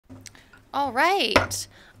All right.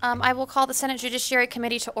 I will call the Senate Judiciary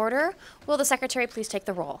Committee to order. Will the Secretary please take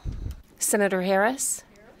the roll? Senator Harris,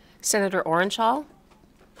 Senator Orenthal,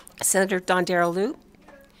 Senator Dondero Loop,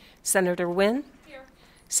 Senator Wynn,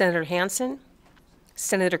 Senator Hansen,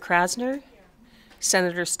 Senator Krasner,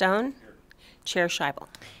 Senator Stone, Chair Scheibel.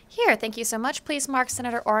 Here, thank you so much. Please mark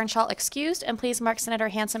Senator Orenthal excused, and please mark Senator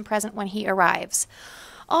Hansen present when he arrives.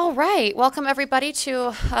 All right, welcome everybody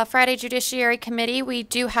to Friday Judiciary Committee. We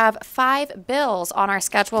do have 5 bills on our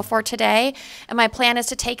schedule for today, and my plan is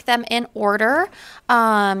to take them in order,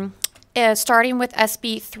 starting with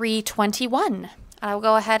SB 321. I will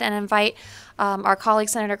go ahead and invite our colleague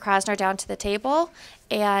Senator Krasner down to the table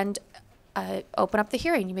and open up the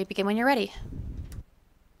hearing. You may begin when you're ready.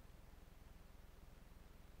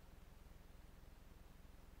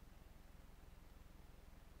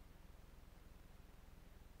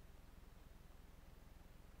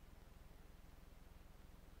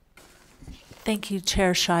 Thank you,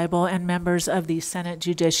 Chair Scheibel and members of the Senate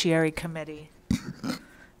Judiciary Committee.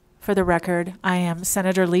 For the record, I am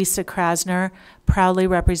Senator Lisa Krasner, proudly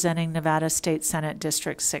representing Nevada State Senate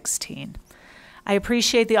District 16. I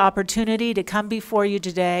appreciate the opportunity to come before you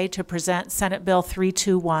today to present Senate Bill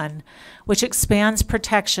 321, which expands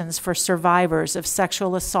protections for survivors of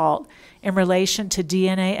sexual assault in relation to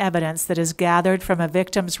DNA evidence that is gathered from a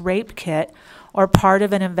victim's rape kit or part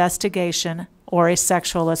of an investigation or a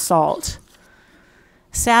sexual assault.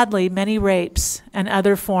 Sadly, many rapes and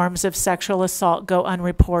other forms of sexual assault go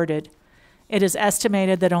unreported. It is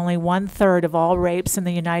estimated that only 1/3 of all rapes in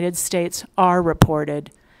the United States are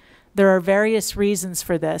reported. There are various reasons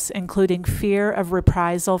for this, including fear of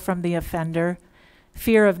reprisal from the offender,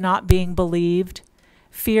 fear of not being believed,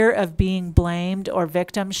 fear of being blamed or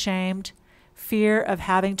victim shamed, fear of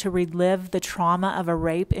having to relive the trauma of a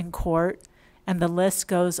rape in court, and the list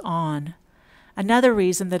goes on. Another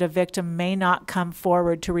reason that a victim may not come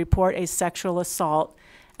forward to report a sexual assault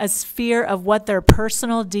is fear of what their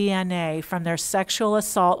personal DNA from their sexual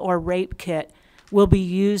assault or rape kit will be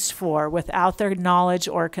used for without their knowledge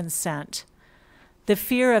or consent. The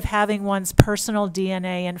fear of having one's personal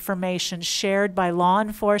DNA information shared by law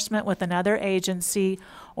enforcement with another agency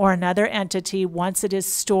or another entity once it is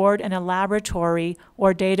stored in a laboratory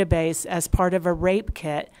or database as part of a rape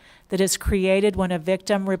kit that is created when a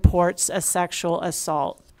victim reports a sexual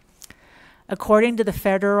assault. According to the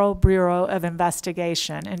Federal Bureau of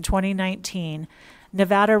Investigation, in 2019,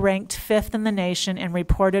 Nevada ranked 5th in the nation in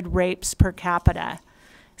reported rapes per capita.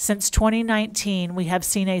 Since 2019, we have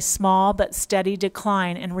seen a small but steady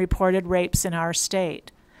decline in reported rapes in our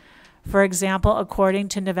state. For example, according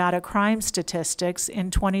to Nevada crime statistics, in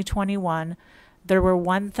 2021, there were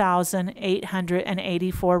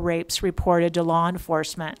 1,884 rapes reported to law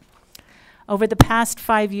enforcement. Over the past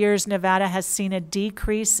 5 years, Nevada has seen a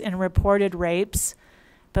decrease in reported rapes,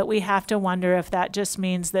 but we have to wonder if that just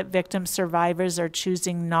means that victim survivors are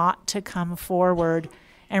choosing not to come forward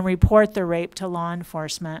and report the rape to law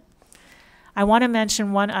enforcement. I want to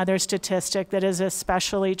mention one other statistic that is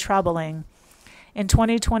especially troubling. In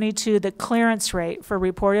 2022, the clearance rate for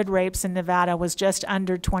reported rapes in Nevada was just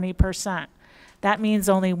under 20%. That means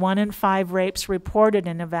only 1 in 5 rapes reported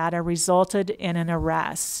in Nevada resulted in an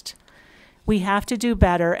arrest. We have to do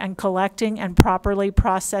better, and collecting and properly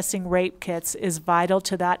processing rape kits is vital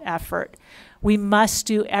to that effort. We must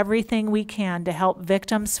do everything we can to help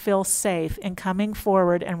victims feel safe in coming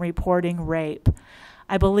forward and reporting rape.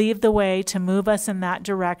 I believe the way to move us in that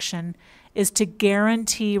direction is to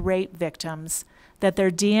guarantee rape victims that their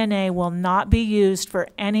DNA will not be used for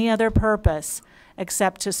any other purpose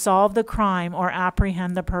except to solve the crime or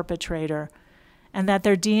apprehend the perpetrator, and that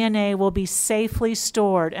their DNA will be safely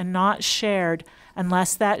stored and not shared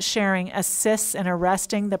unless that sharing assists in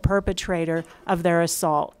arresting the perpetrator of their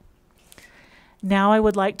assault. Now I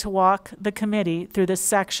would like to walk the committee through the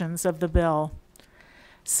sections of the bill.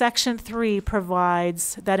 Section 3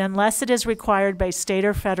 provides that unless it is required by state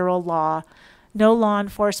or federal law, no law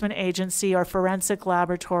enforcement agency or forensic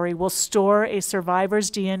laboratory will store a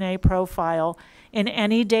survivor's DNA profile in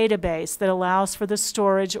any database that allows for the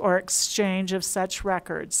storage or exchange of such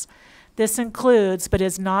records. This includes, but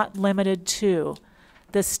is not limited to,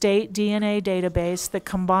 the state DNA database, the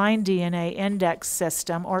Combined DNA Index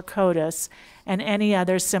System, or CODIS, and any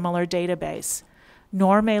other similar database.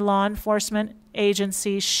 Nor may law enforcement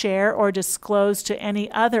agencies share or disclose to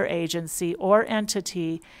any other agency or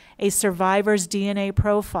entity a survivor's DNA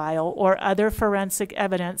profile or other forensic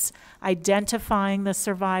evidence identifying the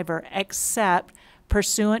survivor except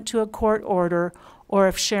pursuant to a court order or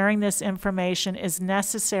if sharing this information is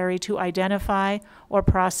necessary to identify or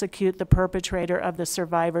prosecute the perpetrator of the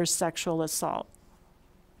survivor's sexual assault.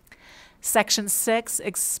 Section 6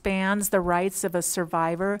 expands the rights of a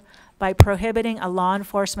survivor by prohibiting a law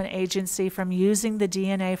enforcement agency from using the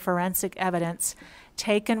DNA forensic evidence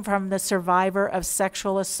taken from the survivor of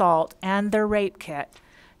sexual assault and their rape kit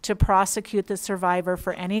to prosecute the survivor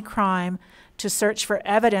for any crime, to search for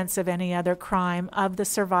evidence of any other crime of the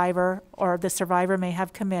survivor or the survivor may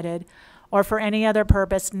have committed, or for any other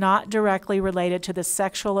purpose not directly related to the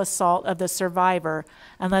sexual assault of the survivor,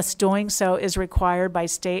 unless doing so is required by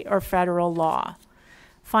state or federal law.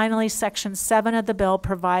 Finally, Section 7 of the bill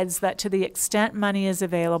provides that to the extent money is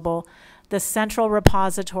available, the Central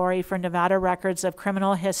Repository for Nevada Records of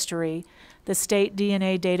Criminal History, the state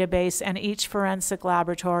DNA database, and each forensic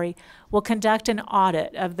laboratory will conduct an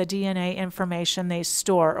audit of the DNA information they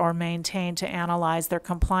store or maintain to analyze their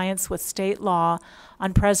compliance with state law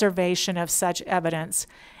on preservation of such evidence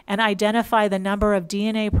and identify the number of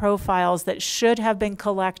DNA profiles that should have been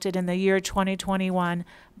collected in the year 2021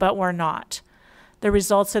 but were not. The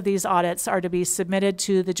results of these audits are to be submitted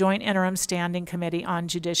to the Joint Interim Standing Committee on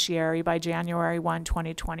Judiciary by January 1,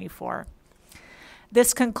 2024.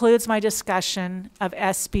 This concludes my discussion of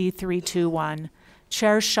SB 321.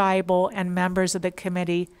 Chair Scheibel and members of the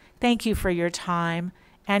committee, thank you for your time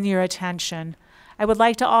and your attention. I would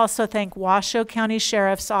like to also thank Washoe County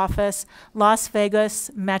Sheriff's Office, Las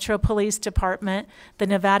Vegas Metro Police Department, the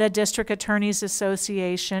Nevada District Attorneys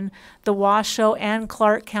Association, the Washoe and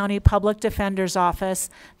Clark County Public Defender's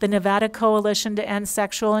Office, the Nevada Coalition to End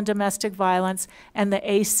Sexual and Domestic Violence, and the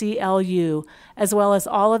ACLU, as well as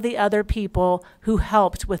all of the other people who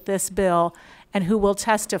helped with this bill and who will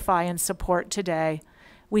testify in support today.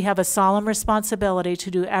 We have a solemn responsibility to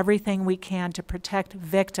do everything we can to protect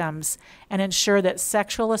victims and ensure that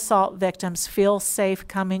sexual assault victims feel safe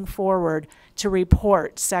coming forward to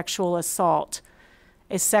report sexual assault.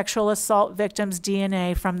 A sexual assault victim's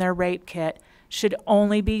DNA from their rape kit should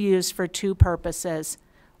only be used for two purposes: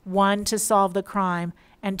 one, to solve the crime,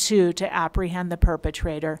 and two, to apprehend the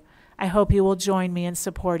perpetrator. I hope you will join me in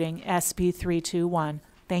supporting SB 321.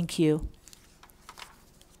 Thank you.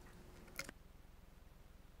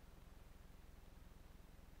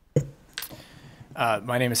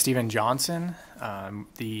 My name is Stephen Johnson. I'm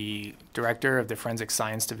the director of the Forensic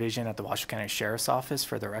Science Division at the Washoe County Sheriff's Office,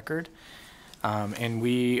 for the record. And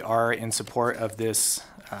we are in support of this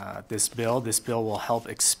bill. This bill will help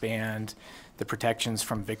expand the protections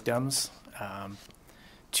from victims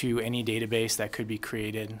to any database that could be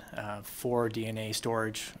created for DNA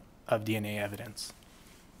storage of DNA evidence.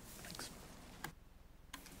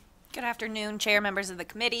 Good afternoon, Chair, members of the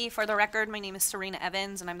committee. For the record, my name is Serena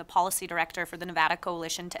Evans, and I'm the Policy Director for the Nevada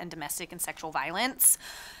Coalition to End Domestic and Sexual Violence.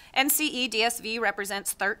 NCE DSV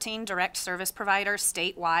represents 13 direct service providers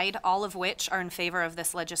statewide, all of which are in favor of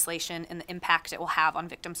this legislation and the impact it will have on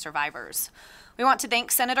victim survivors. We want to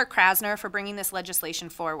thank Senator Krasner for bringing this legislation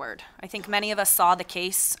forward. I think many of us saw the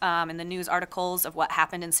case in the news articles of what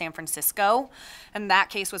happened in San Francisco, and that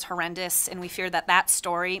case was horrendous, and we fear that that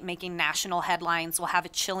story, making national headlines, will have a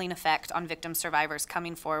chilling effect on victim survivors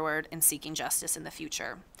coming forward and seeking justice in the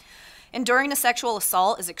future. Enduring a sexual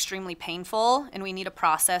assault is extremely painful, and we need a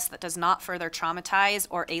process that does not further traumatize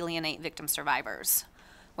or alienate victim survivors.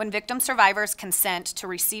 When victim survivors consent to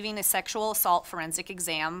receiving a sexual assault forensic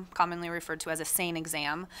exam, commonly referred to as a SANE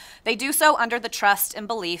exam, they do so under the trust and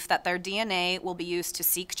belief that their DNA will be used to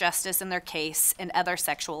seek justice in their case and other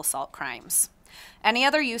sexual assault crimes. Any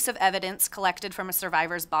other use of evidence collected from a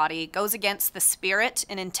survivor's body goes against the spirit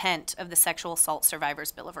and intent of the Sexual Assault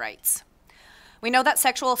Survivors Bill of Rights. We know that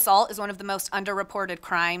sexual assault is one of the most underreported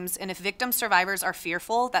crimes, and if victim survivors are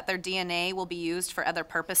fearful that their DNA will be used for other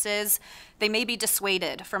purposes, they may be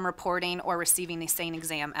dissuaded from reporting or receiving a SANE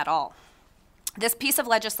exam at all. This piece of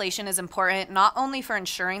legislation is important not only for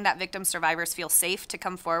ensuring that victim survivors feel safe to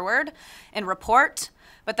come forward and report,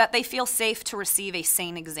 but that they feel safe to receive a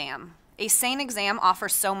SANE exam. A SANE exam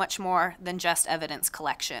offers so much more than just evidence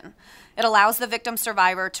collection. It allows the victim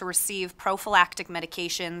survivor to receive prophylactic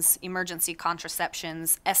medications, emergency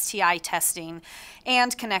contraceptions, STI testing,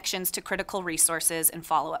 and connections to critical resources and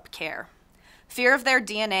follow-up care. Fear of their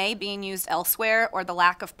DNA being used elsewhere or the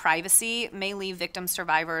lack of privacy may leave victim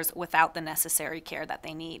survivors without the necessary care that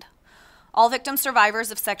they need. All victim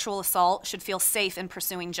survivors of sexual assault should feel safe in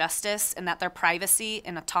pursuing justice and that their privacy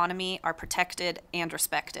and autonomy are protected and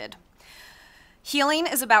respected. Healing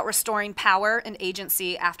is about restoring power and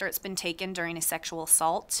agency after it's been taken during a sexual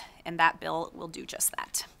assault, and that bill will do just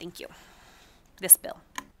that. Thank you. This bill.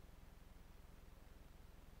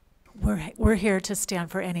 We're here to stand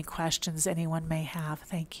for any questions anyone may have.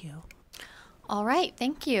 Thank you. All right,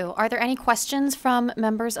 thank you. Are there any questions from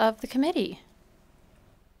members of the committee?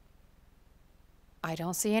 I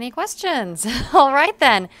don't see any questions. All right,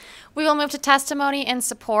 then. We will move to testimony in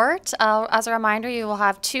support. As a reminder, you will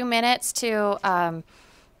have 2 minutes to,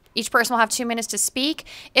 each person will have 2 minutes to speak.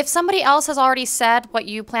 If somebody else has already said what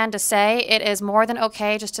you plan to say, it is more than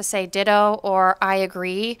okay just to say ditto or I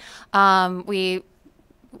agree. We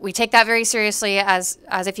take that very seriously as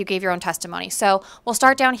if you gave your own testimony. So we'll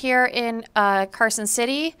start down here in Carson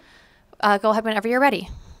City. Go ahead whenever you're ready.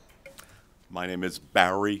 My name is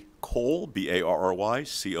Barry Cole,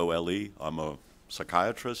 B-A-R-R-Y-C-O-L-E. I'm a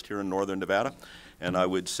psychiatrist here in Northern Nevada, and I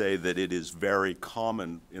would say that it is very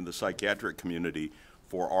common in the psychiatric community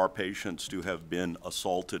for our patients to have been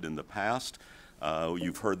assaulted in the past.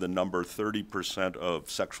 You've heard the number, 30%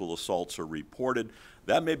 of sexual assaults are reported.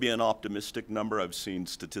 That may be an optimistic number. I've seen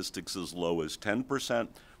statistics as low as 10%,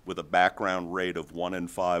 with a background rate of 1 in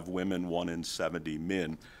 5 women, 1 in 70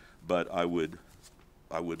 men. But I would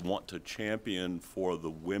want to champion for the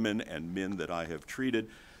women and men that I have treated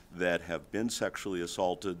that have been sexually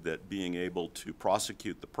assaulted, that being able to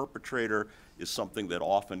prosecute the perpetrator is something that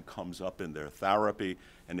often comes up in their therapy.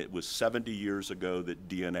 And it was 70 years ago that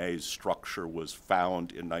DNA's structure was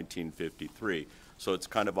found in 1953. So it's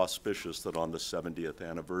kind of auspicious that on the 70th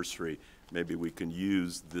anniversary, maybe we can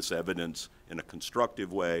use this evidence in a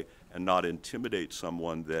constructive way and not intimidate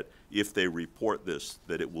someone that if they report this,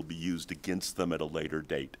 that it will be used against them at a later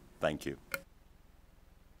date. Thank you.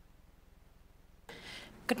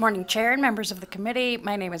 Good morning, Chair and members of the committee.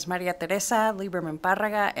 My name is Maria Teresa Lieberman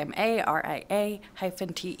Barraga,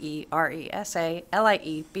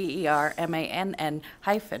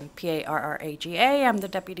 MARIA-TERESA-LIEBERMANN-PARRAGA. I'm the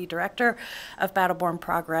Deputy Director of Battleborn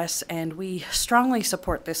Progress, and we strongly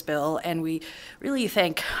support this bill, and we really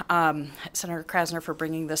thank Senator Krasner for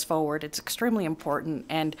bringing this forward. It's extremely important,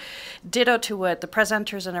 and ditto to what the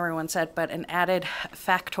presenters and everyone said, but an added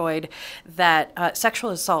factoid that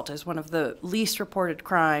sexual assault is one of the least reported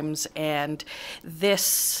crimes, and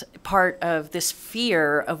this part of this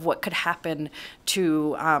fear of what could happen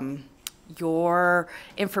to your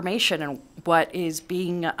information and what is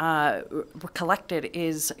being collected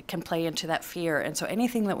can play into that fear. And so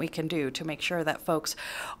anything that we can do to make sure that folks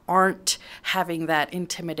aren't having that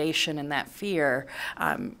intimidation and that fear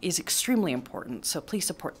is extremely important. So please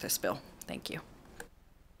support this bill. Thank you.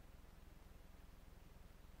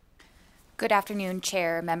 Good afternoon,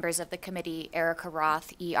 Chair, members of the committee. Erica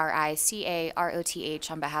Roth, E-R-I-C-A-R-O-T-H,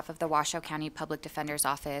 on behalf of the Washoe County Public Defender's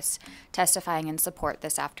Office, testifying in support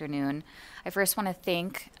this afternoon. I first want to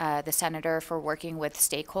thank the Senator for working with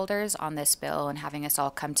stakeholders on this bill and having us all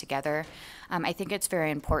come together. I think it's very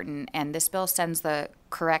important, and this bill sends the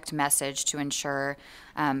correct message to ensure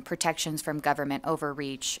protections from government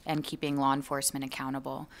overreach and keeping law enforcement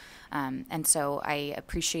accountable. And so I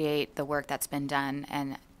appreciate the work that's been done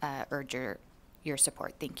and urge your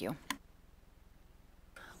support. Thank you.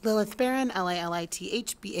 Lilith Barron,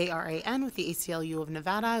 L-A-L-I-T-H-B-A-R-A-N, with the ACLU of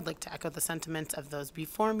Nevada. I'd like to echo the sentiments of those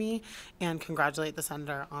before me and congratulate the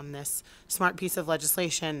Senator on this smart piece of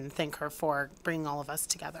legislation and thank her for bringing all of us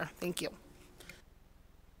together. Thank you.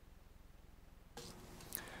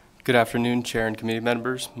 Good afternoon, Chair and committee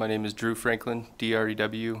members. My name is Drew Franklin,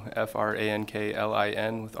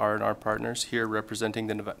 D-R-E-W-F-R-A-N-K-L-I-N, with R&R Partners, here representing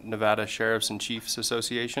the Nevada Sheriffs and Chiefs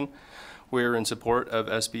Association. We're in support of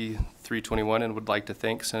SB 321 and would like to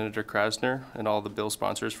thank Senator Krasner and all the bill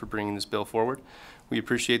sponsors for bringing this bill forward. We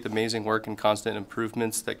appreciate the amazing work and constant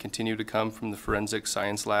improvements that continue to come from the forensic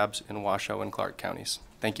science labs in Washoe and Clark counties.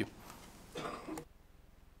 Thank you.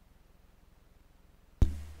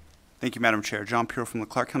 Thank you, Madam Chair. John Pure from the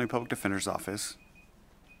Clark County Public Defender's Office.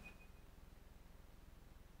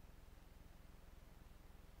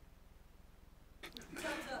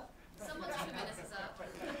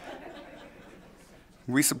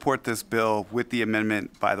 We support this bill with the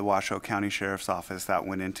amendment by the Washoe County Sheriff's Office that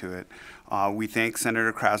went into it. We thank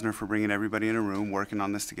Senator Krasner for bringing everybody in a room, working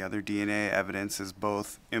on this together. DNA evidence is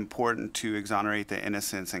both important to exonerate the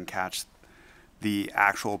innocents and catch the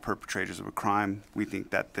actual perpetrators of a crime. We think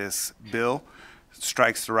that this bill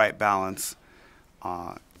strikes the right balance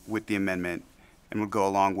with the amendment and would go a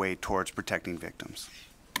long way towards protecting victims.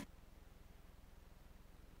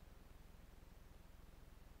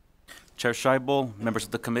 Chair Scheibel, members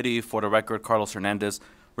of the committee, for the record, Carlos Hernandez,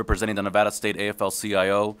 representing the Nevada State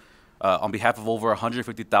AFL-CIO. On behalf of over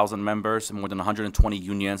 150,000 members and more than 120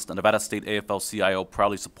 unions, the Nevada State AFL-CIO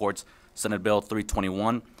proudly supports Senate Bill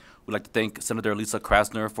 321. We'd like to thank Senator Lisa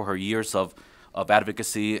Krasner for her years of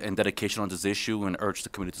advocacy and dedication on this issue and urge the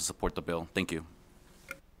committee to support the bill. Thank you.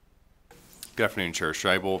 Good afternoon, Chair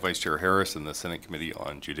Scheibel, Vice Chair Harris, and the Senate Committee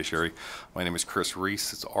on Judiciary. My name is Chris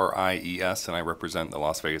Reese. It's R-I-E-S, and I represent the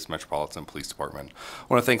Las Vegas Metropolitan Police Department. I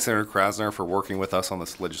want to thank Senator Krasner for working with us on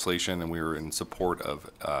this legislation, and we are in support of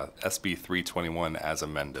SB 321 as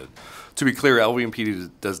amended. To be clear,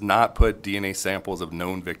 LVMPD does not put DNA samples of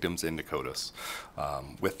known victims into CODIS.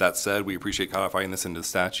 With that said, we appreciate codifying this into the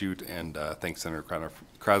statute, and thank Senator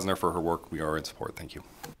Krasner for her work. We are in support. Thank you.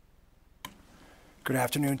 Good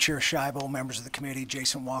afternoon, Chair Scheibel, members of the committee.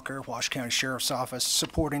 Jason Walker, Washoe County Sheriff's Office,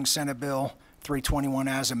 supporting Senate Bill 321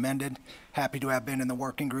 as amended. Happy to have been in the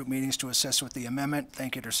working group meetings to assist with the amendment.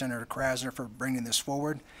 Thank you to Senator Krasner for bringing this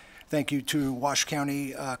forward. Thank you to Washoe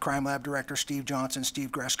County Crime Lab Director Steve Johnson,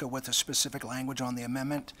 Steve Gresko with the specific language on the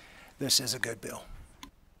amendment. This is a good bill.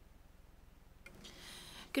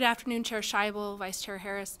 Good afternoon, Chair Scheibel, Vice Chair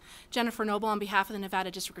Harris. Jennifer Noble on behalf of the Nevada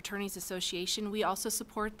District Attorneys Association. We also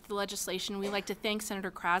support the legislation. We'd like to thank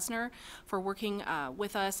Senator Krasner for working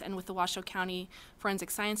with us and with the Washoe County Forensic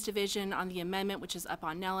Science Division on the amendment, which is up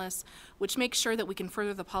on Nellis, which makes sure that we can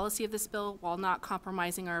further the policy of this bill while not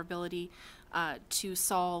compromising our ability to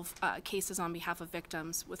solve cases on behalf of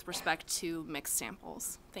victims with respect to mixed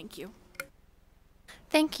samples. Thank you.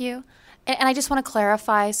 Thank you. And I just want to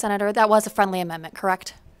clarify, Senator, that was a friendly amendment,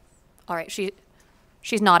 correct? All right,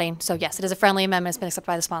 she's nodding. So yes, it is a friendly amendment. It's been accepted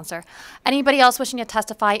by the sponsor. Anybody else wishing to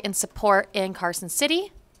testify in support in Carson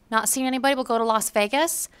City? Not seeing anybody, we'll go to Las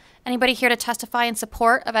Vegas. Anybody here to testify in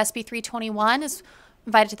support of SB 321 is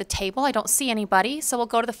invited to the table. I don't see anybody, so we'll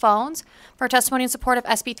go to the phones for testimony in support of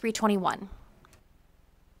SB 321.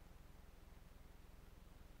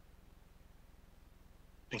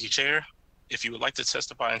 Thank you, Chair. If you would like to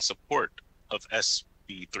testify in support of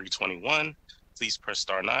SB 321, please press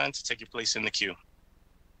star 9 to take your place in the queue.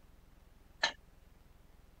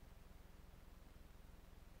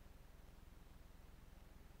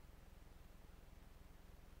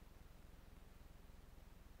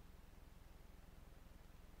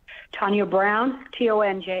 Tanya Brown,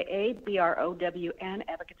 TONJABROWN,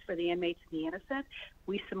 Advocates for the Inmates and the Innocent.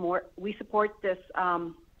 We support this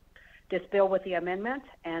this bill with the amendment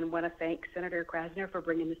and want to thank Senator Krasner for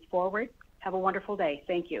bringing this forward. Have a wonderful day.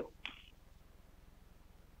 Thank you.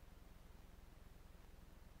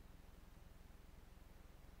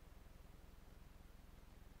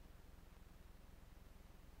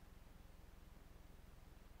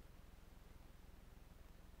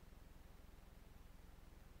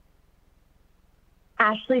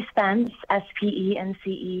 Ashley Spence,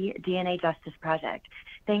 SPE-NCE DNA Justice Project.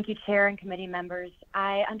 Thank you, Chair and committee members.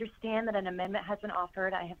 I understand that an amendment has been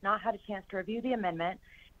offered. I have not had a chance to review the amendment,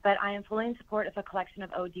 but I am fully in support of a collection of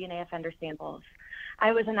DNA offender samples.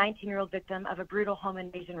 I was a 19-year-old victim of a brutal home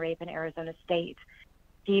invasion rape in Arizona State.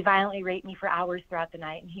 He violently raped me for hours throughout the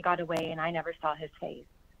night, and he got away, and I never saw his face.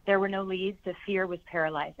 There were no leads. The fear was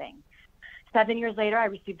paralyzing. 7 years later, I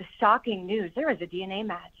received the shocking news. There was a DNA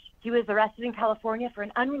match. He was arrested in California for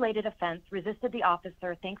an unrelated offense, resisted the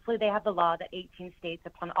officer. Thankfully, they have the law that 18 states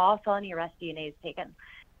upon all felony arrest DNA is taken.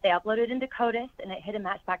 They uploaded into CODIS, and it hit a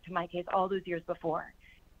match back to my case all those years before.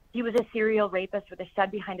 He was a serial rapist with a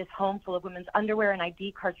shed behind his home full of women's underwear and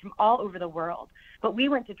ID cards from all over the world. But we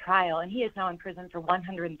went to trial, and he is now in prison for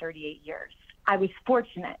 138 years. I was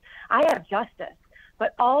fortunate. I have justice,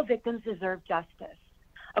 but all victims deserve justice.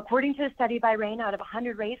 According to a study by RAIN, out of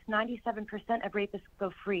 100 rapes, 97% of rapists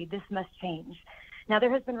go free. This must change. Now, there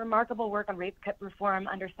has been remarkable work on rape kit reform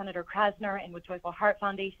under Senator Krasner and with Joyful Heart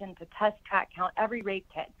Foundation to test, track, count every rape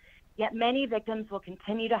kit. Yet many victims will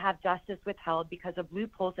continue to have justice withheld because of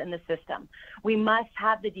loopholes in the system. We must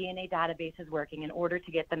have the DNA databases working in order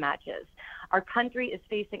to get the matches. Our country is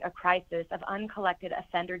facing a crisis of uncollected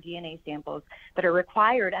offender DNA samples that are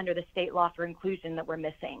required under the state law for inclusion that we're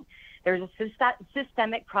missing. There's a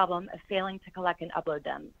systemic problem of failing to collect and upload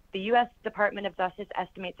them. The U.S. Department of Justice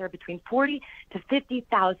estimates there are between 40 to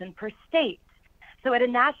 50,000 per state. So at a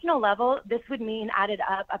national level, this would mean added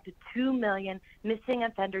up to 2 million missing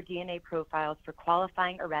offender DNA profiles for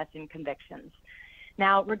qualifying arrests and convictions.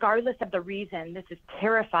 Now, regardless of the reason, this is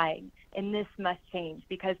terrifying, and this must change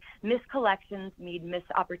because miscollections need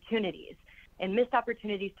missed opportunities, and missed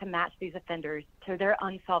opportunities to match these offenders to their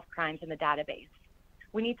unsolved crimes in the database.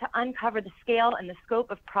 We need to uncover the scale and the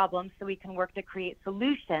scope of problems so we can work to create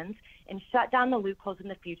solutions and shut down the loopholes in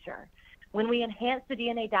the future. When we enhance the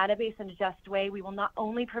DNA database in a just way, we will not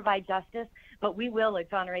only provide justice, but we will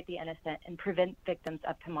exonerate the innocent and prevent victims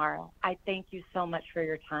of tomorrow. I thank you so much for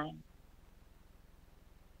your time.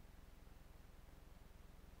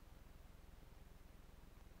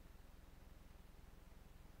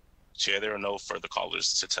 Chair, there are no further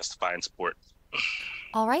callers to testify in support.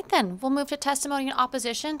 All right, then. We'll move to testimony in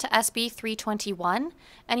opposition to SB 321.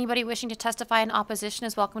 Anybody wishing to testify in opposition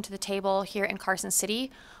is welcome to the table here in Carson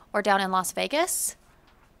City or down in Las Vegas.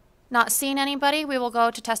 Not seeing anybody, we will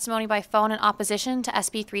go to testimony by phone in opposition to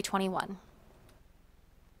SB 321.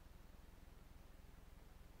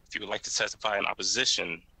 If you would like to testify in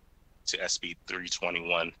opposition to SB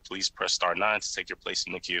 321, please press star 9 to take your place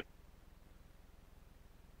in the queue.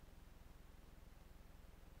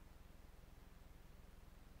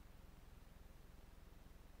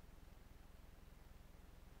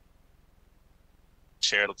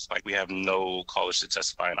 Chair, looks like we have no callers to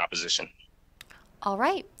testify in opposition. All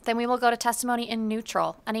right, then we will go to testimony in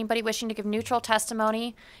neutral. Anybody wishing to give neutral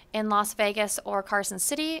testimony in Las Vegas or Carson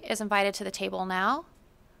City is invited to the table now.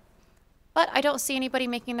 But I don't see anybody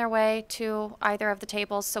making their way to either of the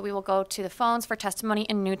tables, so we will go to the phones for testimony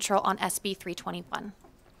in neutral on SB 321.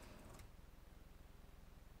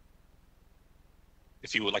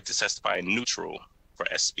 If you would like to testify in neutral for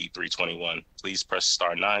SB 321, please press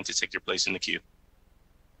star 9 to take your place in the queue.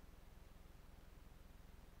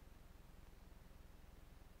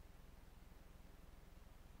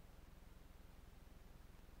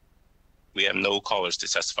 We have no callers to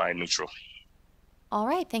testify in neutral. All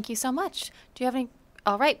right, thank you so much. Do you have any?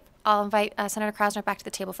 All right, I'll invite Senator Krasner back to the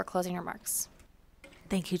table for closing remarks.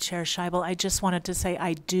 Thank you, Chair Scheibel. I just wanted to say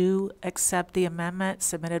I do accept the amendment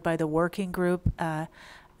submitted by the working group,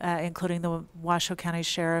 including the Washoe County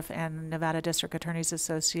Sheriff and Nevada District Attorneys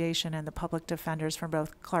Association and the public defenders from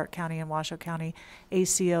both Clark County and Washoe County,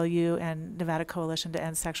 ACLU, and Nevada Coalition to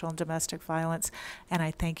End Sexual and Domestic Violence. And I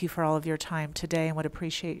thank you for all of your time today and would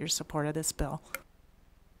appreciate your support of this bill.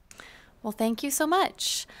 Well, thank you so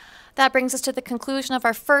much. That brings us to the conclusion of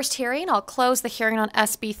our first hearing. I'll close the hearing on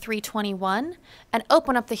SB 321 and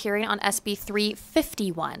open up the hearing on SB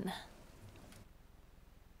 351.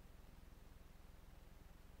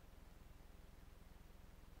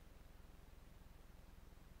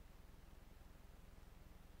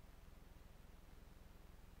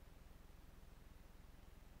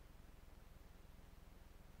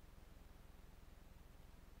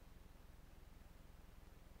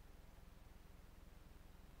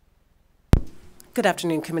 Good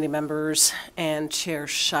afternoon, committee members and Chair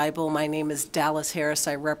Scheibel. My name is Dallas Harris.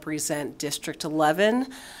 I represent District 11.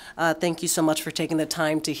 Thank you so much for taking the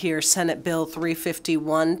time to hear Senate Bill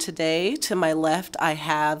 351 today. To my left, I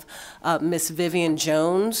have Ms. Vivian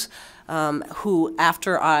Jones, who,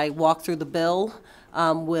 after I walk through the bill,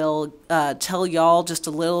 will tell y'all just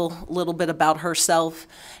a little bit about herself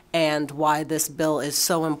and why this bill is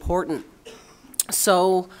so important.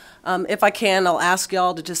 So if I can, I'll ask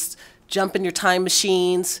y'all to just jump in your time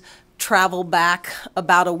machines, travel back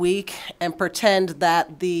about a week, and pretend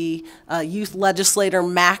that the youth legislator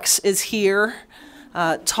Max is here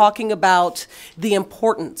talking about the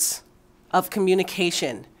importance of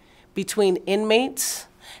communication between inmates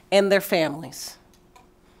and their families.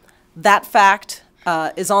 That fact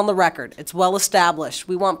is on the record. It's well established.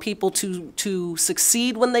 We want people to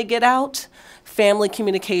succeed when they get out. Family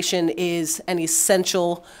communication is an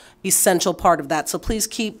essential part of that. So please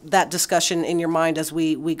keep that discussion in your mind as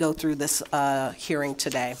we go through this hearing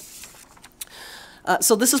today.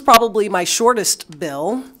 So this is probably my shortest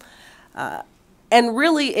bill. And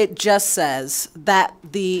really it just says that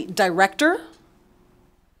the director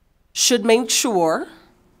should make sure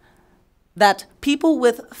that people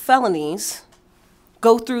with felonies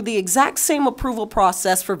go through the exact same approval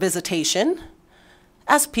process for visitation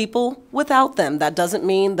as people without them. That doesn't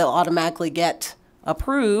mean they'll automatically get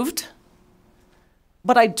approved,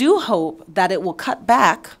 but I do hope that it will cut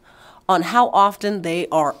back on how often they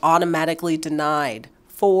are automatically denied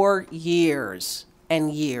for years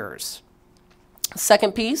and years.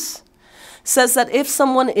 Second piece says that if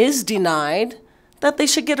someone is denied, that they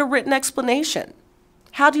should get a written explanation.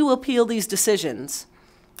 How do you appeal these decisions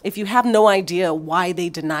if you have no idea why they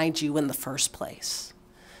denied you in the first place?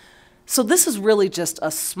 So this is really just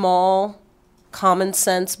a small, common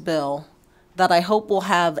sense bill that I hope will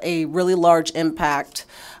have a really large impact,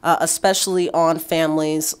 especially on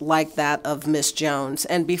families like that of Ms. Jones.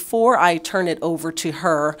 And before I turn it over to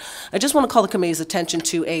her, I just want to call the committee's attention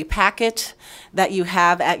to a packet that you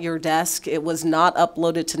have at your desk. It was not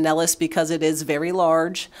uploaded to Nellis because it is very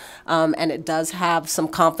large, and it does have some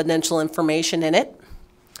confidential information in it.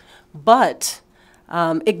 But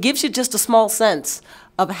it gives you just a small sense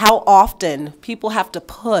of how often people have to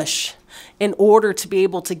push in order to be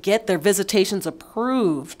able to get their visitations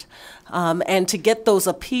approved and to get those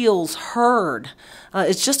appeals heard.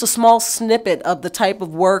 It's just a small snippet of the type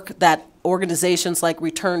of work that organizations like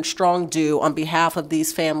Return Strong do on behalf of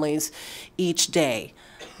these families each day.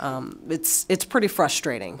 It's pretty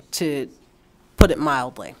frustrating, to put it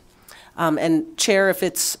mildly. And Chair, if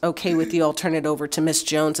it's okay with you, I'll turn it over to Ms.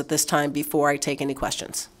 Jones at this time before I take any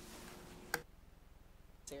questions.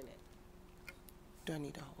 Do I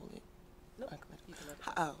need to hold it?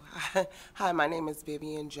 Oh, hi, my name is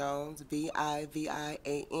Vivian Jones,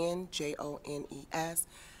 Vivian-Jones,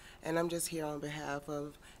 and I'm just here on behalf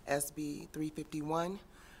of SB 351.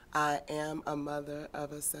 I am a mother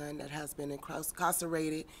of a son that has been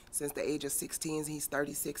incarcerated since the age of 16. He's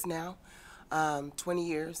 36 now. 20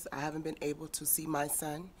 years, I haven't been able to see my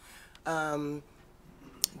son. The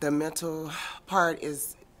mental part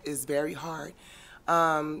is very hard.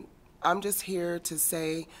 I'm just here to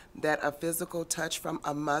say that a physical touch from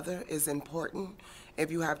a mother is important. If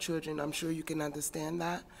you have children, I'm sure you can understand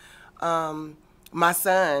that. My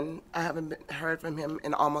son, I haven't heard from him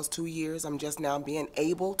in almost 2 years. I'm just now being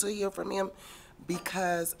able to hear from him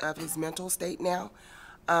because of his mental state now.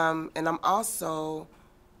 And I'm also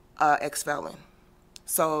ex-felon.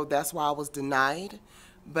 So that's why I was denied.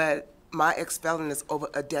 But my ex-felon is over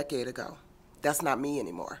a decade ago. That's not me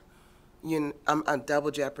anymore. I'm on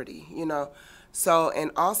double jeopardy, So,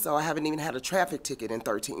 and also, I haven't even had a traffic ticket in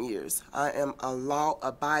 13 years. I am a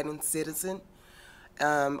law-abiding citizen.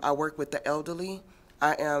 I work with the elderly.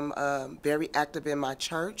 I am very active in my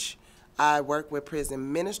church. I work with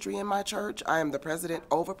prison ministry in my church. I am the president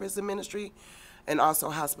over prison ministry and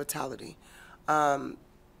also hospitality. I'm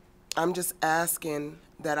just asking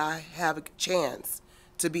that I have a chance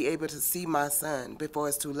to be able to see my son before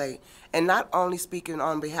it's too late. And not only speaking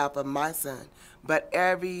on behalf of my son, but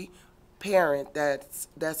every parent that's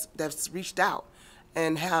reached out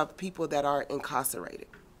and have people that are incarcerated.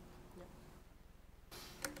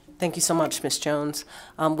 Thank you so much, Ms. Jones.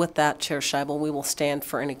 With that, Chair Scheibel, we will stand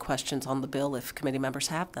for any questions on the bill if committee members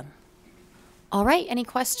have them. All right, any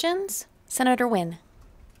questions? Senator Wynn.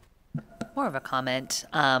 More of a comment.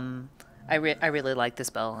 I really like this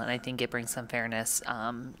bill, and I think it brings some fairness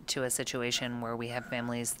to a situation where we have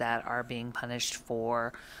families that are being punished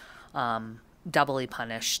for doubly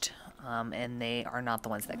punished, and they are not the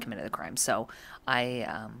ones that committed the crime. So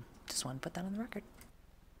I just want to put that on the record.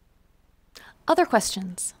 Other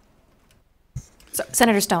questions? So,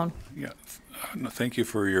 Senator Stone. Yeah, thank you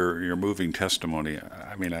for your moving testimony.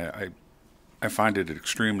 I mean, I find it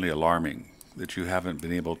extremely alarming that you haven't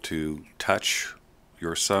been able to touch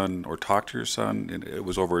your son or talk to your son. It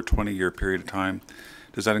was over a 20-year period of time.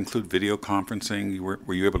 Does that include video conferencing?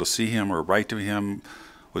 Were you able to see him or write to him?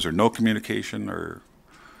 Was there no communication or?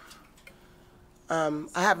 I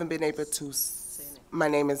haven't been able to. My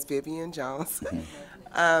name is Vivian Jones.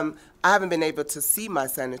 I haven't been able to see my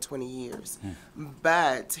son in 20 years,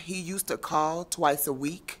 but he used to call twice a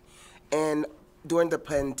week, and during the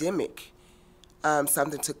pandemic,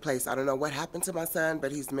 something took place. I don't know what happened to my son,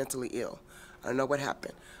 but he's mentally ill. I don't know what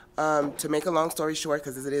happened. To make a long story short,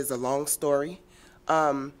 because it is a long story,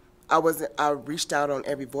 I reached out on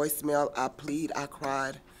every voicemail. I plead, I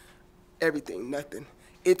cried, everything, nothing.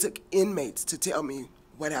 It took inmates to tell me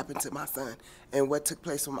what happened to my son and what took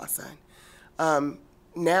place with my son.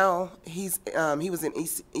 Now he was in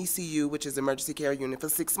ECU, which is emergency care unit, for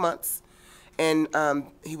 6 months, and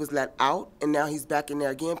he was let out, and now he's back in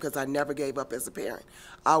there again because I never gave up as a parent.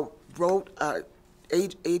 I wrote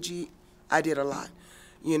AG. I did a lot,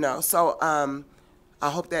 So I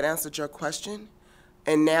hope that answered your question.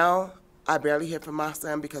 And now I barely hear from my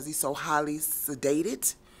son because he's so highly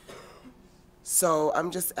sedated. So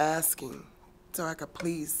I'm just asking so I could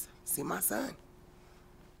please see my son.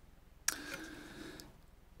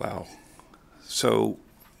 Wow. So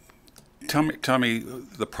tell me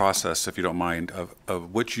the process, if you don't mind,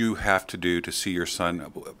 of what you have to do to see your son.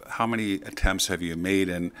 How many attempts have you made?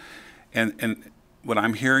 And what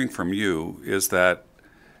I'm hearing from you is that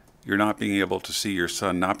you're not being able to see your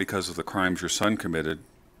son, not because of the crimes your son committed,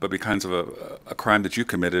 but because of a crime that you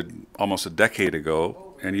committed almost a decade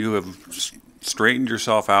ago, and you have straightened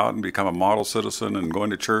yourself out and become a model citizen and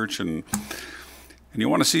going to church, and you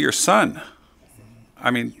want to see your son.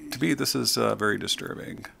 I mean, to me, this is very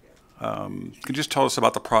disturbing. Can you just tell us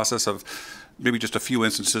about the process of maybe just a few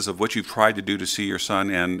instances of what you've tried to do to see your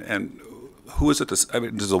son, and who is it?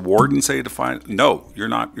 Does the warden say to find? No, you're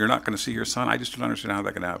not going to see your son. I just don't understand how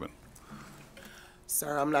that can happen.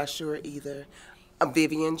 Sir, I'm not sure either. I'm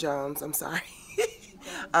Vivian Jones. I'm sorry.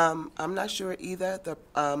 I'm not sure either.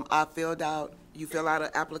 You fill out an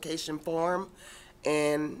application form,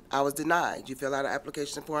 and I was denied. You fill out an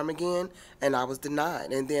application form again, and I was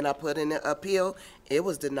denied. And then I put in an appeal. It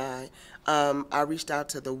was denied. I reached out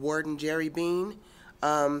to the warden, Jerry Bean.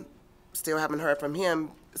 still haven't heard from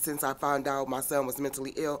him since I found out my son was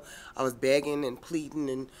mentally ill. I was begging and pleading,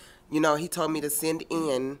 and, you know, he told me to send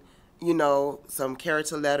in, you know, some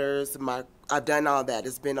character letters. I've done all that.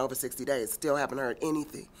 It's been over 60 days. Still haven't heard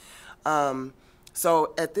anything.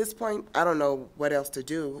 So at this point, I don't know what else to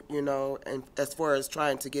do, you know, and as far as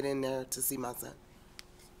trying to get in there to see my son.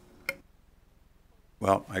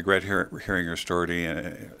 Well, I regret hearing your story,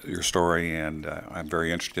 and I'm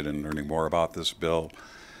very interested in learning more about this bill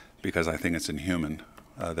because I think it's inhuman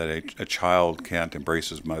that a child can't embrace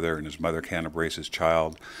his mother and his mother can't embrace his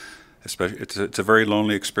child. Especially, it's a very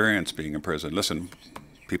lonely experience being in prison. Listen,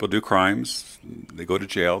 people do crimes, they go to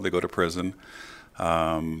jail, they go to prison,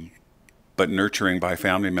 but nurturing by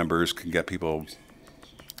family members can get people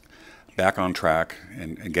back on track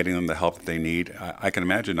and getting them the help that they need. I can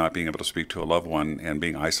imagine not being able to speak to a loved one and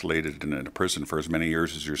being isolated in a prison for as many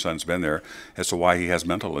years as your son's been there as to why he has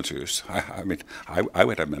mental issues. I mean, I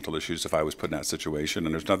would have mental issues if I was put in that situation,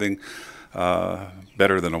 and there's nothing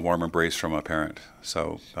better than a warm embrace from a parent.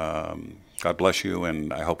 So God bless you,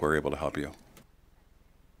 and I hope we're able to help you.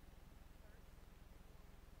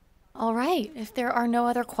 All right, if there are no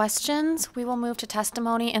other questions, we will move to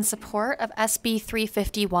testimony in support of SB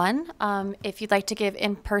 351. If you'd like to give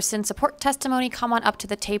in-person support testimony, come on up to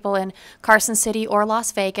the table in Carson City or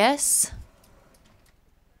Las Vegas.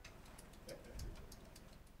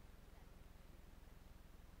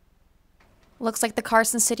 Looks like the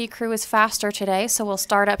Carson City crew is faster today, so we'll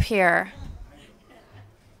start up here.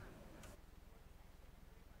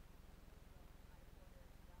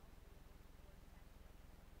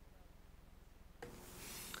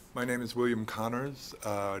 My name is William Connors,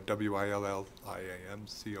 William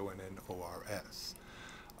Connors.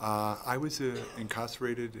 I was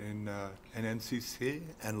incarcerated in NCC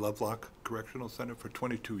and Lovelock Correctional Center for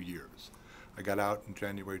 22 years. I got out on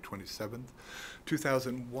January 27th,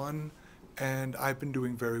 2001, and I've been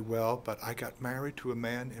doing very well, but I got married to a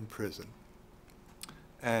man in prison.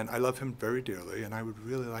 And I love him very dearly, and I would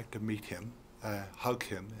really like to meet him, hug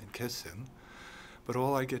him, and kiss him. But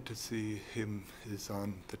all I get to see him is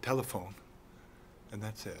on the telephone, and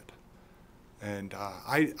that's it. And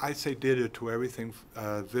I say ditto to everything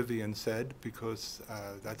Vivian said, because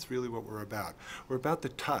that's really what we're about. We're about the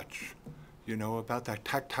touch, you know, about that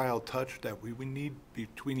tactile touch that we need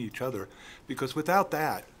between each other, because without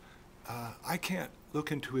that, I can't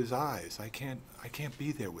look into his eyes. I can't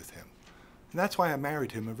be there with him. And that's why I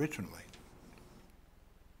married him originally.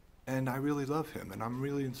 And I really love him, and I'm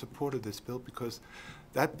really in support of this bill, because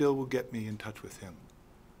that bill will get me in touch with him.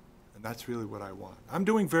 And that's really what I want. I'm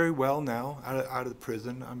doing very well now out of the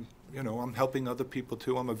prison. I'm helping other people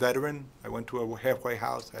too. I'm a veteran. I went to a halfway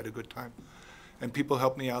house, had a good time. And people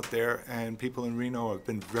helped me out there, and people in Reno have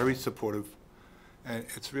been very supportive. And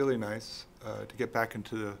it's really nice to get back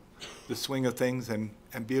into the swing of things and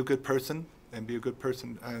be a good person, and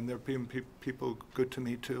they're being people good to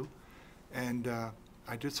me too. And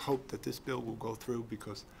I just hope that this bill will go through,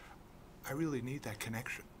 because I really need that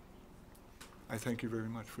connection. I thank you very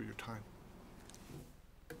much for your time.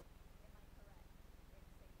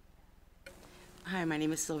 Hi, my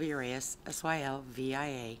name is Sylvia Reyes,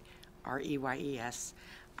 Sylvia-Reyes.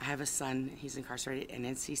 I have a son. He's incarcerated in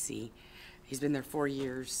NCC. He's been there 4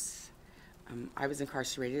 years. I was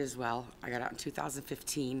incarcerated as well. I got out in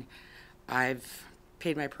 2015. I've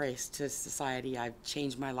paid my price to society. I've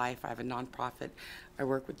changed my life. I have a nonprofit. I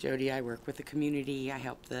work with Jody. I work with the community. I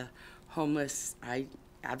help the homeless. I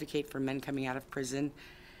advocate for men coming out of prison.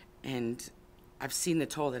 And I've seen the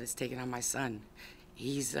toll that it's taken on my son.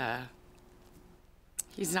 He's not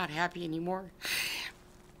happy anymore.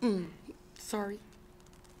 Sorry.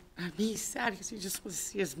 He's sad because he just wants to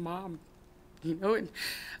see his mom, you know, and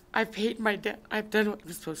I've paid my debt. I've done what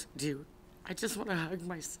I'm supposed to do. I just want to hug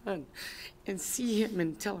my son and see him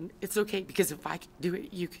and tell him it's okay, because if I can do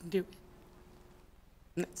it, you can do it.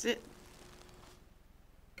 And that's it.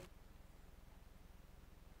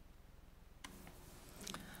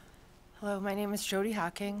 Hello, my name is Jody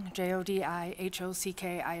Hocking, Jodihocking.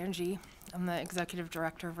 I'm the Executive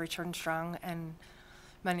Director of Return Strong, and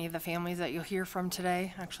many of the families that you'll hear from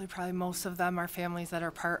today, actually probably most of them, are families that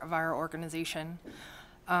are part of our organization.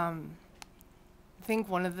 I think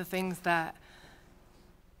one of the things that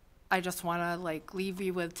I just want to leave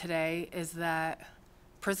you with today is that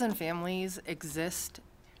prison families exist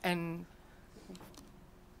and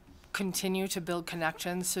continue to build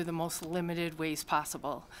connections through the most limited ways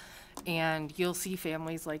possible. And you'll see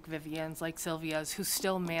families like Vivian's, like Sylvia's, who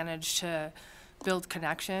still manage to build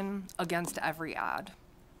connection against every odd.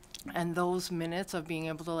 And those minutes of being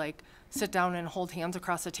able to sit down and hold hands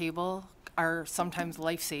across the table are sometimes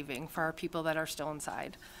life-saving for our people that are still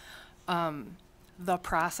inside. The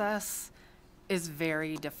process is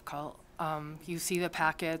very difficult. You see the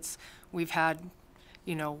packets. We've had,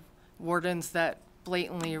 wardens that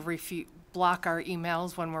blatantly block our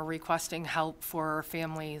emails when we're requesting help for our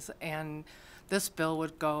families, and this bill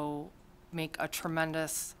would make a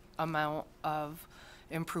tremendous amount of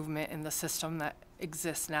improvement in the system that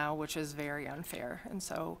exists now, which is very unfair. And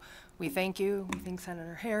so we thank you. We thank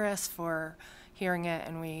Senator Harris for hearing it,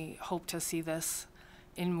 and we hope to see this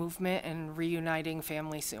in movement and reuniting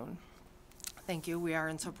families soon. Thank you. We are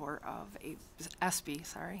in support of SB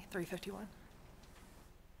 351.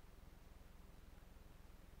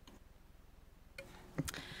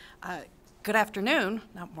 Good afternoon,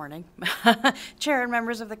 not morning. Chair and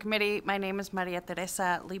members of the committee, my name is Maria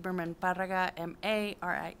Teresa Lieberman Barraga,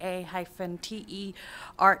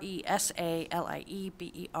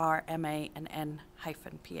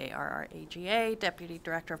 MARIA-Teresalieberman-Parraga, Deputy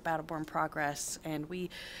Director of Battleborn Progress, and we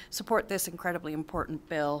support this incredibly important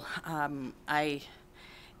bill. I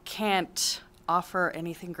can't offer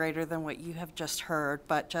anything greater than what you have just heard,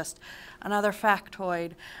 but just another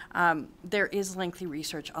factoid, there is lengthy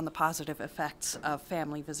research on the positive effects of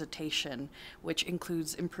family visitation, which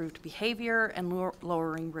includes improved behavior and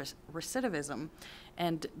lowering recidivism.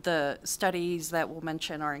 And the studies that we'll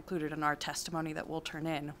mention are included in our testimony that we'll turn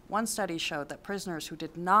in. One study showed that prisoners who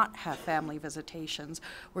did not have family visitations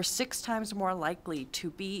were 6 times more likely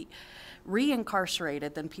to be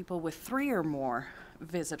reincarcerated than people with 3 or more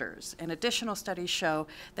visitors. And additional studies show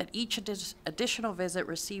that each additional visit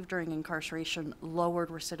received during incarceration lowered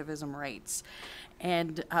recidivism rates.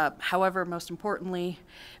 And however, most importantly,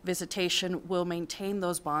 visitation will maintain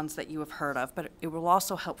those bonds that you have heard of, but it will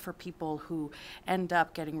also help for people who end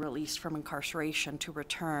up getting released from incarceration to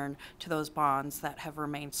return to those bonds that have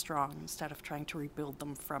remained strong instead of trying to rebuild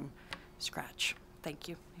them from scratch. Thank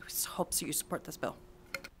you. I hope you support this bill.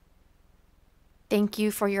 Thank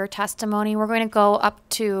you for your testimony. We're going to go up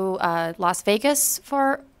to Las Vegas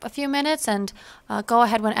for a few minutes, and go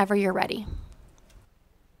ahead whenever you're ready.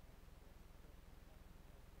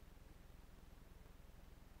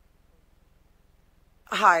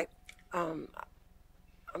 Hi. I'm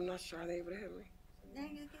not sure. Are they able to hear me?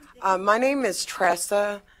 My name is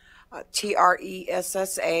Tressa, Tressa,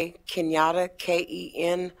 Kenyatta,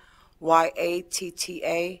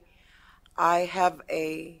 Kenyatta. I have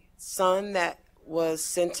a son that was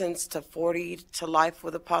sentenced to 40 to life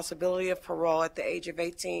with a possibility of parole at the age of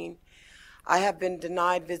 18. I have been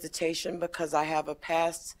denied visitation because I have a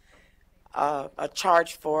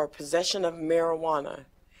charge for possession of marijuana.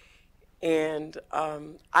 And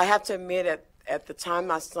I have to admit, at the time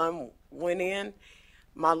my son went in,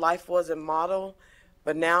 my life wasn't modeled,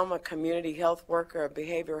 but now I'm a community health worker, a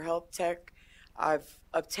behavioral health tech. I've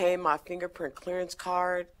obtained my fingerprint clearance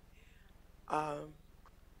card.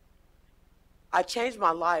 I changed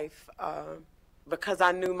my life because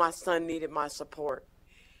I knew my son needed my support.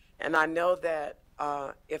 And I know that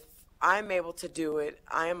if I'm able to do it,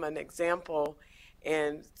 I am an example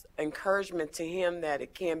and encouragement to him that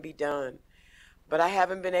it can be done. But I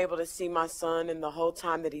haven't been able to see my son in the whole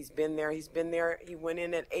time that he's been there. He went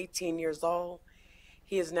in at 18 years old.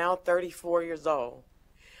 He is now 34 years old.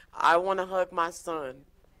 I want to hug my son.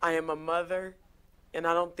 I am a mother, and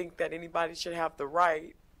I don't think that anybody should have the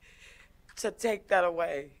right to take that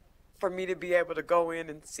away for me to be able to go in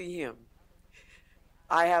and see him.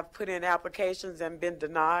 I have put in applications and been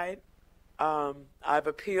denied. I've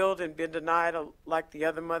appealed and been denied, like the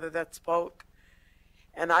other mother that spoke.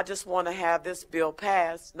 And I just want to have this bill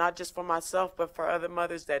passed, not just for myself, but for other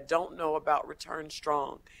mothers that don't know about Return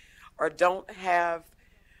Strong or don't have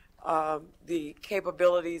the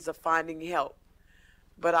capabilities of finding help.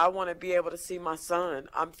 But I want to be able to see my son.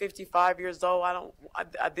 I'm 55 years old.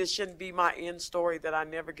 This shouldn't be my end story that I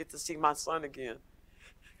never get to see my son again.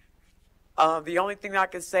 The only thing I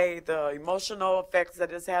can say, the emotional effects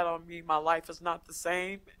that it's had on me, my life is not the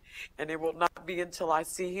same, and it will not be until I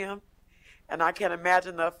see him. And I can't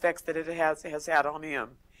imagine the effects that it has had on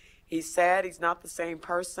him. He's sad. He's not the same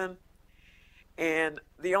person. And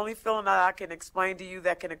the only feeling that I can explain to you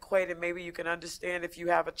that can equate, and maybe you can understand if you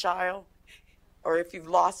have a child, or if you've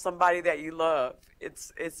lost somebody that you love,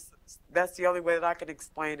 that's the only way that I can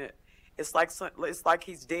explain it. It's like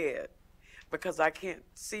he's dead because I can't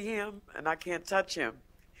see him and I can't touch him.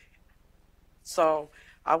 So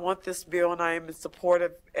I want this bill, and I am in support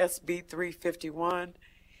of SB 351,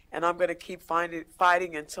 and I'm going to keep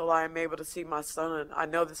fighting until I am able to see my son. I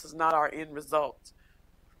know this is not our end result.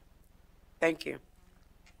 Thank you.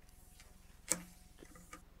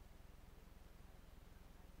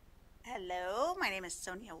 Hello, my name is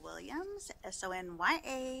Sonia Williams, Sonya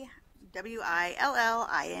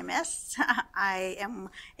Williams. I am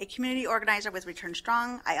a community organizer with Return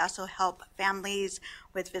Strong. I also help families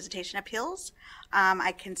with visitation appeals.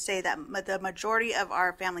 I can say that the majority of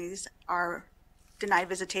our families are denied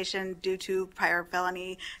visitation due to prior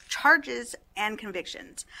felony charges and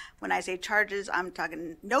convictions. When I say charges, I'm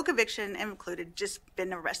talking no conviction included, just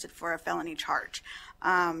been arrested for a felony charge.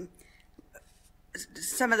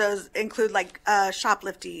 Some of those include like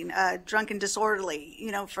shoplifting, drunk and disorderly,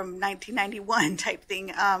 from 1991 type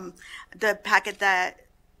thing. The packet that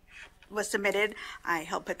was submitted, I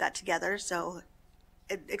helped put that together, so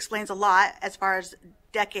it explains a lot as far as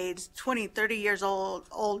decades, 20, 30 years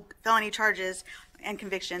old felony charges and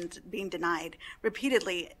convictions being denied.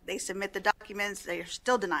 Repeatedly, they submit the documents, they are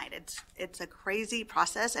still denied. It's a crazy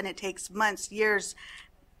process, and it takes months, years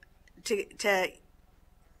to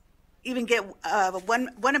even get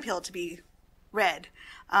one appeal to be read.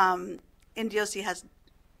 NDOC has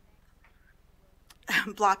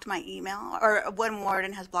blocked my email, or one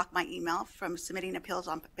warden has blocked my email from submitting appeals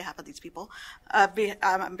on behalf of these people,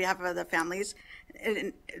 on behalf of the families.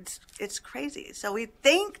 And it's crazy. So we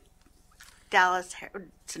thank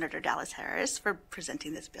Senator Dallas Harris for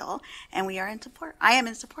presenting this bill, and we are in support. I am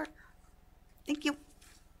in support. Thank you.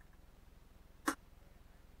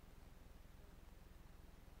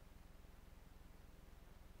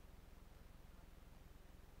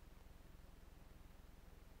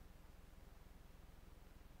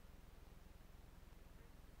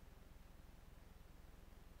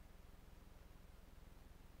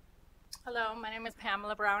 Hello, my name is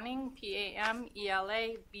Pamela Browning,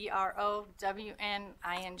 PAMELA BROWNING.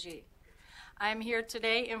 I am here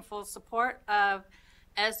today in full support of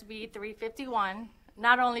SB 351,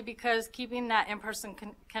 not only because keeping that in-person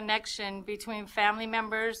connection between family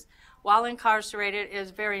members while incarcerated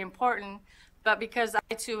is very important, but because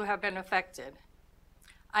I too have been affected.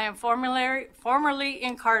 I am formerly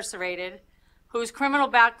incarcerated, whose criminal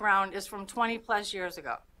background is from 20 plus years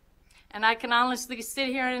ago. And I can honestly sit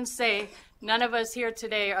here and say none of us here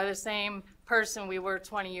today are the same person we were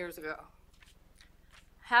 20 years ago.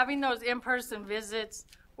 Having those in-person visits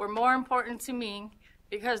were more important to me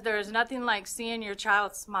because there is nothing like seeing your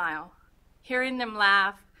child smile, hearing them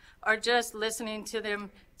laugh, or just listening to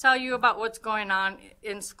them tell you about what's going on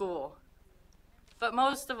in school. But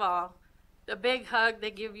most of all, the big hug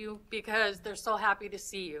they give you because they're so happy to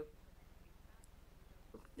see you.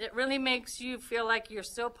 It really makes you feel like you're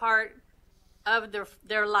still part of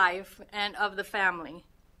their life and of the family.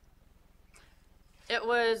 It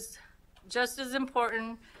was just as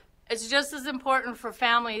important, it's just as important for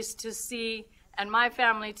families to see, and my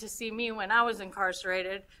family to see me when I was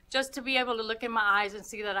incarcerated, just to be able to look in my eyes and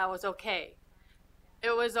see that I was okay.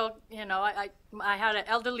 It was, I had an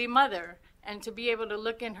elderly mother, and to be able to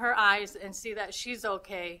look in her eyes and see that she's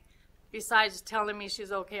okay, besides telling me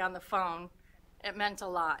she's okay on the phone, it meant a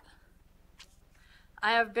lot.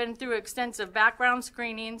 I have been through extensive background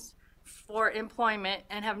screenings for employment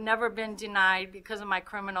and have never been denied because of my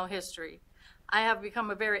criminal history. I have become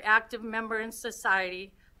a very active member in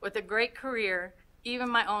society with a great career, even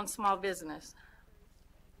my own small business.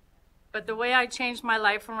 But the way I changed my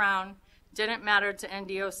life around didn't matter to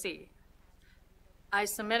NDOC. I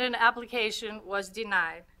submitted an application, was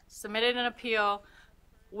denied, submitted an appeal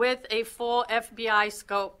with a full FBI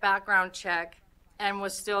scope background check, and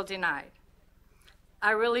was still denied.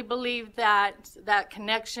 I really believe that that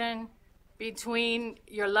connection between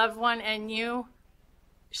your loved one and you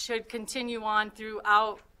should continue on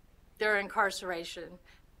throughout their incarceration.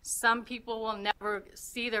 Some people will never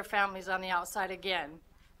see their families on the outside again,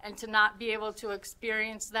 and to not be able to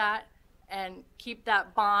experience that and keep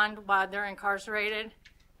that bond while they're incarcerated,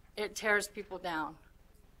 it tears people down.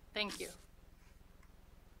 Thank you.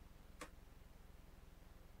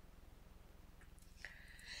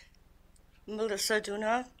 Melissa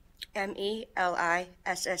Duna,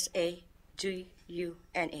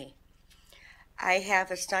 MELISSADUNA. I have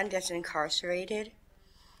a son that's incarcerated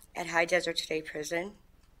at High Desert State Prison.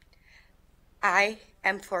 I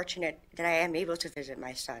am fortunate that I am able to visit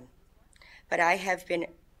my son, but I have been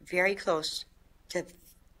very close to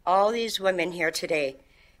all these women here today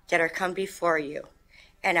that are come before you,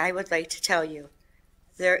 and I would like to tell you,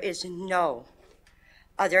 there is no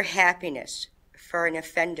other happiness for an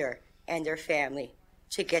offender and their family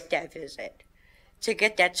to get that visit, to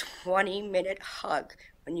get that 20-minute hug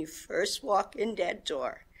when you first walk in that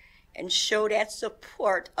door and show that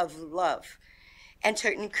support of love, and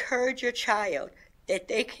to encourage your child that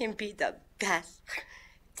they can be the best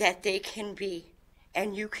that they can be,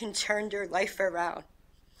 and you can turn their life around.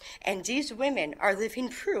 And these women are living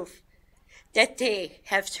proof that they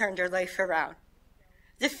have turned their life around.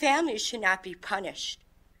 The families should not be punished.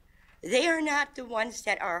 They are not the ones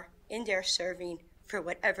that are in there serving for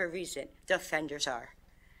whatever reason the offenders are.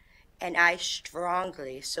 And I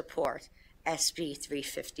strongly support SB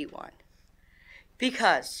 351.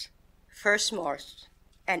 Because, first most,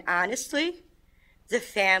 and honestly, the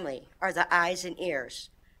family are the eyes and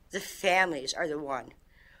ears. The families are the one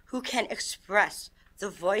who can express the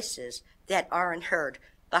voices that aren't heard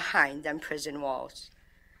behind them prison walls.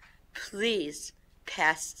 Please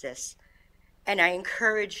pass this. And I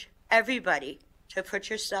encourage everybody to put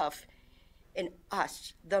yourself in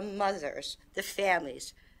us, the mothers, the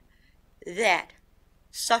families that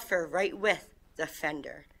suffer right with the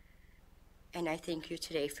offender. And I thank you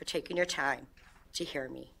today for taking your time to hear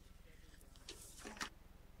me.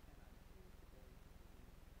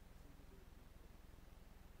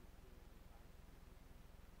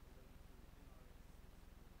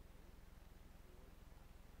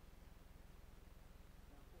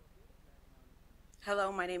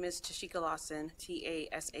 Hello, my name is Tashika Lawson, Tashika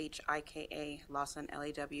Lawson,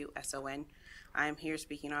 Lawson. I am here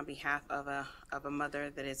speaking on behalf of a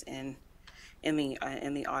mother that is in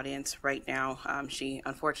the audience right now. She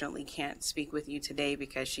unfortunately can't speak with you today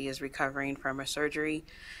because she is recovering from a surgery,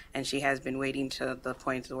 and she has been waiting to the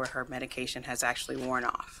point where her medication has actually worn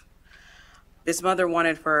off. This mother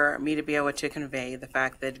wanted for me to be able to convey the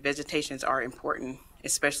fact that visitations are important,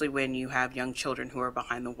 especially when you have young children who are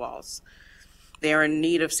behind the walls. They are in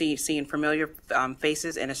need of seeing familiar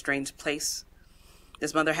faces in a strange place.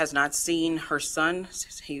 This mother has not seen her son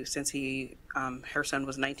since her son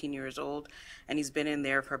was 19 years old, and he's been in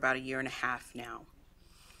there for about 1.5 years now.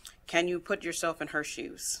 Can you put yourself in her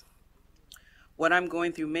shoes? What I'm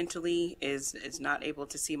going through mentally is not able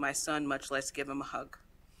to see my son, much less give him a hug.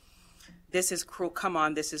 This is cruel. Come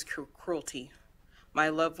on, this is cruelty. My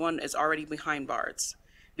loved one is already behind bars.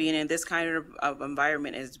 Being in this kind of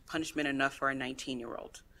environment is punishment enough for a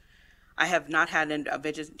 19-year-old. I have not had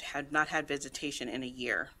visitation in 1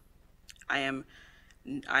 year. I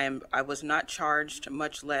was not charged,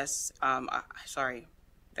 much less. Sorry,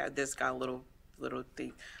 that this got a little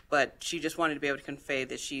thing, but she just wanted to be able to convey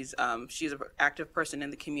that she's an active person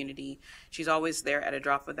in the community. She's always there at a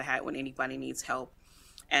drop of the hat when anybody needs help,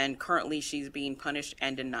 and currently she's being punished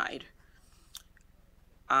and denied.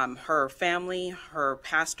 Her family, her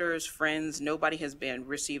pastors, friends, nobody has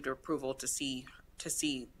received approval to see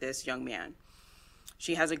this young man.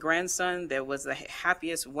 She has a grandson that was the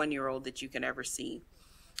happiest 1-year-old that you can ever see.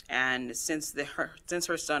 And since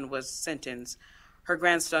her son was sentenced, her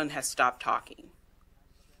grandson has stopped talking.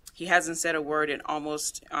 He hasn't said a word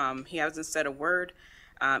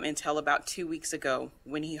until about 2 weeks ago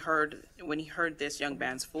when he heard this young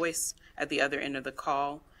man's voice at the other end of the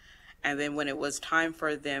call. And then when it was time for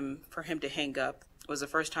him to hang up, it was the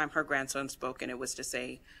first time her grandson spoke, and it was to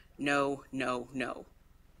say, no, no, no,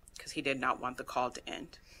 because he did not want the call to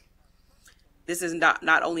end. This is not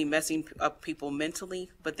only messing up people mentally,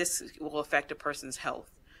 but this will affect a person's health.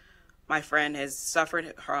 My friend has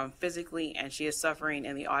suffered physically, and she is suffering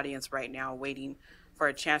in the audience right now, waiting for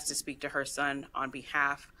a chance to speak to her son on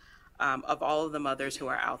behalf of all of the mothers who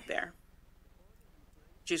are out there.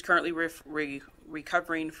 She's currently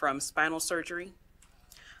recovering from spinal surgery.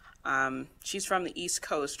 She's from the East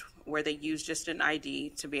Coast, where they use just an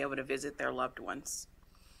ID to be able to visit their loved ones.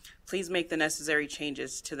 Please make the necessary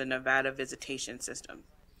changes to the Nevada visitation system.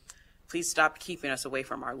 Please stop keeping us away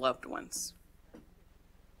from our loved ones.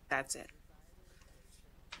 That's it.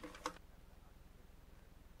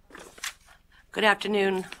 Good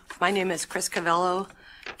afternoon. My name is Chris Covello,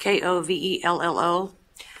 Kovello.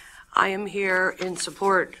 I am here in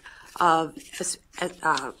support of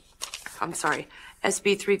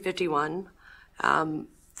SB 351.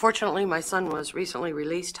 Fortunately, my son was recently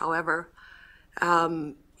released. However,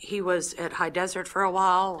 he was at High Desert for a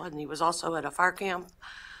while, and he was also at a FAR camp.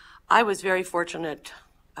 I was very fortunate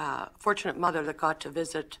mother that got to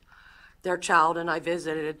visit their child, and I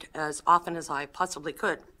visited as often as I possibly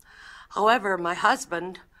could. However, my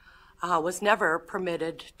husband was never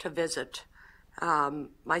permitted to visit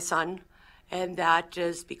my son, and that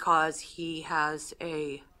is because he has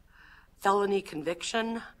a felony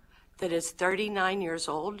conviction that is 39 years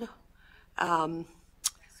old.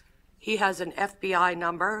 He has an FBI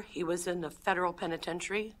number. He was in the federal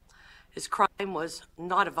penitentiary. His crime was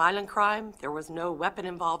not a violent crime. There was no weapon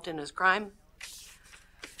involved in his crime.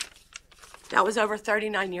 That was over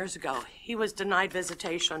 39 years ago. He was denied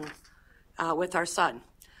visitation with our son.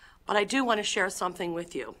 But I do want to share something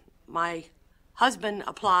with you. My husband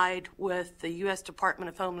applied with the U.S. Department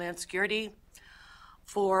of Homeland Security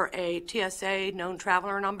for a TSA known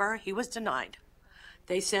traveler number. He was denied.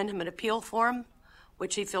 They sent him an appeal form.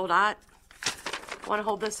 which he filled out. I want to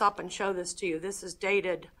hold this up and show this to you. This is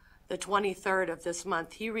dated the 23rd of this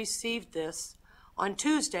month. He received this on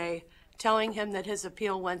Tuesday, telling him that his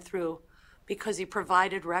appeal went through because he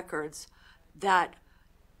provided records that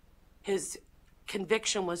his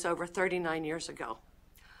conviction was over 39 years ago.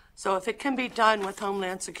 So if it can be done with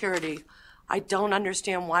Homeland Security, I don't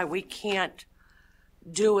understand why we can't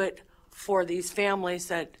do it for these families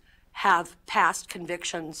that have past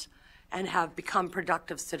convictions and have become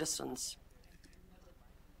productive citizens.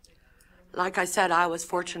 Like I said, I was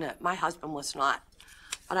fortunate. My husband was not.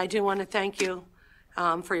 But I do want to thank you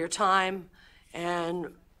for your time,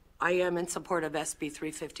 and I am in support of SB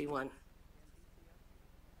 351.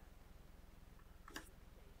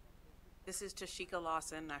 This is Tashika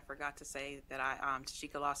Lawson. I forgot to say that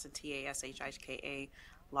Tashika Lawson, T-A-S-H-I-K-A,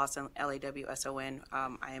 Lawson, L-A-W-S-O-N.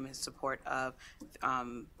 I am in support of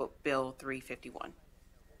Bill 351.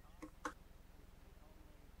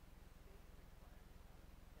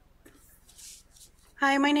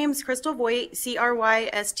 Hi, my name is Crystal Voigt,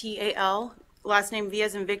 C-R-Y-S-T-A-L, last name V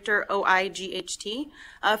as in Victor, O-I-G-H-T.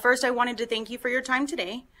 First, I wanted to thank you for your time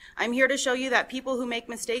today. I'm here to show you that people who make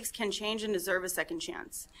mistakes can change and deserve a second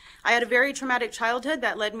chance. I had a very traumatic childhood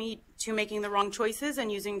that led me to making the wrong choices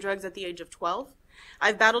and using drugs at the age of 12.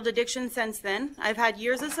 I've battled addiction since then. I've had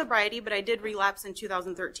years of sobriety, but I did relapse in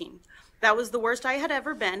 2013. That was the worst I had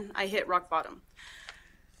ever been. I hit rock bottom.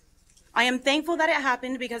 I am thankful that it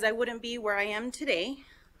happened because I wouldn't be where I am today.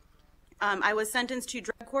 I was sentenced to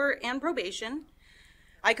drug court and probation.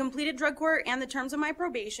 I completed drug court and the terms of my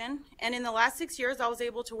probation, and in the last 6 years, I was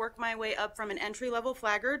able to work my way up from an entry-level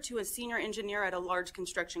flagger to a senior engineer at a large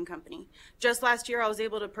construction company. Just last year, I was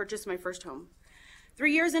able to purchase my first home.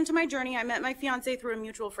 3 years into my journey, I met my fiance through a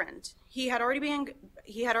mutual friend. He had already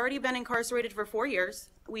been incarcerated for 4 years.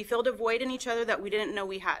 We filled a void in each other that we didn't know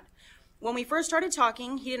we had. When we first started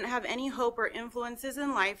talking, he didn't have any hope or influences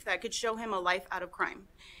in life that could show him a life out of crime.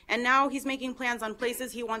 And now he's making plans on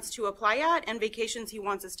places he wants to apply at and vacations he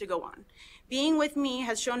wants us to go on. Being with me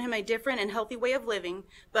has shown him a different and healthy way of living,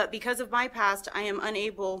 but because of my past, I am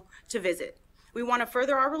unable to visit. We want to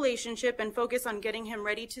further our relationship and focus on getting him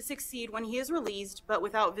ready to succeed when he is released, but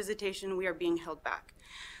without visitation, we are being held back.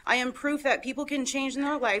 I am proof that people can change in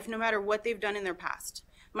their life no matter what they've done in their past.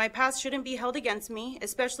 My past shouldn't be held against me,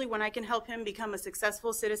 especially when I can help him become a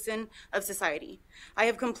successful citizen of society. I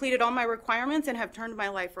have completed all my requirements and have turned my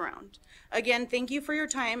life around. Again, thank you for your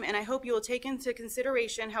time, and I hope you will take into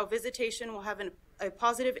consideration how visitation will have a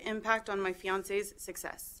positive impact on my fiance's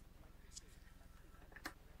success.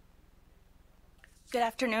 Good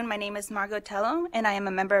afternoon. My name is Margot Tello, and I am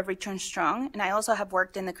a member of Return Strong, and I also have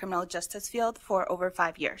worked in the criminal justice field for over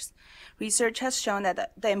 5 years. Research has shown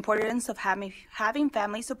that the importance of having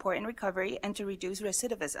family support in recovery and to reduce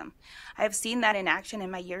recidivism. I have seen that in action in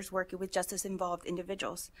my years working with justice-involved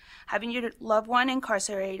individuals. Having your loved one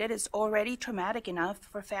incarcerated is already traumatic enough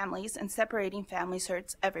for families, and separating families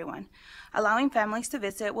hurts everyone. Allowing families to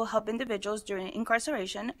visit will help individuals during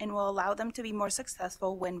incarceration and will allow them to be more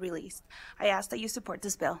successful when released. I ask that you support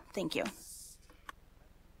this bill. Thank you.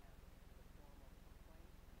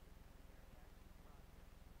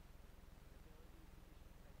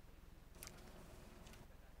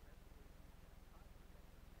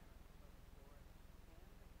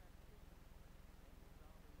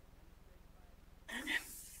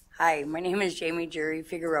 Hi, my name is Jamie Jury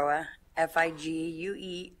Figueroa, Figueroa.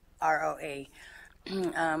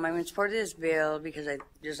 I'm in support of this bill because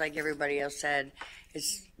just like everybody else said,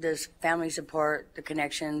 it's this family support, the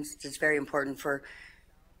connections, it's very important for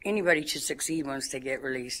anybody to succeed once they get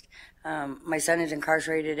released. My son is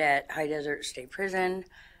incarcerated at High Desert State Prison,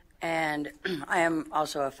 and I am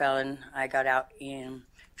also a felon. I got out in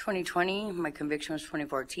 2020. My conviction was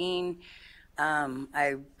 2014.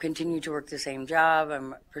 I continue to work the same job.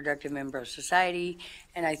 I'm a productive member of society,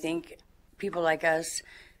 and I think people like us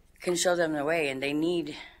can show them the way, and they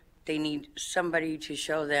need somebody to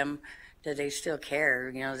show them that they still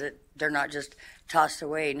care, that they're not just tossed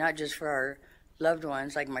away, not just for our loved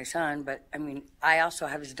ones like my son, but I mean, I also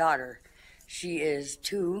have his daughter. She is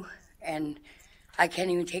 2, and I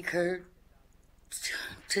can't even take her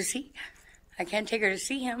to see. I can't take her to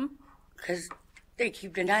see him because they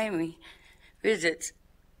keep denying me visits.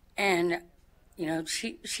 And,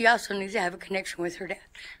 she also needs to have a connection with her dad.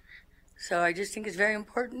 So I just think it's very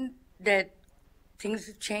important that things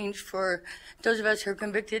have changed for those of us who are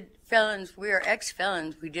convicted felons. We are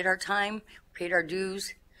ex-felons. We did our time, paid our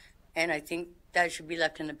dues, and I think that should be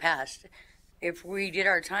left in the past. If we did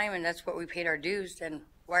our time and that's what we paid our dues, then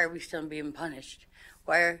why are we still being punished?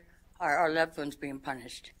 Why are our loved ones being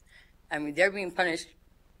punished? I mean, they're being punished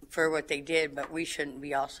for what they did, but we shouldn't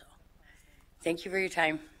be also. Thank you for your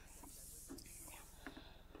time.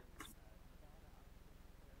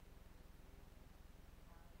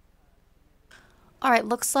 All right,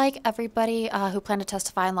 looks like everybody who planned to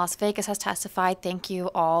testify in Las Vegas has testified. Thank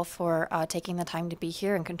you all for taking the time to be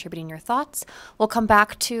here and contributing your thoughts. We'll come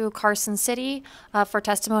back to Carson City for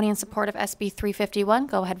testimony in support of SB 351.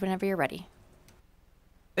 Go ahead whenever you're ready.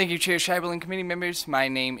 Thank you, Chair Scheibel and committee members. My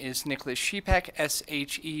name is Nicholas Shepak,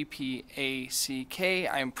 S-H-E-P-A-C-K.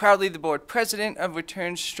 I am proudly the board president of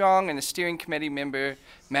Return Strong and a steering committee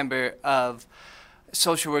member of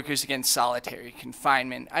Social Workers Against Solitary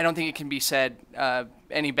Confinement. I don't think it can be said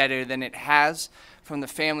any better than it has from the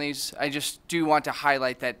families. I just do want to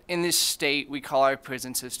highlight that in this state, we call our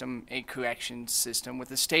prison system a corrections system with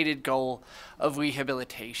a stated goal of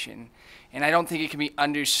rehabilitation. And I don't think it can be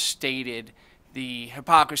understated the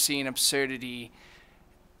hypocrisy and absurdity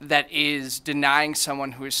that is denying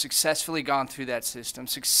someone who has successfully gone through that system,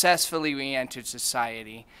 successfully re-entered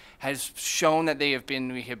society, has shown that they have been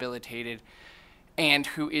rehabilitated, and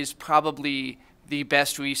who is probably the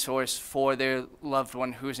best resource for their loved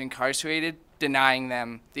one who is incarcerated, denying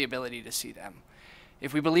them the ability to see them.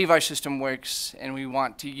 If we believe our system works and we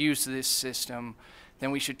want to use this system,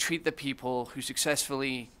 then we should treat the people who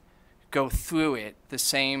successfully go through it the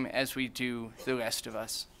same as we do the rest of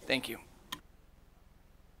us. Thank you.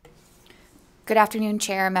 Good afternoon,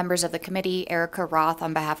 Chair, members of the committee. Erica Roth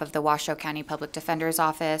on behalf of the Washoe County Public Defender's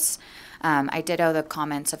Office. I ditto the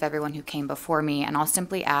comments of everyone who came before me, and I'll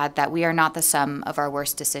simply add that we are not the sum of our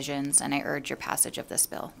worst decisions, and I urge your passage of this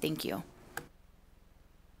bill. Thank you.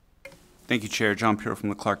 Thank you, Chair. John Puro from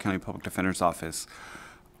the Clark County Public Defender's Office.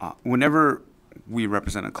 Whenever we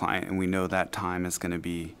represent a client and we know that time is going to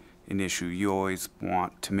be an issue, you always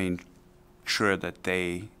want to make sure that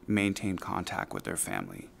they maintain contact with their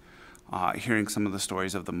family. Hearing some of the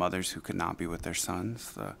stories of the mothers who could not be with their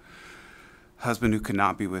sons, the husband who could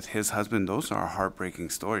not be with his husband, those are heartbreaking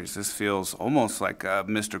stories. This feels almost like a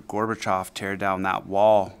Mr. Gorbachev tear down that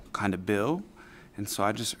wall kind of bill. And so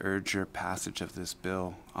I just urge your passage of this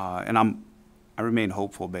bill. And I remain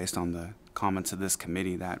hopeful based on the comments of this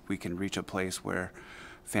committee that we can reach a place where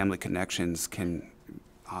family connections can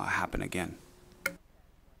happen again.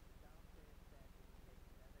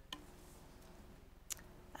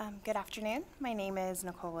 Good afternoon. My name is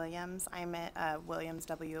Nicole Williams. I'm at Williams,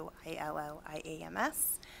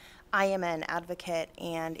 W-I-L-L-I-A-M-S. I am an advocate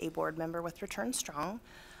and a board member with Return Strong.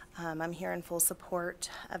 I'm here in full support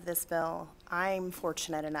of this bill. I'm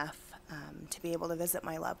fortunate enough to be able to visit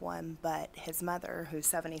my loved one, but his mother, who's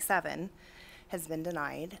 77, has been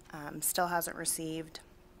denied, still hasn't received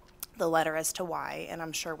the letter as to why, and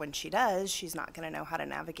I'm sure when she does, she's not going to know how to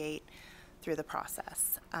navigate through the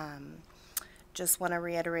process. Just want to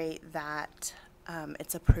reiterate that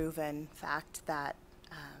it's a proven fact that,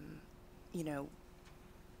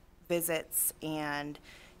 visits and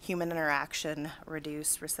human interaction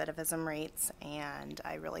reduce recidivism rates, and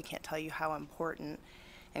I really can't tell you how important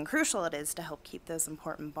and crucial it is to help keep those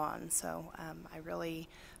important bonds. So I really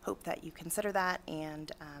hope that you consider that,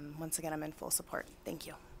 and once again, I'm in full support. Thank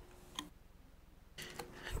you.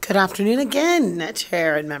 Good afternoon again,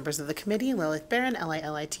 Chair and members of the committee. Lilith Barron,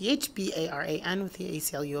 Lilithbaran with the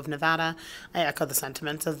ACLU of Nevada. I echo the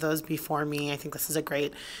sentiments of those before me. I think this is a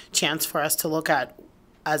great chance for us to look at,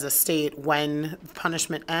 as a state, when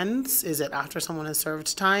punishment ends. Is it after someone has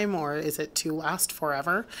served time, or is it to last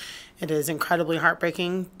forever? It is incredibly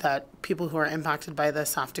heartbreaking that people who are impacted by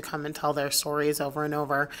this have to come and tell their stories over and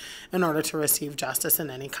over in order to receive justice in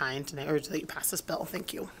any kind. And I urge that you pass this bill.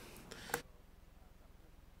 Thank you.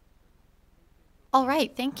 All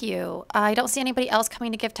right, thank you. I don't see anybody else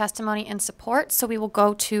coming to give testimony in support, so we will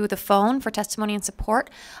go to the phone for testimony in support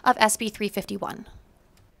of SB 351.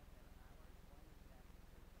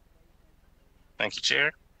 Thank you,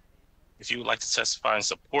 Chair. If you would like to testify in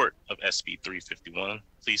support of SB 351,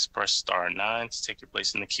 please press star 9 to take your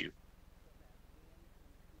place in the queue.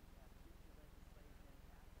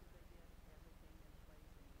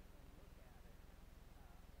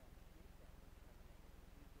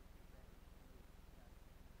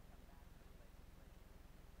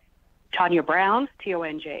 Tanya Brown,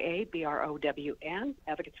 Tonja-Brown,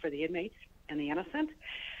 Advocates for the Inmates and the Innocent.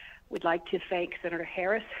 We'd like to thank Senator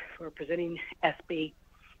Harris for presenting SB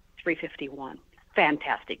 351.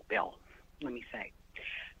 Fantastic bill, let me say.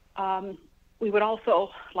 We would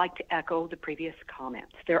also like to echo the previous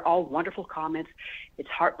comments. They're all wonderful comments. It's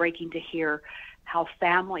heartbreaking to hear how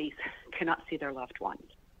families cannot see their loved ones.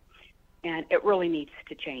 And it really needs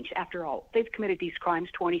to change. After all, they've committed these crimes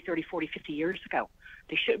 20, 30, 40, 50 years ago.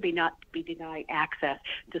 They should not be denied access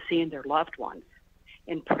to seeing their loved ones.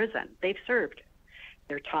 in prison. They've served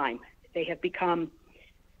their time. They have become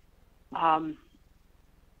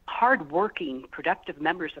hardworking, productive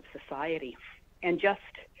members of society. And just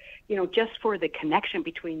for the connection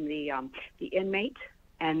between the inmate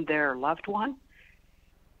and their loved one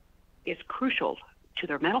is crucial to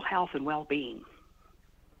their mental health and well-being.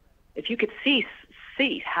 If you could see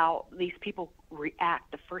how these people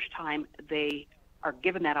react the first time they are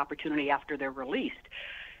given that opportunity after they're released,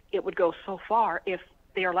 it would go so far if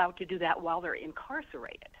they're allowed to do that while they're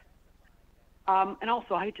incarcerated. And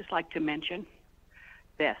also, I'd just like to mention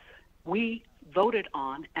this. We voted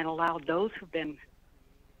on and allowed those who've been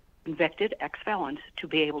convicted ex-felons to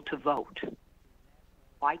be able to vote.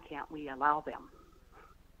 Why can't we allow them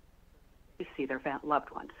to see their loved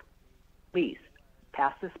ones? Please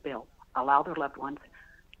pass this bill, allow their loved ones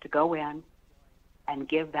to go in and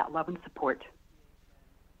give that love and support to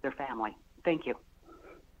their family. Thank you.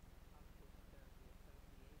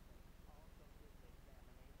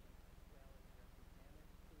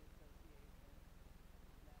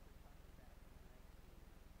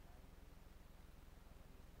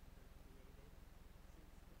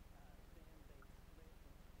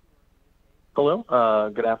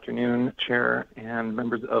 Hello, good afternoon, Chair and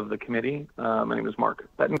members of the committee. My name is Mark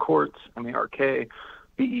Bettencourt, MARK-BETTENCOURT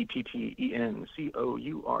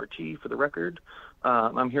for the record.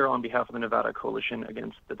 I'm here on behalf of the Nevada Coalition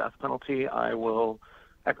Against the Death Penalty. I will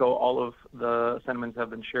echo all of the sentiments that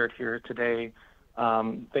have been shared here today.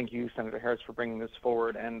 Thank you, Senator Harris, for bringing this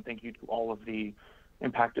forward, and thank you to all of the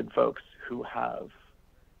impacted folks who have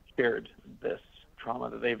shared this trauma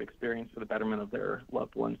that they've experienced for the betterment of their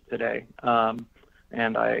loved ones today.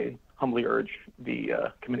 And I humbly urge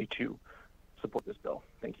the committee to support this bill.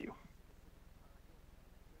 Thank you.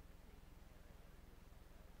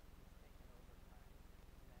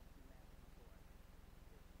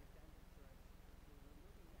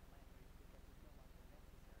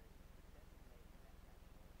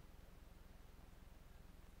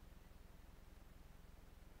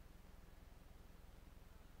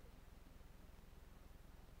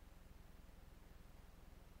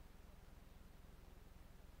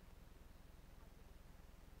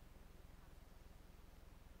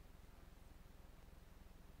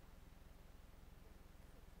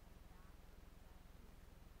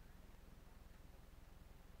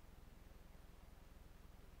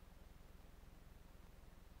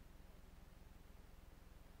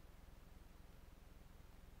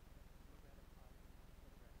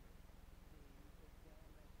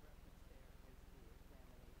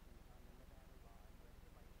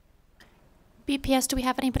 BPS, do we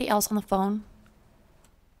have anybody else on the phone?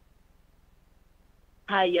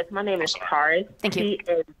 Hi, yes, my name is Paris. Thank you.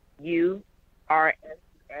 P-S-U-R-S-S,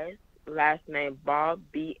 last name Bob,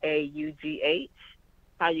 B-A-U-G-H.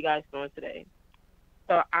 How you guys doing today?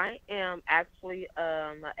 So I am actually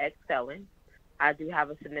an ex-felon. I do have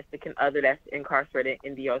a significant other that's incarcerated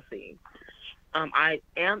in DOC. I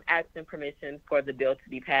am asking permission for the bill to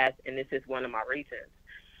be passed, and this is one of my reasons.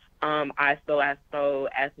 I feel as though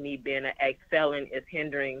as me being an ex-felon is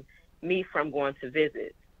hindering me from going to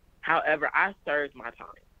visit. However, I served my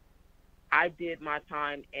time. I did my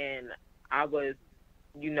time, and I was,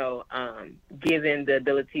 given the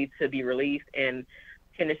ability to be released and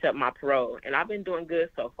finish up my parole. And I've been doing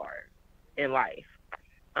good so far in life.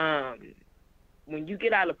 When you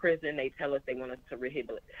get out of prison, they tell us they want us to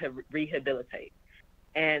rehabilitate.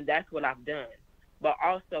 And that's what I've done. But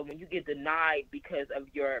also, when you get denied because of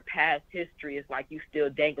your past history, it's like you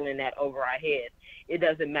still dangling that over our heads. It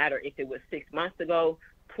doesn't matter if it was 6 months ago,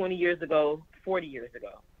 20 years ago, 40 years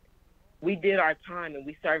ago. We did our time and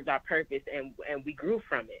we served our purpose and we grew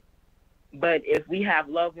from it. But if we have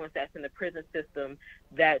loved ones that's in the prison system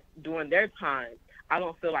that's doing their time, I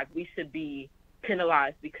don't feel like we should be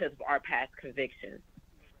penalized because of our past convictions.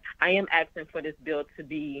 I am asking for this bill to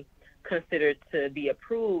be considered to be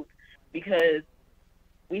approved because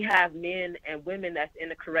we have men and women that's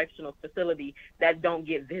in a correctional facility that don't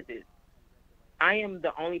get visits. I am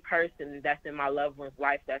the only person that's in my loved one's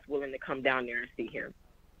life that's willing to come down there and see him.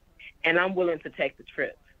 And I'm willing to take the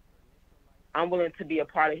trip. I'm willing to be a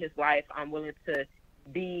part of his life. I'm willing to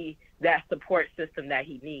be that support system that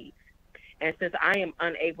he needs. And since I am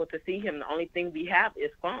unable to see him, the only thing we have is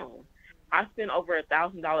phone. I spend over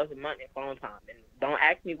 $1,000 a month in phone time. And don't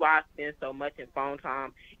ask me why I spend so much in phone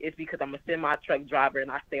time. It's because I'm a semi-truck driver and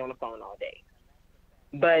I stay on the phone all day.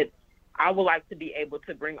 But I would like to be able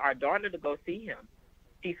to bring our daughter to go see him.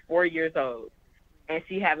 She's 4 years old, and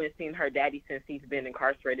she haven't seen her daddy since he's been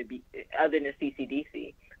incarcerated, other than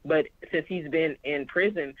CCDC. But since he's been in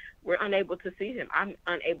prison, we're unable to see him. I'm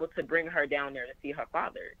unable to bring her down there to see her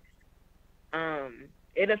father.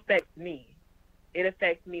 it affects me. It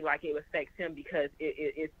affects me like it affects him because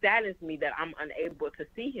it saddens me that I'm unable to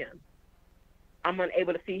see him. I'm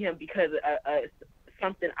unable to see him because of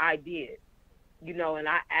something I did, you know, and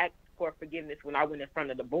I asked for forgiveness when I went in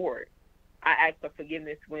front of the board. I asked for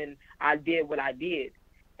forgiveness when I did what I did,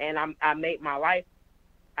 and I made my life,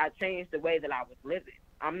 I changed the way that I was living.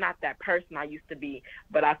 I'm not that person I used to be,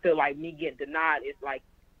 but I feel like me getting denied is like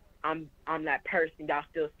I'm that person. Y'all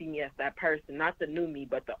still see me as that person, not the new me,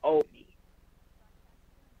 but the old me.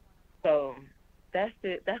 So that's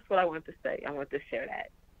it. That's what I want to say. I want to share that.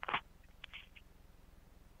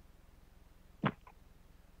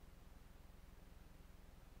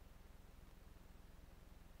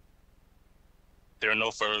 There are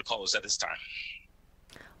no further calls at this time.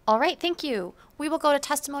 All right, thank you. We will go to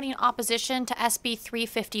testimony in opposition to SB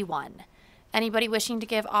 351. Anybody wishing to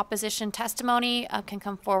give opposition testimony can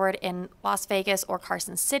come forward in Las Vegas or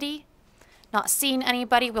Carson City. Not seeing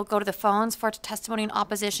anybody, we'll go to the phones for testimony in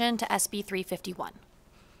opposition to SB 351.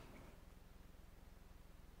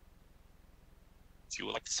 If you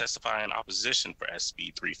would like to testify in opposition for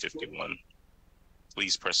SB 351,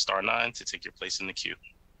 please press star 9 to take your place in the queue.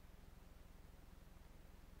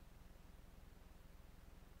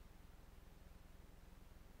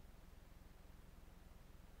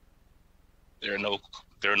 There are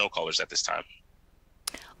no callers at this time.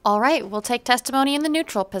 All right, we'll take testimony in the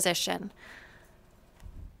neutral position.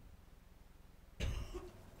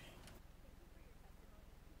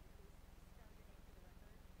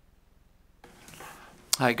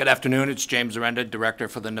 Hi, good afternoon. It's James Arenda, Director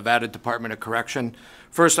for the Nevada Department of Correction.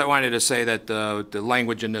 First, I wanted to say that the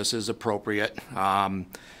language in this is appropriate.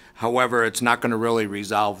 However, it's not going to really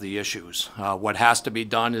resolve the issues. What has to be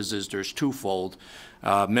done is there's twofold.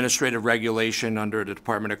 Administrative regulation under the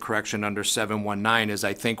Department of Correction under 719 is,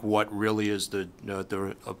 I think, what really is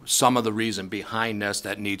some of the reason behind this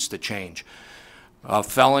that needs to change.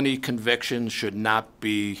 Felony convictions should not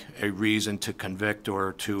be a reason to convict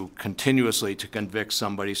or to continuously to convict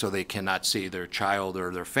somebody so they cannot see their child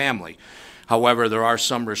or their family. However, there are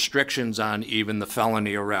some restrictions on even the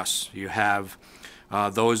felony arrests. You have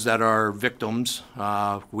those that are victims.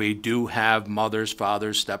 We do have mothers,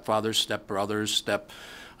 fathers, stepfathers, stepbrothers,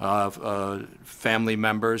 family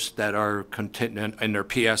members that are in their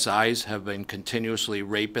PSIs have been continuously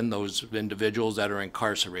raping those individuals that are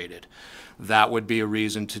incarcerated. That would be a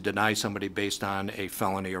reason to deny somebody based on a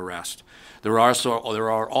felony arrest. There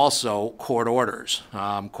are also court orders,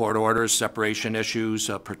 separation issues,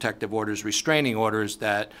 protective orders, restraining orders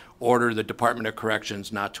that order the Department of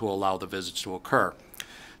Corrections not to allow the visits to occur.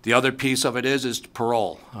 The other piece of it is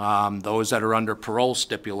parole. Those that are under parole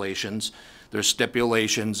stipulations, there's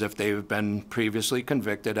stipulations if they've been previously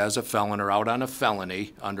convicted as a felon or out on a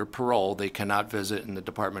felony under parole, they cannot visit in the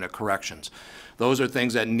Department of Corrections. Those are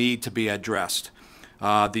things that need to be addressed.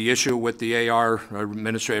 The issue with the AR,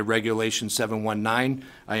 Administrative Regulation 719,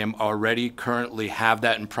 I am already currently have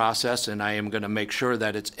that in process, and I am going to make sure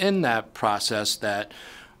that it's in that process that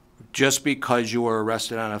just because you were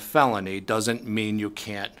arrested on a felony doesn't mean you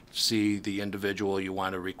can't see the individual you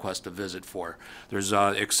want to request a visit for. There's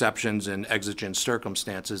exceptions and exigent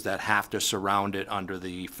circumstances that have to surround it under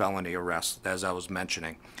the felony arrest, as I was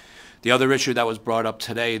mentioning. The other issue that was brought up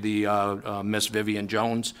today, the Miss Vivian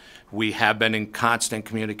Jones, we have been in constant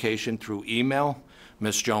communication through email.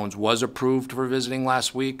 Miss Jones was approved for visiting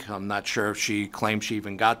last week. I'm not sure if she claimed she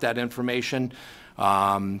even got that information.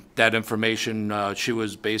 That information, she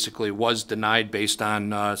was denied based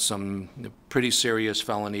on some pretty serious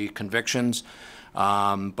felony convictions,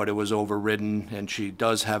 but it was overridden, and she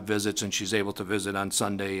does have visits, and she's able to visit on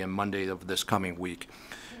Sunday and Monday of this coming week.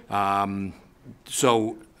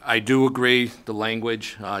 So I do agree the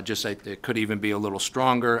language, it could even be a little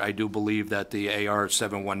stronger. I do believe that the AR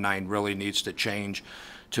 719 really needs to change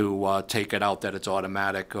to take it out that it's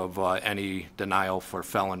automatic of any denial for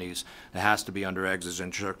felonies. It has to be under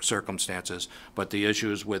exigent circumstances, but the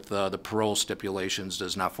issues with the parole stipulations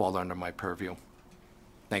does not fall under my purview.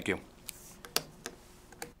 Thank you.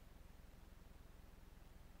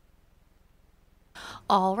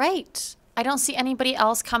 All right. I don't see anybody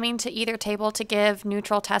else coming to either table to give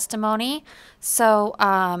neutral testimony, so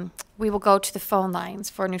we will go to the phone lines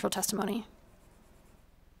for neutral testimony.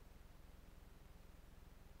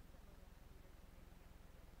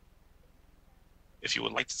 If you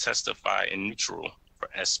would like to testify in neutral for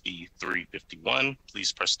SB 351,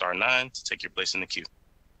 please press star 9 to take your place in the queue.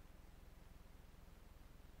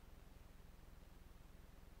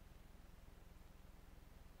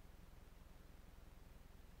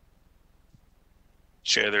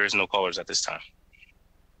 Chair, there is no callers at this time.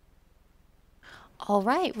 All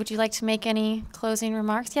right. Would you like to make any closing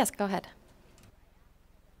remarks? Yes, go ahead.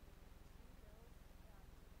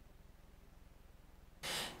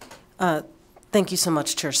 Thank you so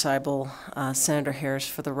much, Chair Seibel, Senator Harris,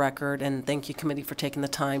 for the record, and thank you, committee, for taking the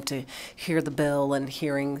time to hear the bill and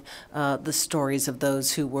hearing the stories of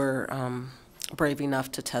those who were brave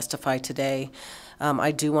enough to testify today.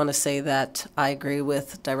 I do want to say that I agree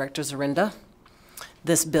with Director Zorinda.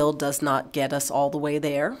 This bill does not get us all the way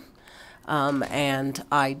there. And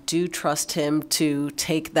I do trust him to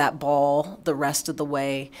take that ball the rest of the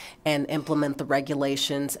way and implement the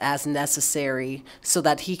regulations as necessary so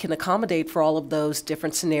that he can accommodate for all of those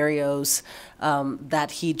different scenarios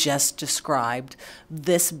that he just described.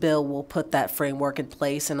 This bill will put that framework in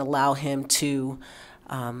place and allow him to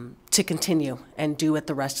continue and do it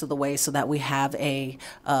the rest of the way so that we have a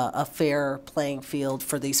fair playing field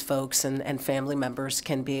for these folks and family members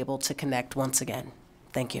can be able to connect once again.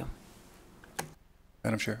 Thank you.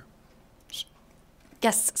 Madam Chair?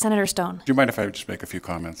 Yes, Senator Stone. Do you mind if I just make a few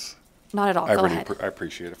comments? Not at all. Go ahead. I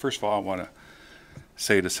appreciate it. First of all, I want to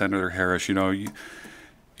say to Senator Harris, you know,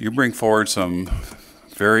 you bring forward some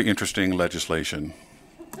very interesting legislation,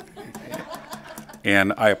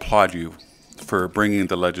 and I applaud you for bringing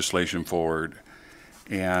the legislation forward.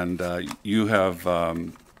 And you have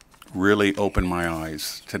really opened my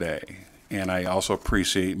eyes today. And I also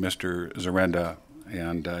appreciate Mr. Zorinda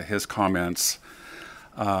and his comments.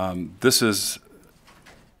 This is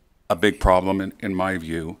a big problem in my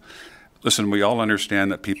view. Listen, we all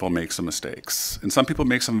understand that people make some mistakes, and some people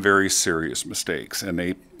make some very serious mistakes, and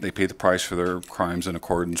they pay the price for their crimes in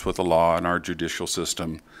accordance with the law and our judicial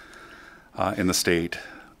system in the state.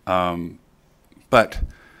 But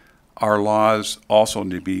our laws also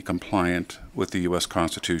need to be compliant with the U.S.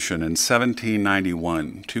 Constitution. In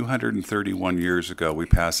 1791, 231 years ago, we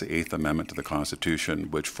passed the 8th Amendment to the Constitution,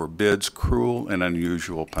 which forbids cruel and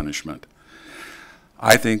unusual punishment.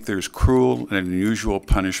 I think there's cruel and unusual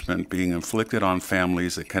punishment being inflicted on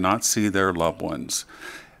families that cannot see their loved ones,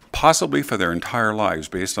 possibly for their entire lives,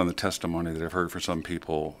 based on the testimony that I've heard from some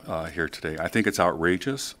people here today. I think it's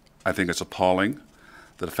outrageous. I think it's appalling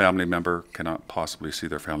that a family member cannot possibly see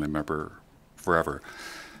their family member forever.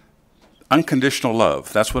 Unconditional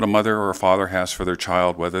love, that's what a mother or a father has for their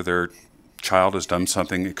child, whether their child has done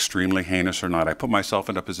something extremely heinous or not. I put myself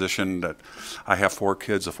in a position that I have 4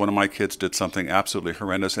 kids. If one of my kids did something absolutely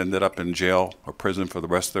horrendous, ended up in jail or prison for the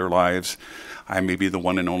rest of their lives, I may be the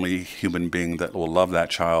one and only human being that will love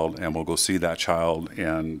that child and will go see that child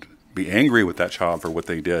and be angry with that child for what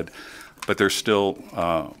they did, but they're still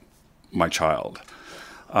my child.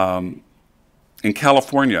 In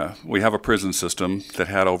California, we have a prison system that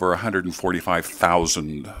had over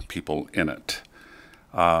 145,000 people in it.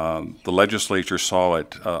 The legislature saw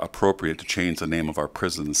it appropriate to change the name of our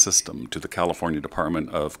prison system to the California Department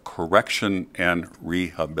of Correction and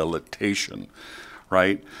Rehabilitation,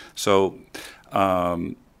 right? So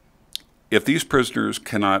if these prisoners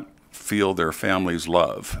cannot feel their family's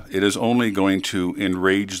love, it is only going to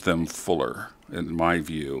enrage them fuller, in my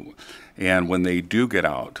view. And when they do get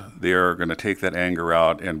out, they're going to take that anger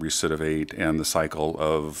out and recidivate, and the cycle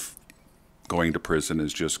of going to prison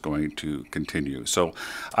is just going to continue. So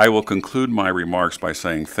I will conclude my remarks by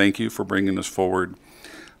saying thank you for bringing this forward.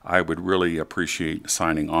 I would really appreciate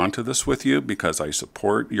signing on to this with you because I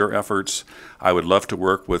support your efforts. I would love to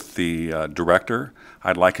work with the director.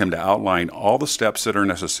 I'd like him to outline all the steps that are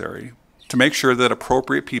necessary to make sure that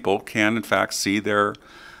appropriate people can, in fact, see their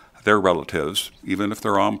relatives, even if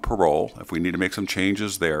they're on parole, if we need to make some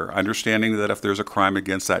changes there, understanding that if there's a crime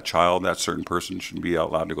against that child, that certain person should be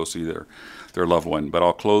allowed to go see their loved one. But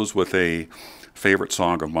I'll close with a favorite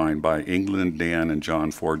song of mine by England Dan and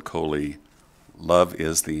John Ford Coley, Love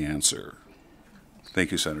is the Answer.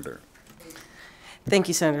 Thank you, Senator. Thank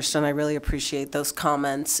you, Senator Stone. I really appreciate those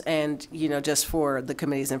comments. And, you know, just for the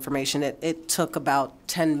committee's information, it took about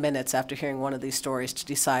 10 minutes after hearing one of these stories to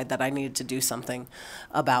decide that I needed to do something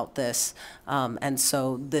about this. And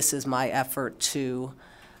so this is my effort to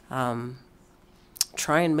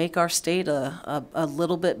try and make our state a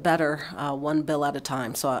little bit better, one bill at a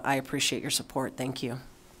time. So I appreciate your support. Thank you.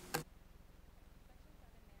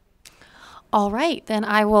 All right, then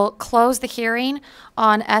I will close the hearing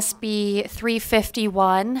on SB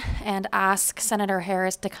 351 and ask Senator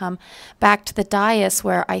Harris to come back to the dais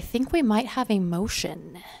where I think we might have a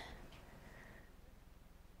motion.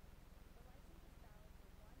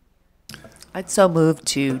 I'd so move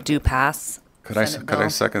to do pass. Could I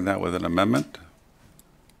second that with an amendment?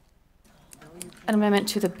 An amendment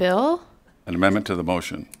to the bill? An amendment to the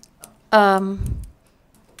motion. No.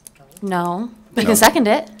 You can second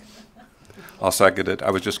it. I'll second it.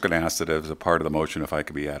 I was just going to ask that as a part of the motion if I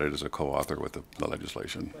could be added as a co-author with the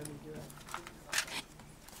legislation.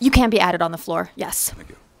 You can be added on the floor, yes. Thank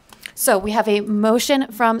you. So we have a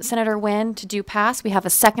motion from Senator Nguyen to do pass. We have a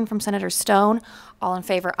second from Senator Stone. All in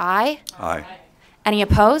favor, aye. Aye. Any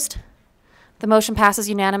opposed? The motion passes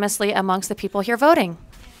unanimously amongst the people here voting.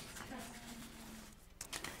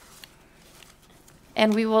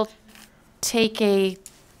 And we will take a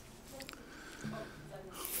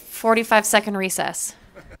 45-second recess.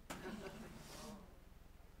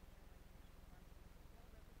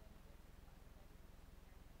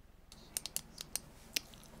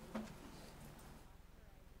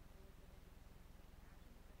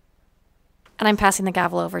 And I'm passing the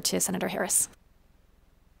gavel over to Senator Harris.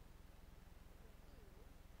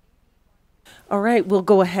 All right, we'll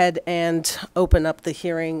go ahead and open up the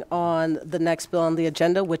hearing on the next bill on the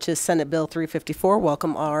agenda, which is Senate Bill 354.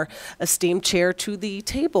 Welcome our esteemed chair to the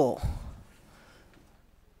table.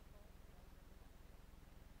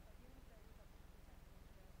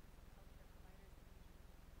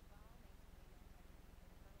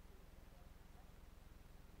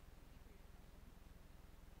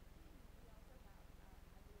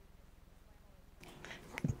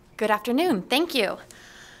 Good afternoon. Thank you.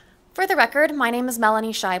 For the record, my name is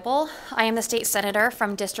Melanie Scheibel. I am the state senator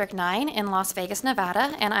from District 9 in Las Vegas,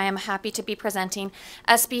 Nevada, and I am happy to be presenting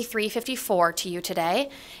SB 354 to you today.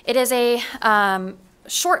 It is a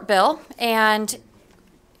short bill, and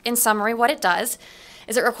in summary, what it does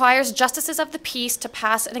is it requires justices of the peace to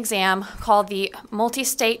pass an exam called the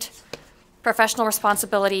Multi-State Professional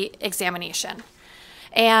Responsibility Examination.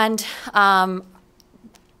 And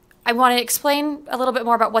I want to explain a little bit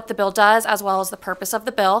more about what the bill does as well as the purpose of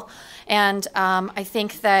the bill. And I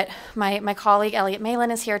think that my colleague Elliot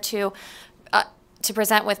Malin is here to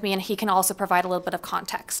present with me, and he can also provide a little bit of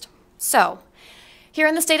context. So here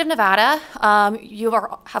in the state of Nevada, you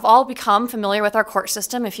have all become familiar with our court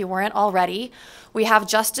system if you weren't already. We have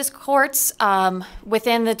justice courts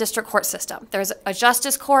within the district court system. There's a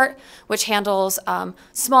justice court which handles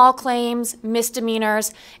small claims,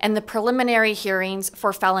 misdemeanors, and the preliminary hearings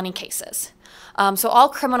for felony cases. So all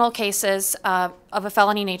criminal cases of a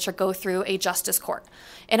felony nature go through a justice court.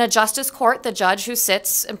 In a justice court, the judge who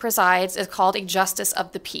sits and presides is called a justice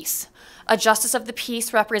of the peace. A justice of the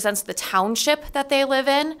peace represents the township that they live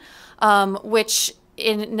in, which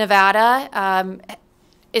in Nevada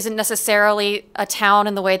isn't necessarily a town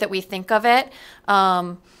in the way that we think of it,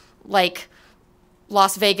 like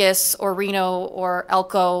Las Vegas or Reno or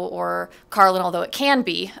Elko or Carlin, although it can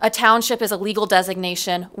be. A township is a legal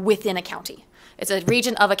designation within a county. It's a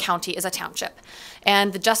region of a county is a township.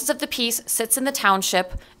 And the justice of the peace sits in the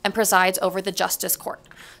township and presides over the justice court.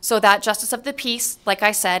 So that justice of the peace, like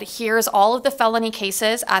I said, hears all of the felony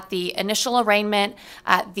cases at the initial arraignment,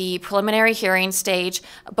 at the preliminary hearing stage,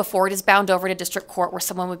 before it is bound over to district court where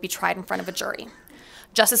someone would be tried in front of a jury.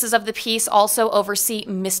 Justices of the peace also oversee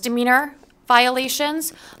misdemeanor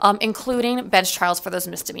violations, including bench trials for those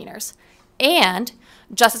misdemeanors. And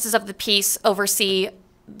justices of the peace oversee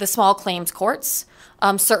the small claims courts,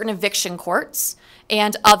 certain eviction courts,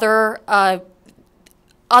 and other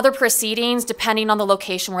proceedings depending on the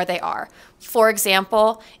location where they are. For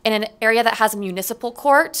example, in an area that has a municipal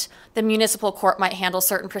court, the municipal court might handle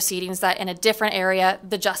certain proceedings that in a different area,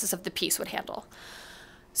 the justice of the peace would handle.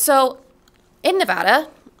 So in Nevada,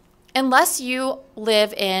 unless you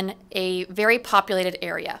live in a very populated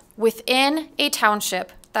area within a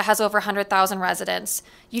township that has over 100,000 residents,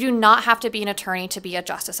 you do not have to be an attorney to be a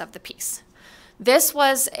justice of the peace. This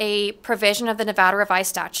was a provision of the Nevada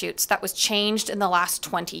Revised Statutes that was changed in the last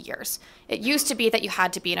 20 years. It used to be that you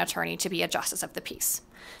had to be an attorney to be a justice of the peace.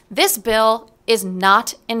 This bill is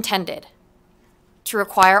not intended to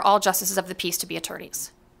require all justices of the peace to be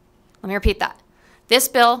attorneys. Let me repeat that. This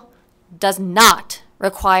bill does not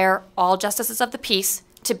require all justices of the peace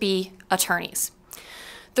to be attorneys.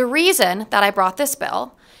 The reason that I brought this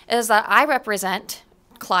bill is that I represent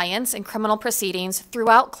clients in criminal proceedings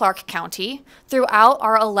throughout Clark County, throughout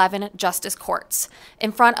our 11 justice courts,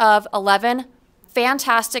 in front of 11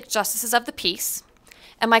 fantastic justices of the peace.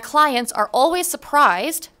 And my clients are always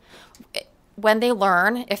surprised when they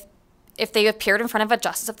learn if they appeared in front of a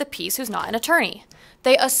justice of the peace who's not an attorney.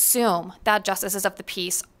 They assume that justices of the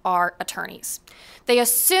peace are attorneys. They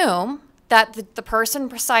assume that the person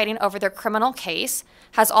presiding over their criminal case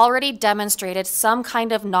has already demonstrated some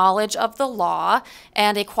kind of knowledge of the law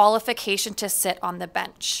and a qualification to sit on the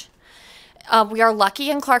bench. We are lucky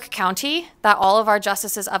in Clark County that all of our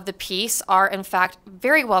justices of the peace are, in fact,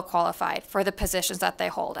 very well qualified for the positions that they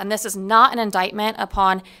hold. And this is not an indictment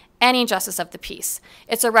upon any justice of the peace.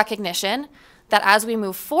 It's a recognition that as we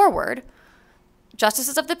move forward,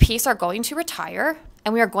 justices of the peace are going to retire,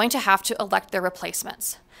 and we are going to have to elect their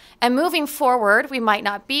replacements. And moving forward, we might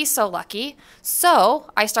not be so lucky.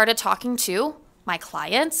 So I started talking to my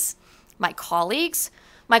clients, my colleagues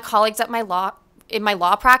at in my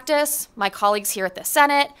law practice, my colleagues here at the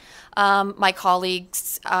Senate, my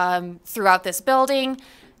colleagues throughout this building,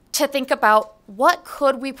 to think about what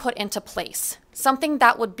could we put into place. Something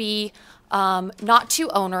that would be not too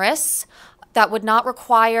onerous, that would not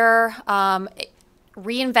require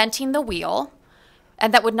reinventing the wheel,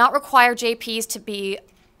 and that would not require JPs to be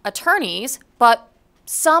attorneys, but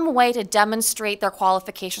some way to demonstrate their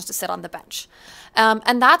qualifications to sit on the bench.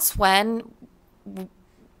 And that's when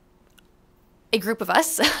a group of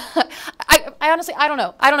us, I honestly, I don't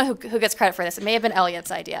know who gets credit for this. It may have been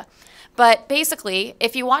Elliot's idea. But basically,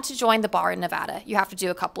 if you want to join the bar in Nevada, you have to do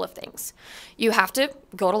a couple of things. You have to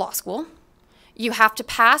go to law school. You have to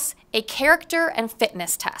pass a character and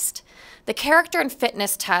fitness test. The character and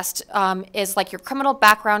fitness test is like your criminal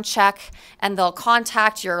background check, and they'll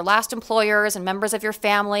contact your last employers and members of your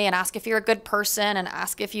family and ask if you're a good person and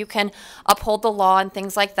ask if you can uphold the law and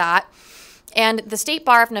things like that. And the State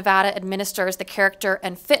Bar of Nevada administers the character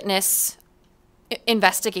and fitness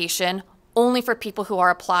investigation only for people who are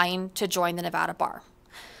applying to join the Nevada Bar.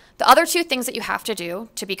 The other two things that you have to do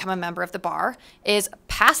to become a member of the bar is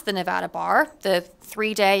pass the Nevada Bar, the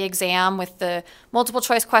 3-day exam with the multiple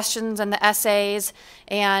choice questions and the essays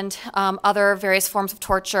and other various forms of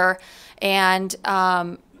torture, and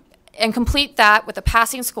complete that with a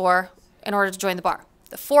passing score in order to join the bar.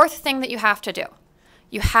 The fourth thing that you have to do,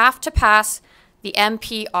 you have to pass the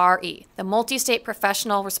MPRE, the Multi-State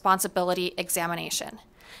Professional Responsibility Examination.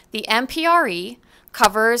 The MPRE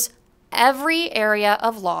covers every area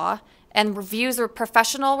of law and reviews the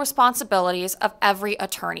professional responsibilities of every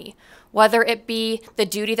attorney, whether it be the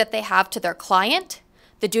duty that they have to their client,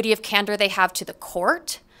 the duty of candor they have to the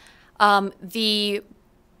court, the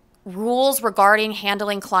rules regarding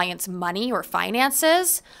handling clients' money or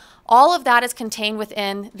finances. All of that is contained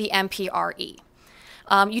within the MPRE.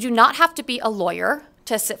 You do not have to be a lawyer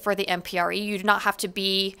to sit for the MPRE. You do not have to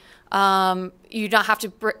be you don't have to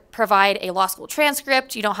provide a law school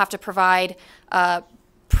transcript. You don't have to provide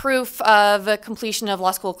proof of completion of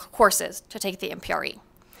law school courses to take the MPRE.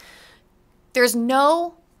 There's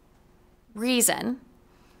no reason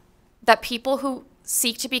that people who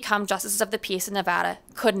seek to become justices of the peace in Nevada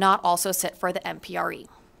could not also sit for the MPRE.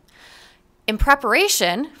 In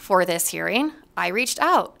preparation for this hearing, I reached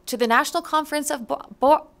out to the National Conference of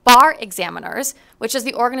Bar Examiners, which is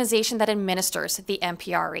the organization that administers the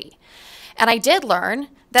MPRE. And I did learn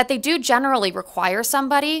that they do generally require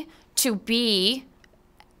somebody to be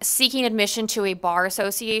seeking admission to a bar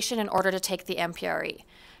association in order to take the MPRE.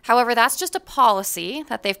 However, that's just a policy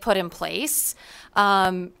that they've put in place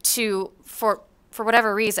for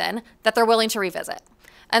whatever reason that they're willing to revisit.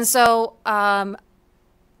 And so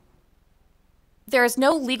there is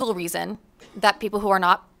no legal reason that people who are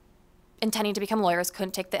not intending to become lawyers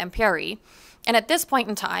couldn't take the MPRE. And at this point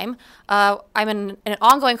in time, I'm in an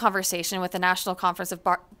ongoing conversation with the National Conference of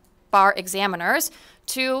Bar Examiners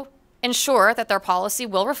to ensure that their policy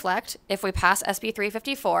will reflect, if we pass SB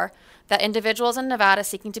 354, that individuals in Nevada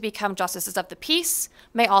seeking to become justices of the peace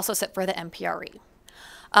may also sit for the MPRE.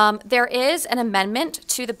 There is an amendment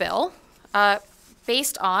to the bill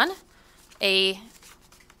based on a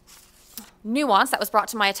nuance that was brought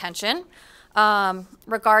to my attention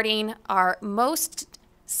regarding our most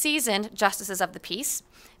seasoned justices of the peace,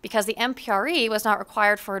 because the MPRE was not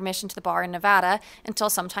required for admission to the bar in Nevada until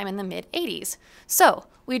sometime in the mid-'80s. So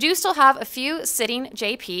we do still have a few sitting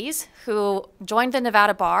JPs who joined the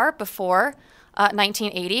Nevada bar before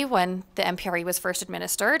 1980 when the MPRE was first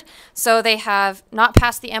administered. So they have not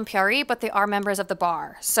passed the MPRE, but they are members of the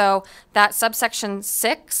bar. So that subsection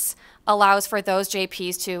 6 allows for those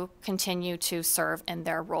JPs to continue to serve in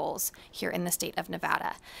their roles here in the state of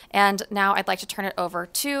Nevada. And now I'd like to turn it over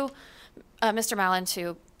to Mr. Mallon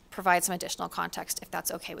to provide some additional context, if that's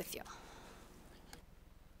okay with you.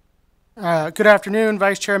 Good afternoon,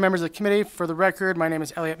 Vice Chair, members of the committee. For the record, my name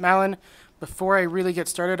is Elliot Mallon. Before I really get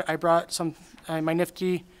started, I brought my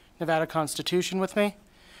nifty Nevada Constitution with me.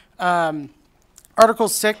 Article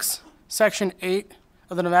 6, Section 8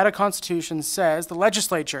 of the Nevada Constitution says the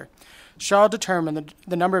legislature shall determine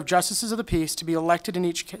the number of justices of the peace to be elected in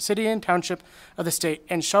each city and township of the state,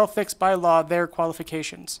 and shall fix by law their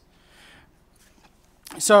qualifications.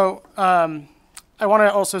 So I want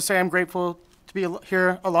to also say I'm grateful to be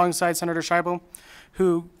here alongside Senator Scheibel,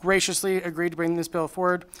 who graciously agreed to bring this bill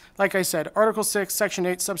forward. Like I said, Article 6, Section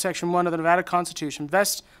 8, Subsection 1 of the Nevada Constitution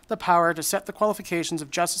vests the power to set the qualifications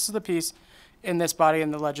of justices of the peace in this body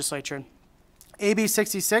in the legislature. AB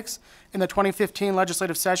 66 in the 2015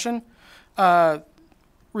 legislative session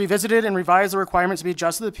revisited and revised the requirement to be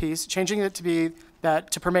justice of the peace, changing it to be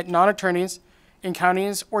that to permit non-attorneys in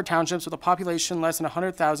counties or townships with a population less than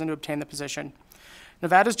 100,000 to obtain the position.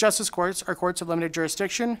 Nevada's justice courts are courts of limited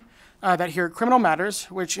jurisdiction that hear criminal matters,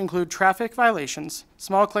 which include traffic violations,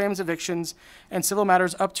 small claims, evictions, and civil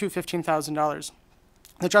matters up to $15,000.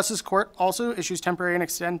 The Justice Court also issues temporary and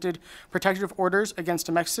extended protective orders against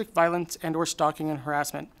domestic violence and/or stalking and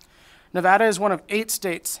harassment. Nevada is one of 8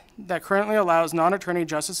 states that currently allows non-attorney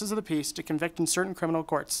justices of the peace to convict in certain criminal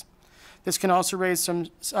courts. This can also raise some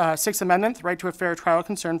Sixth Amendment, the right to a fair trial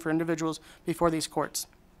concern for individuals before these courts.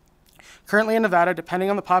 Currently in Nevada,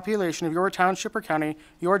 depending on the population of your township or county,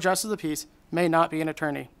 your justice of the peace may not be an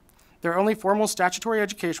attorney. Their only formal statutory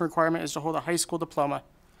education requirement is to hold a high school diploma.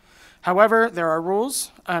 However, there are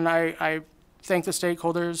rules, and I thank the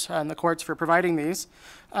stakeholders and the courts for providing these.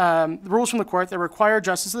 Rules from the court that require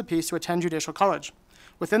justices of the peace to attend judicial college.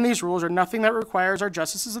 Within these rules are nothing that requires our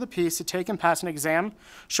justices of the peace to take and pass an exam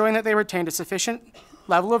showing that they retained a sufficient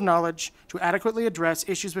level of knowledge to adequately address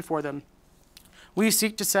issues before them. We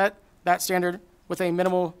seek to set that standard with a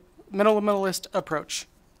minimalist approach.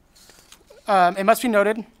 It must be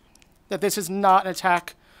noted that this is not an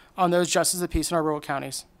attack on those justices of the peace in our rural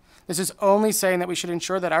counties. This is only saying that we should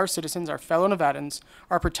ensure that our citizens, our fellow Nevadans,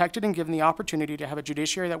 are protected and given the opportunity to have a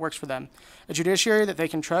judiciary that works for them, a judiciary that they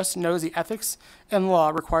can trust, knows the ethics and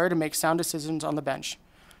law required to make sound decisions on the bench.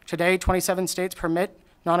 Today, 27 states permit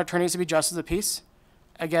non-attorneys to be justices of the peace,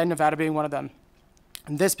 again, Nevada being one of them.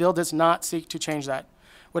 And this bill does not seek to change that.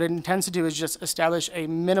 What it intends to do is just establish a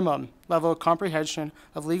minimum level of comprehension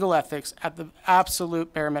of legal ethics at the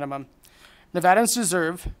absolute bare minimum. Nevadans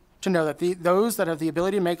deserve to know that those that have the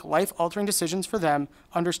ability to make life-altering decisions for them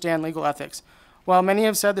understand legal ethics. While many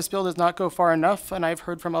have said this bill does not go far enough, and I've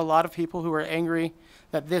heard from a lot of people who are angry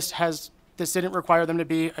that this didn't require them to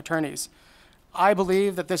be attorneys, I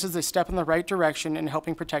believe that this is a step in the right direction in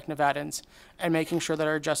helping protect Nevadans and making sure that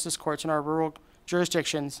our justice courts in our rural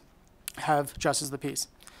jurisdictions have justice of the peace.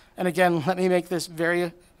 And again, let me make this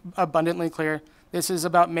very abundantly clear. This is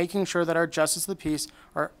about making sure that our justice of the peace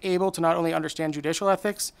are able to not only understand judicial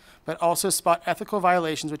ethics, but also spot ethical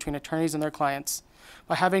violations between attorneys and their clients.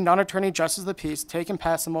 By having non-attorney justice of the peace take and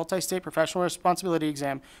pass the multi-state professional responsibility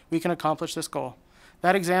exam, we can accomplish this goal.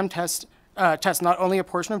 That exam tests not only a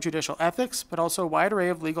portion of judicial ethics, but also a wide array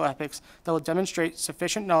of legal ethics that will demonstrate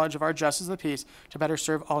sufficient knowledge of our justice of the peace to better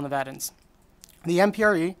serve all Nevadans. The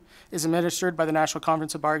MPRE is administered by the National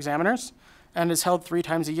Conference of Bar Examiners and is held 3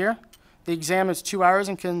 times a year. The exam is 2 hours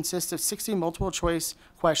and consists of 60 multiple choice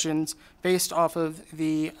questions based off of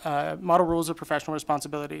the model rules of professional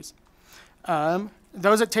responsibilities.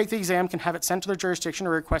 Those that take the exam can have it sent to their jurisdiction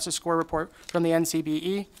or request a score report from the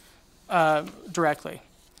NCBE directly.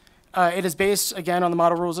 It is based, again, on the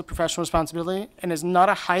model rules of professional responsibility and is not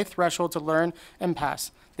a high threshold to learn and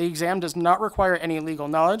pass. The exam does not require any legal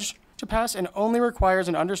knowledge to pass and only requires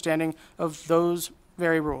an understanding of those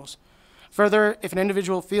very rules. Further, if an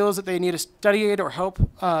individual feels that they need a study aid or help,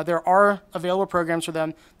 there are available programs for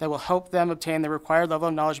them that will help them obtain the required level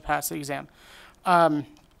of knowledge to pass the exam.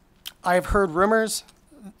 I've heard rumors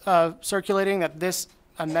circulating that this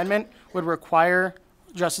amendment would require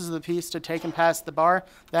justices of the peace to take and pass the bar.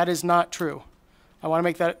 That is not true. I want to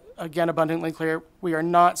make that, again, abundantly clear. We are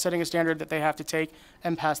not setting a standard that they have to take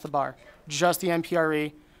and pass the bar. Just the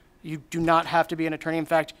MPRE. You do not have to be an attorney. In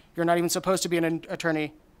fact, you're not even supposed to be an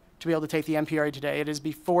attorney to be able to take the MPRE today. It is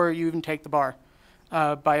before you even take the bar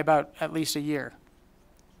by about at least a year.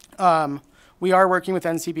 We are working with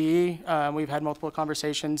NCBE. We've had multiple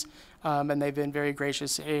conversations, and they've been very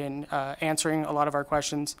gracious in answering a lot of our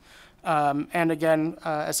questions. And again,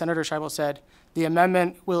 as Senator Scheibel said, the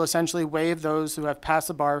amendment will essentially waive those who have passed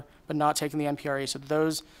the bar but not taken the MPRE, so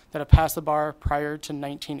those that have passed the bar prior to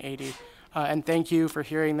 1980. And thank you for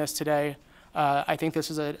hearing this today. I think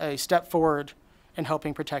this is a step forward in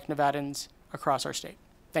helping protect Nevadans across our state.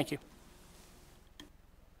 Thank you.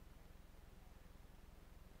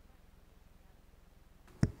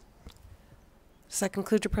 Does that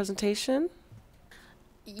conclude your presentation?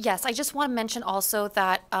 Yes, I just want to mention also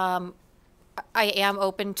that I am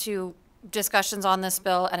open to discussions on this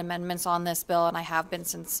bill and amendments on this bill, and I have been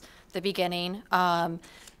since the beginning.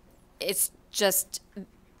 It's just,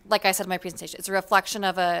 like I said in my presentation, it's a reflection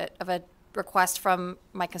of a request from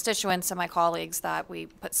my constituents and my colleagues that we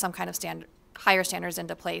put some kind of higher standards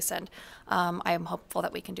into place, and I am hopeful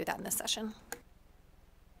that we can do that in this session.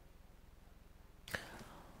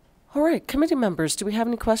 All right, committee members, do we have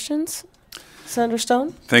any questions? Senator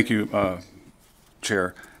Stone? Thank you,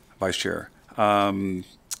 Chair, Vice Chair.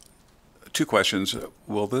 Two questions.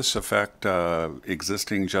 Will this affect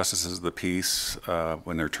existing justices of the peace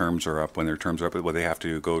when their terms are up? When their terms are up, will they have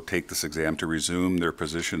to go take this exam to resume their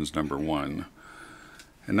positions, number one?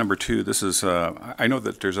 And number two, this is, I know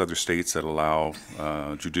that there's other states that allow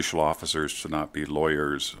judicial officers to not be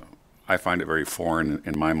lawyers. I find it very foreign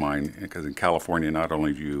in my mind, because in California, not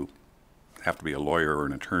only do you have to be a lawyer or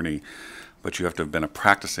an attorney, but you have to have been a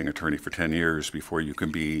practicing attorney for 10 years before you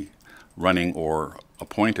can be running or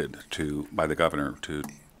appointed to by the governor to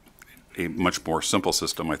a much more simple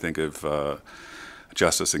system, I think, of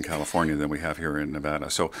justice in California than we have here in Nevada.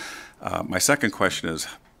 So my second question is,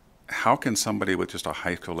 how can somebody with just a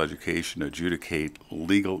high school education adjudicate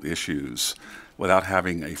legal issues without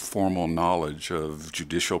having a formal knowledge of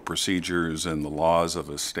judicial procedures and the laws of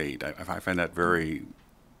a state? I find that very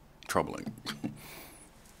troubling.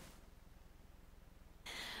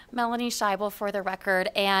 Melanie Scheibel for the record.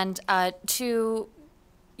 And to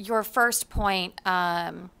your first point,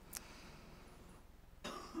 I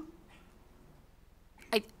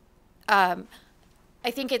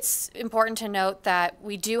think it's important to note that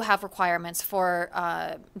we do have requirements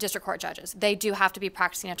for district court judges. They do have to be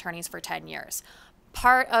practicing attorneys for 10 years.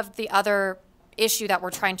 Part of the other issue that we're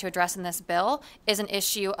trying to address in this bill is an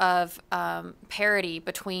issue of parity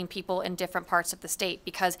between people in different parts of the state,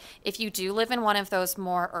 because if you do live in one of those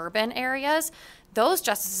more urban areas, those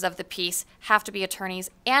justices of the peace have to be attorneys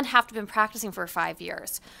and have to have been practicing for 5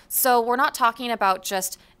 years. So we're not talking about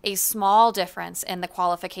just a small difference in the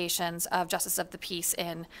qualifications of justice of the peace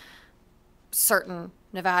in certain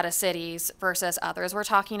Nevada cities versus others. We're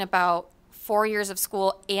talking about 4 years of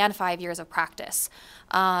school and 5 years of practice.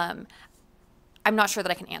 I'm not sure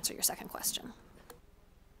that I can answer your second question.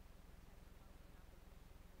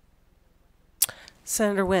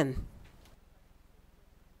 Senator Nguyen.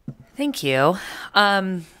 Thank you.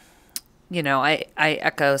 You know, I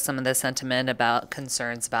echo some of the sentiment about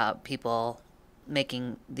concerns about people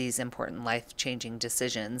making these important life-changing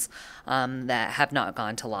decisions that have not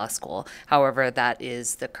gone to law school. However, that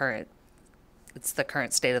is the current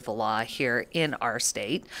state of the law here in our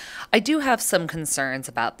state. I do have some concerns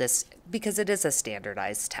about this because it is a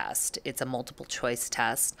standardized test. It's a multiple choice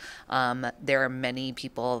test. There are many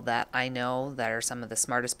people that I know that are some of the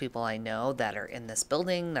smartest people I know that are in this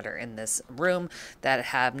building, that are in this room, that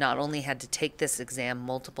have not only had to take this exam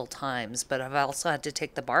multiple times, but have also had to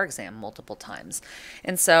take the bar exam multiple times.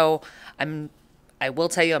 And so I will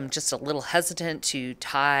tell you, I'm just a little hesitant to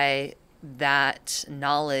tie that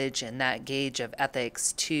knowledge and that gauge of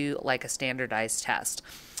ethics to like a standardized test.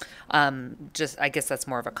 I guess that's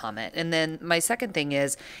more of a comment. And then my second thing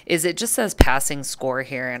is it just says passing score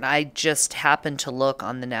here, and I just happened to look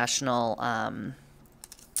on the National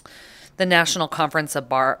Conference of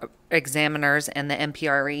Bar Examiners and the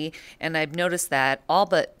NPRE, and I've noticed that all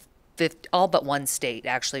but one state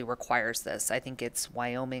actually requires this. I think it's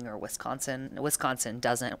Wyoming or Wisconsin. Wisconsin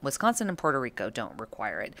doesn't. Wisconsin and Puerto Rico don't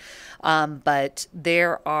require it. But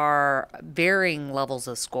there are varying levels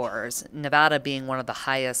of scores, Nevada being one of the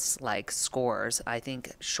highest scores, I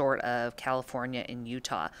think, short of California and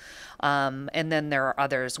Utah. And then there are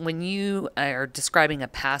others. When you are describing a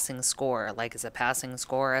passing score, is a passing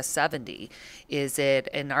score a 70? Is it,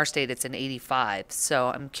 in our state, it's an 85? So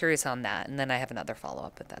I'm curious on that. And then I have another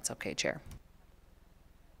follow-up, if that's okay, Chair.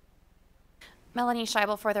 Melanie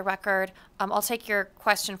Scheibel for the record. I'll take your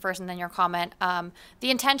question first and then your comment. The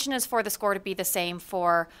intention is for the score to be the same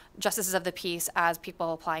for justices of the peace as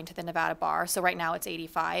people applying to the Nevada bar. So right now it's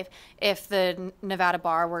 85. If the Nevada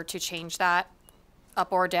bar were to change that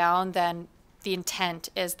up or down, then the intent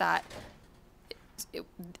is that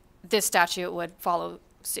this statute would follow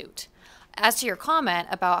suit. As to your comment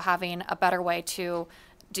about having a better way to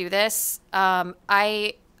do this,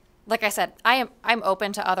 like I said, I'm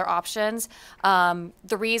open to other options.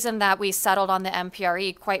 The reason that we settled on the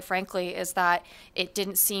MPRE, quite frankly, is that it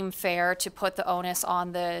didn't seem fair to put the onus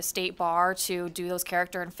on the state bar to do those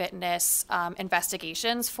character and fitness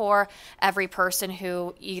investigations for every person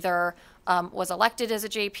who either was elected as a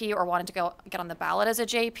JP or wanted to get on the ballot as a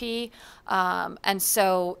JP. And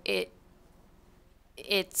so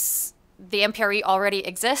it's the MPRE already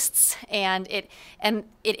exists, and it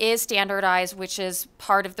is standardized, which is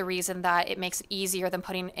part of the reason that it makes it easier than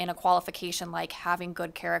putting in a qualification like having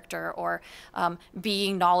good character or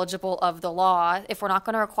being knowledgeable of the law. If we're not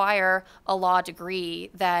going to require a law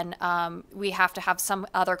degree, then we have to have some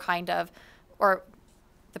other kind of, or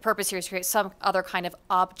the purpose here is to create some other kind of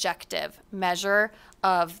objective measure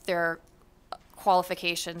of their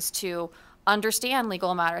qualifications to understand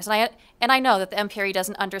legal matters. And I know that the MPRE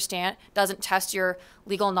doesn't test your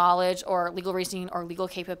legal knowledge or legal reasoning or legal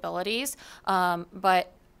capabilities,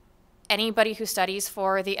 but anybody who studies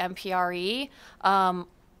for the MPRE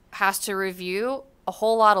has to review a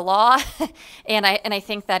whole lot of law, and I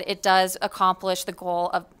think that it does accomplish the goal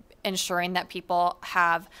of ensuring that people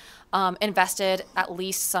have invested at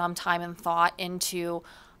least some time and thought into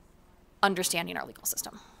understanding our legal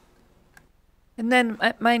system. And then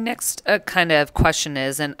my next kind of question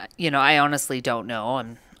is, and I honestly don't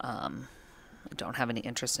know. I don't have any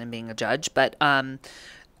interest in being a judge, but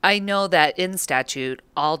I know that in statute,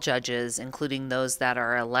 all judges, including those that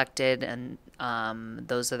are elected and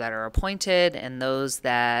those that are appointed and those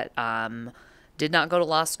that did not go to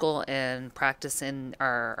law school and practice in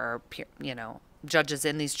are judges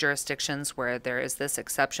in these jurisdictions where there is this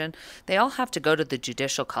exception, they all have to go to the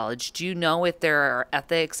Judicial College. Do you know if there are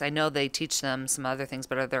ethics? I know they teach them some other things,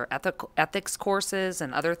 but are there ethics courses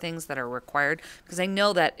and other things that are required? Because I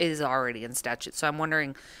know that is already in statute. So I'm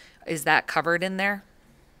wondering, is that covered in there?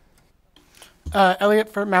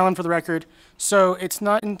 Elliot Mallon for the record. So it's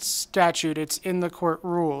not in statute, it's in the court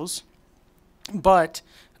rules. But,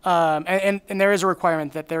 and there is a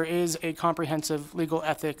requirement that there is a comprehensive legal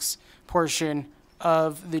ethics portion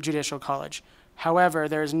of the Judicial College. However,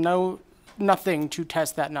 there's nothing to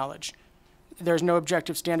test that knowledge. There's no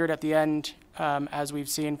objective standard at the end, as we've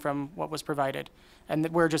seen from what was provided. And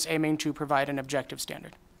we're just aiming to provide an objective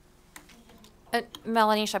standard.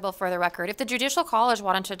 Melanie Scheibel for the record. If the Judicial College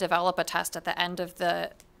wanted to develop a test at the end of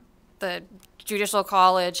the Judicial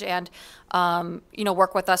College and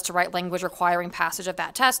work with us to write language requiring passage of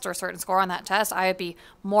that test or a certain score on that test, I would be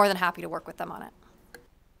more than happy to work with them on it.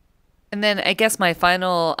 And then I guess my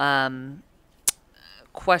final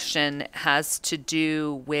question has to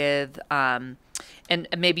do with, and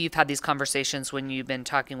maybe you've had these conversations when you've been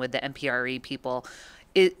talking with the MPRE people,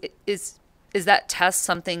 is that test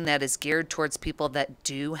something that is geared towards people that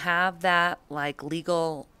do have that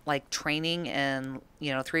legal training and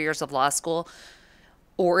 3 years of law school?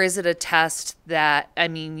 Or is it a test that,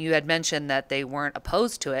 you had mentioned that they weren't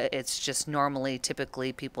opposed to it. It's just normally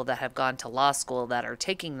typically people that have gone to law school that are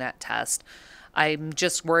taking that test. I'm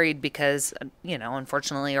just worried because,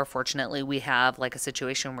 unfortunately or fortunately, we have a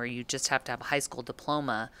situation where you just have to have a high school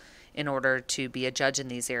diploma in order to be a judge in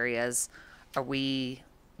these areas. Do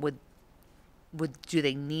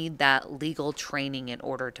they need that legal training in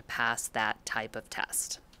order to pass that type of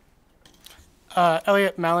test?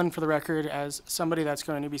 Elliot Mallon for the record, as somebody that's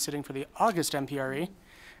going to be sitting for the August MPRE.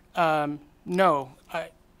 No.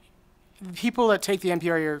 People that take the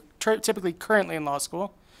MPRE are typically currently in law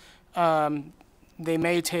school. They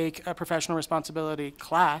may take a professional responsibility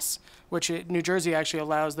class, which New Jersey actually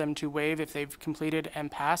allows them to waive if they've completed and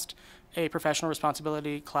passed a professional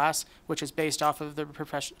responsibility class, which is based off of the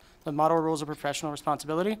model rules of professional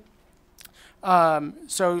responsibility.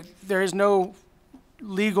 So there is no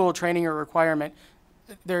legal training or requirement.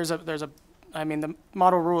 The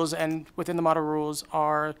model rules, and within the model rules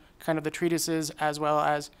are kind of the treatises as well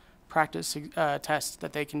as practice tests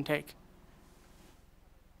that they can take.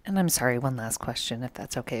 And I'm sorry, one last question, if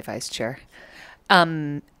that's okay, Vice Chair.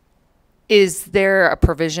 Is there a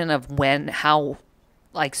provision of how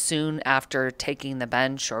soon after taking the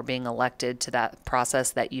bench or being elected to that process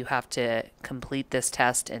that you have to complete this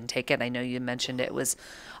test and take it? I know you mentioned it was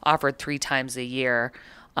offered 3 times a year.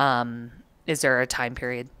 Is there a time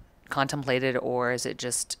period contemplated, or is it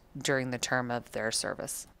just during the term of their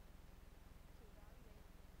service?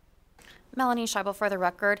 Melanie Scheibel for the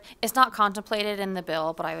record. It's not contemplated in the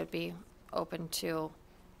bill, but I would be open to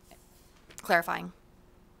clarifying.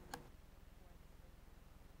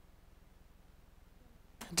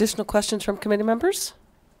 Additional questions from committee members?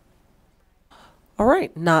 All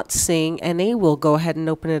right, not seeing any, we'll go ahead and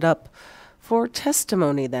open it up for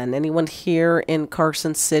testimony then. Anyone here in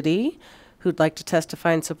Carson City who'd like to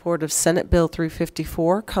testify in support of Senate Bill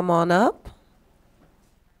 354, come on up.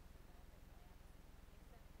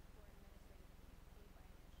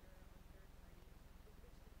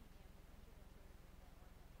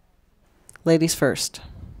 Ladies first.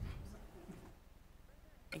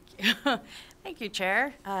 Thank you. Thank you,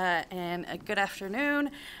 Chair, and good afternoon.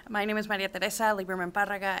 My name is Maria Teresa Lieberman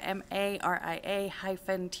Barraga,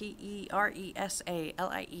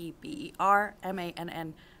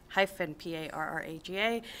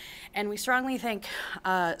 MARIA-TERESA-LIEBERMANN-PARRAGA, and we strongly thank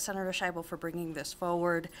Senator Scheibel for bringing this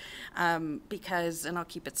forward because, and I'll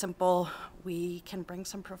keep it simple, we can bring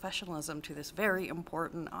some professionalism to this very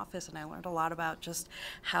important office, and I learned a lot about just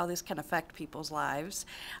how this can affect people's lives,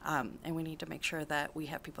 and we need to make sure that we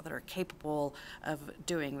have people that are capable of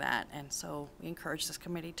doing that, and so we encourage this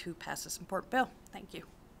committee to pass this important bill. Thank you.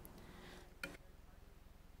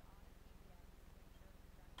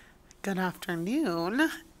 Good afternoon.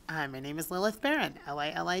 My name is Lilith Barron,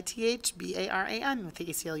 Lilithbaran with the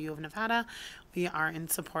ACLU of Nevada. We are in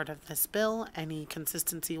support of this bill. Any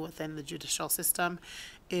consistency within the judicial system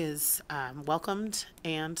is welcomed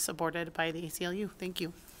and supported by the ACLU. Thank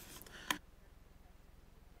you.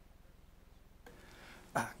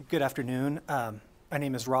 Good afternoon. My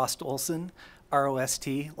name is Rost Olson,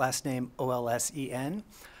 R-O-S-T, last name O-L-S-E-N.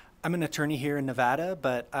 I'm an attorney here in Nevada,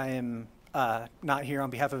 but I am not here on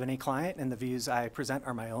behalf of any client, and the views I present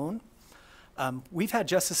are my own. We've had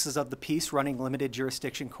justices of the peace running limited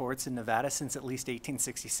jurisdiction courts in Nevada since at least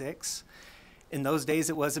 1866. In those days,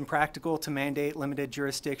 it was impractical to mandate limited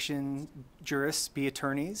jurisdiction jurists be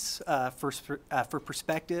attorneys. For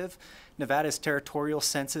perspective, Nevada's territorial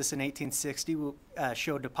census in 1860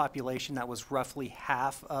 showed a population that was roughly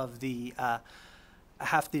half the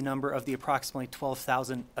number of the approximately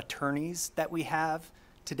 12,000 attorneys that we have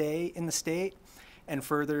today in the state. And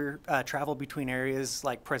further, travel between areas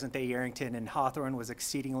like present-day Yerington and Hawthorne was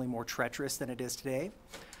exceedingly more treacherous than it is today.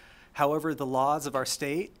 However, the laws of our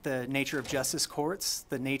state, the nature of justice courts,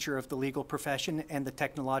 the nature of the legal profession, and the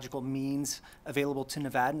technological means available to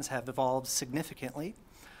Nevadans have evolved significantly.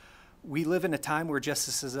 We live in a time where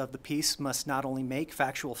justices of the peace must not only make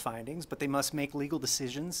factual findings, but they must make legal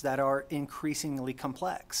decisions that are increasingly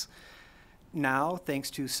complex. Now,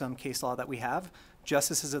 thanks to some case law that we have,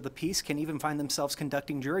 justices of the peace can even find themselves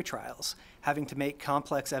conducting jury trials, having to make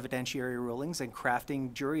complex evidentiary rulings and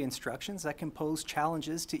crafting jury instructions that can pose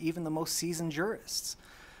challenges to even the most seasoned jurists.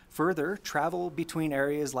 Further, travel between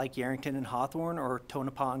areas like Yerington and Hawthorne or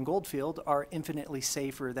Tonopah and Goldfield are infinitely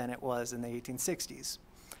safer than it was in the 1860s.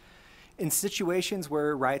 In situations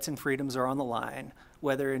where rights and freedoms are on the line,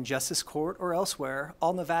 whether in justice court or elsewhere,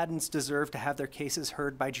 all Nevadans deserve to have their cases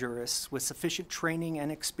heard by jurists with sufficient training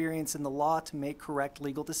and experience in the law to make correct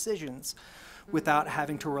legal decisions without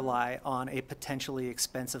having to rely on a potentially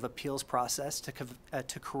expensive appeals process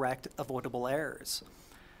to correct avoidable errors.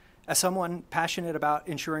 As someone passionate about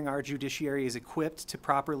ensuring our judiciary is equipped to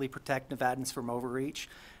properly protect Nevadans from overreach,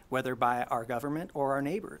 whether by our government or our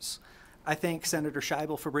neighbors, I thank Senator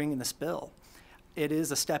Scheibel for bringing this bill. It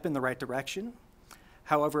is a step in the right direction.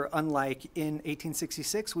 However, unlike in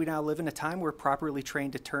 1866, we now live in a time where properly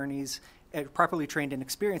trained and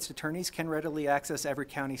experienced attorneys can readily access every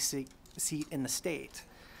county seat in the state.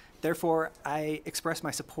 Therefore, I express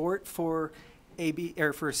my support for Senate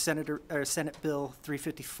Bill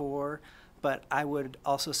 354, but I would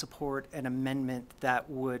also support an amendment that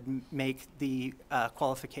would make the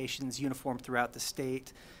qualifications uniform throughout the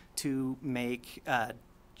state to make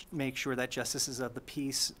sure that justices of the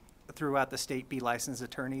peace throughout the state be licensed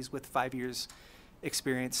attorneys with 5 years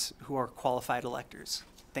experience who are qualified electors.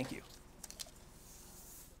 Thank you.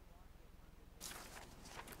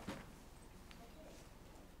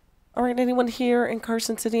 All right, anyone here in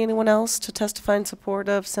Carson City, anyone else to testify in support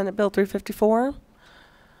of Senate Bill 354?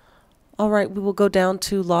 All right, we will go down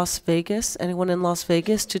to Las Vegas. Anyone in Las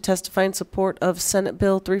Vegas to testify in support of Senate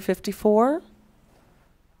Bill 354?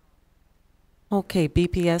 Okay,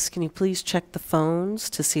 BPS, can you please check the phones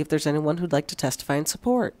to see if there's anyone who'd like to testify in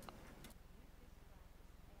support?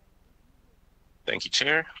 Thank you,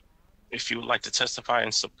 Chair. If you would like to testify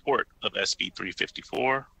in support of SB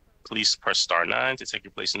 354, please press star 9 to take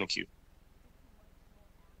your place in the queue.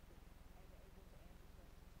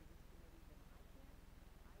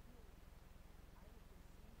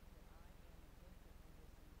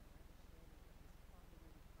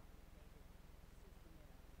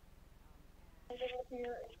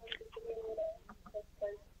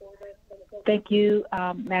 Thank you,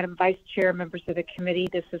 Madam Vice Chair, members of the committee.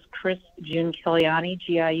 This is Chris Giunciliani,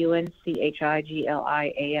 Giunciliani,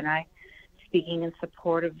 speaking in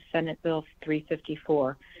support of Senate Bill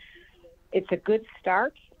 354. It's a good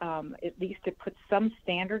start. At least it puts some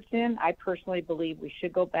standards in. I personally believe we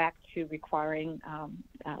should go back to requiring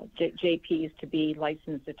JPs to be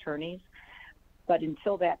licensed attorneys. But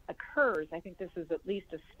until that occurs, I think this is at least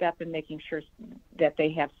a step in making sure that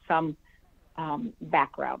they have some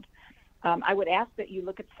background. I would ask that you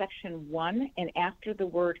look at section 1 and after the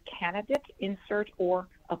word candidate, insert or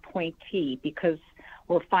appointee, because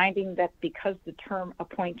we're finding that because the term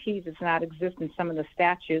appointees does not exist in some of the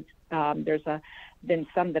statutes, there's been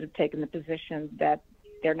some that have taken the position that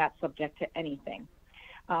they're not subject to anything.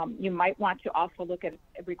 You might want to also look at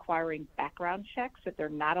requiring background checks if they're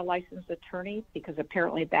not a licensed attorney, because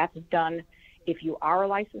apparently that's done if you are a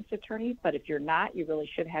licensed attorney, but if you're not, you really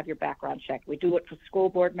should have your background check. We do it for school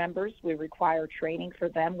board members. We require training for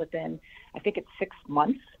them within, I think it's 6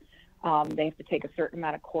 months. They have to take a certain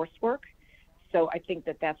amount of coursework. So I think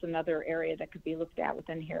that that's another area that could be looked at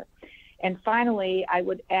within here. And finally, I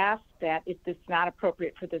would ask that if it's not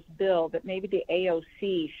appropriate for this bill, that maybe the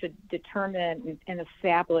AOC should determine and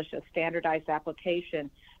establish a standardized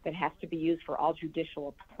application that has to be used for all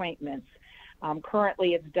judicial appointments.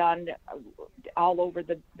 Currently, it's done all over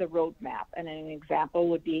the roadmap. And an example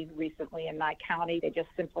would be recently in Nye County, they just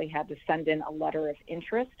simply had to send in a letter of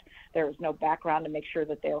interest. There was no background to make sure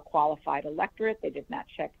that they were qualified electorate. They did not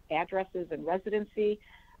check addresses and residency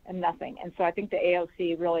and nothing. And so I think the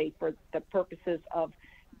AOC really, for the purposes of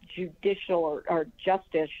judicial or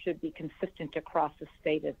justice, should be consistent across the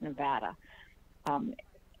state of Nevada.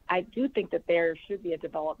 I do think that there should be a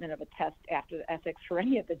development of a test after the ethics for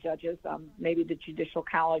any of the judges. Maybe the Judicial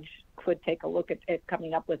College could take a look at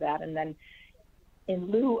coming up with that, and then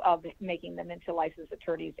in lieu of making them into licensed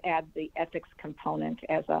attorneys, add the ethics component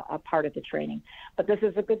as a part of the training. But this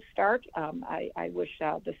is a good start. I wish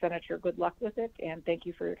the senator good luck with it, and thank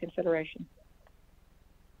you for your consideration.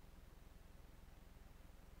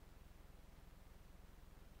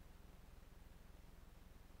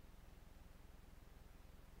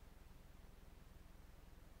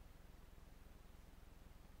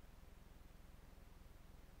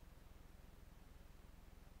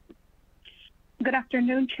 Good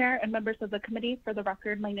afternoon, Chair and members of the committee. For the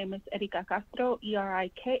record, my name is Erika Castro,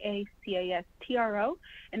 ERIKACASTRO,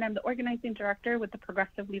 and I'm the organizing director with the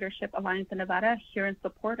Progressive Leadership Alliance in Nevada, here in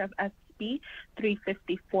support of SB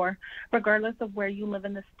 354. Regardless of where you live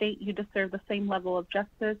in the state, you deserve the same level of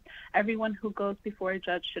justice. Everyone who goes before a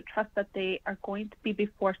judge should trust that they are going to be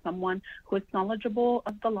before someone who is knowledgeable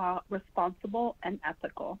of the law, responsible, and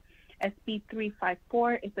ethical. SB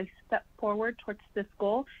 354 is a step forward towards this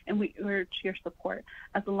goal, and we urge your support.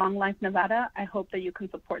 As a Long Life Nevada, I hope that you can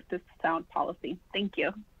support this sound policy. Thank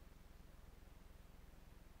you.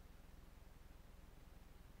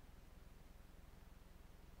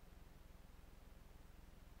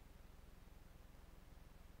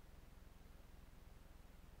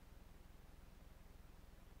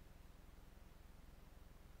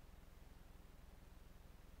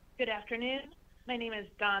 Good afternoon. My name is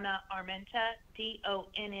Donna Armenta,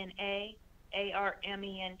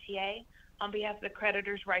 D-O-N-N-A-A-R-M-E-N-T-A, on behalf of the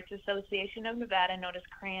Creditors' Rights Association of Nevada, known as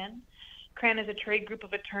CRAN. CRAN is a trade group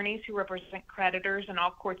of attorneys who represent creditors in all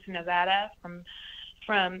courts in Nevada, from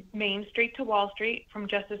Main Street to Wall Street, from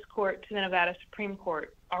Justice Court to the Nevada Supreme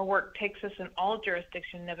Court. Our work takes us in all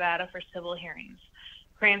jurisdictions in Nevada for civil hearings.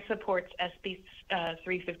 CRAN supports SB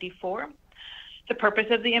 354. The purpose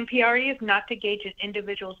of the MPRE is not to gauge an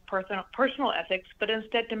individual's personal ethics, but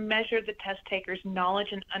instead to measure the test taker's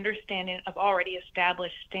knowledge and understanding of already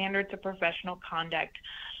established standards of professional conduct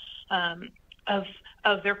of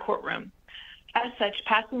their courtroom. As such,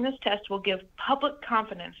 passing this test will give public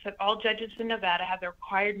confidence that all judges in Nevada have the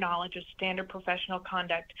required knowledge of standard professional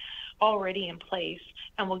conduct already in place,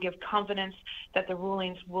 and will give confidence that the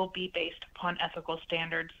rulings will be based upon ethical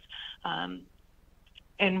standards.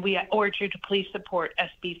 And we urge you to please support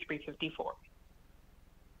SB 354.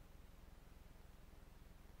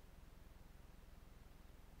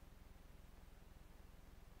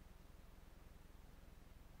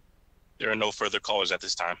 There are no further callers at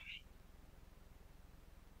this time.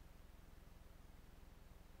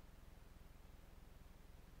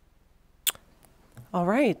 All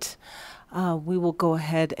right. We will go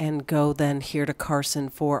ahead and go then here to Carson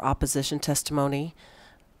for opposition testimony.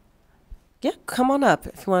 Yeah, come on up.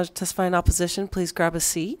 If you want to testify in opposition, please grab a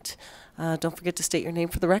seat. Don't forget to state your name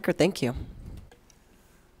for the record. Thank you.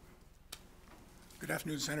 Good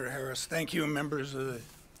afternoon, Senator Harris. Thank you, members of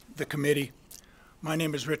the committee. My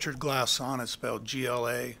name is Richard Glasson. It's spelled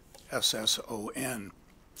G-L-A-S-S-O-N.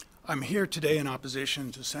 I'm here today in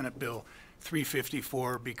opposition to Senate Bill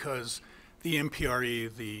 354 because the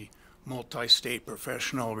MPRE, the Multi-State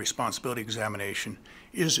Professional Responsibility Examination,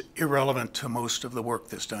 is irrelevant to most of the work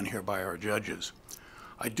that's done here by our judges.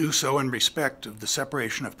 I do so in respect of the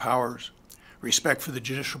separation of powers, respect for the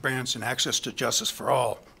judicial branch, and access to justice for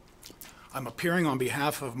all. I'm appearing on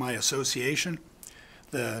behalf of my association,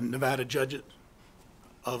 the Nevada Judges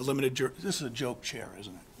of Limited Jurisdiction. This is a joke chair,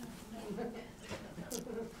 isn't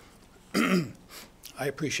it? I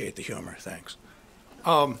appreciate the humor, thanks.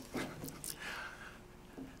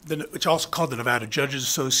 It's also called the Nevada Judges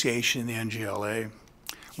Association, the NJLA.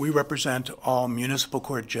 We represent all municipal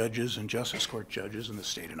court judges and justice court judges in the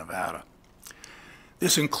state of Nevada.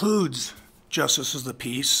 This includes justices of the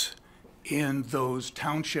peace in those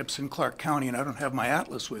townships in Clark County, and I don't have my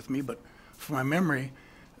atlas with me, but from my memory,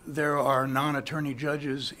 there are non-attorney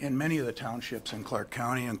judges in many of the townships in Clark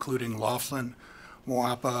County, including Laughlin,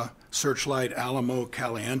 Moapa, Searchlight, Alamo,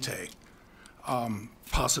 Caliente,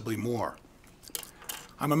 possibly more.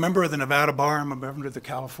 I'm a member of the Nevada Bar. I'm a member of the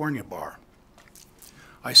California Bar.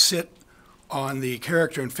 I sit on the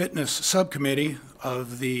Character and Fitness Subcommittee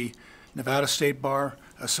of the Nevada State Bar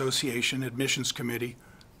Association Admissions Committee.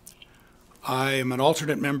 I am an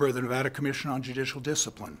alternate member of the Nevada Commission on Judicial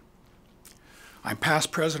Discipline. I'm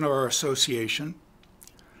past president of our association.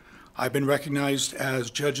 I've been recognized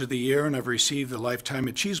as Judge of the Year, and I've received the Lifetime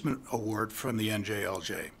Achievement Award from the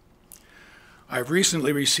NJLJ. I've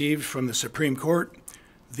recently received from the Supreme Court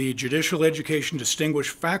the Judicial Education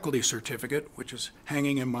Distinguished Faculty Certificate, which is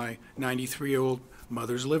hanging in my 93-year-old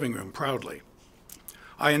mother's living room proudly.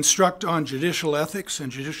 I instruct on judicial ethics and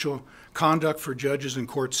judicial conduct for judges and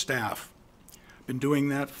court staff. Been doing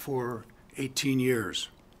that for 18 years.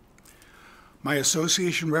 My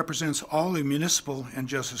association represents all the municipal and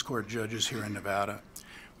justice court judges here in Nevada.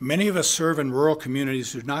 Many of us serve in rural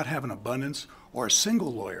communities who do not have an abundance or a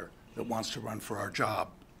single lawyer that wants to run for our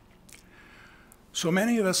job. So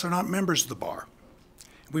many of us are not members of the bar.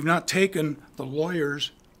 We've not taken the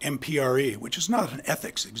lawyer's MPRE, which is not an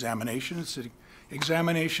ethics examination. It's an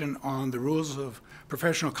examination on the rules of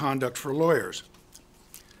professional conduct for lawyers.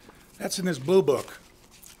 That's in this blue book.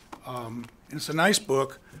 And it's a nice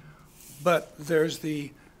book, but there's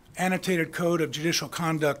the annotated code of judicial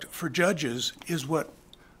conduct for judges is what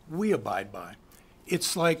we abide by.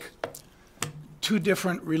 It's like two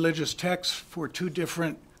different religious texts for two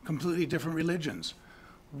completely different religions.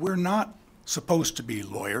 We're not supposed to be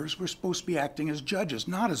lawyers. We're supposed to be acting as judges,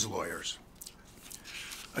 not as lawyers.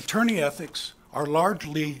 Attorney ethics are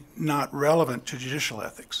largely not relevant to judicial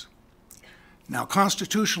ethics. Now,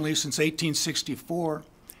 constitutionally, since 1864,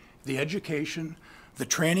 the education, the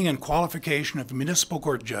training and qualification of municipal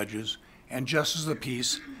court judges and justices of the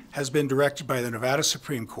peace has been directed by the Nevada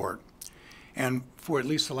Supreme Court, and for at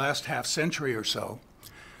least the last half century or so,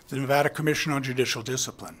 the Nevada Commission on Judicial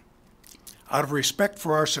Discipline. Out of respect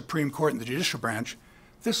for our Supreme Court and the judicial branch,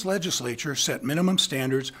 this legislature set minimum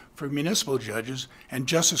standards for municipal judges and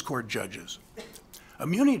justice court judges. A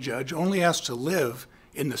muni judge only has to live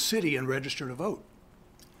in the city and register to vote.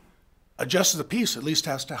 A justice of the peace at least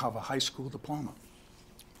has to have a high school diploma.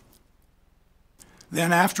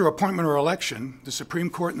 Then after appointment or election, the Supreme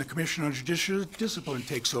Court and the Commission on Judicial Discipline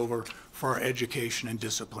takes over for our education and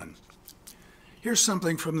discipline. Here's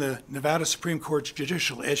something from the Nevada Supreme Court's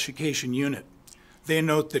Judicial Education Unit. They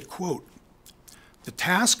note that, quote, "The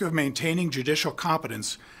task of maintaining judicial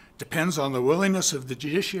competence depends on the willingness of the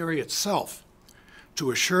judiciary itself to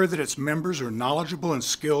assure that its members are knowledgeable and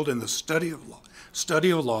skilled in the study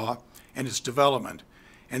of law and its development,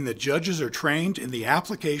 and that judges are trained in the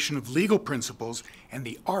application of legal principles and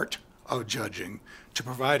the art of judging to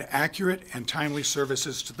provide accurate and timely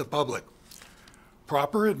services to the public.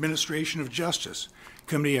 Proper administration of justice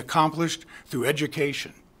can be accomplished through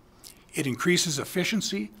education. It increases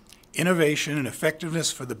efficiency, innovation, and effectiveness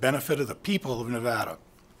for the benefit of the people of Nevada.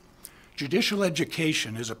 Judicial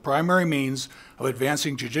education is a primary means of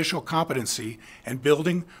advancing judicial competency and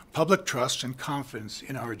building public trust and confidence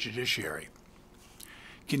in our judiciary.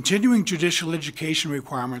 Continuing judicial education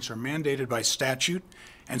requirements are mandated by statute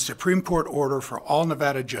and Supreme Court order for all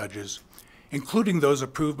Nevada judges, including those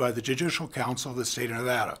approved by the Judicial Council of the state of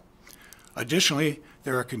Nevada. Additionally,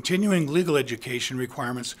 there are continuing legal education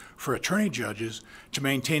requirements for attorney judges to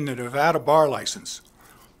maintain the Nevada bar license.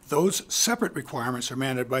 Those separate requirements are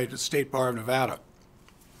mandated by the State Bar of Nevada."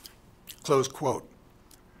 Close quote.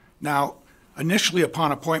 Now, initially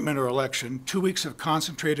upon appointment or election, 2 weeks of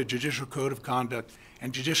concentrated judicial code of conduct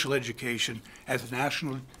and judicial education at the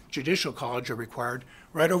National Judicial College are required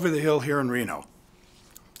right over the hill here in Reno.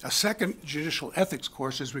 A second judicial ethics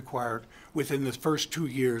course is required within the first 2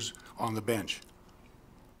 years on the bench.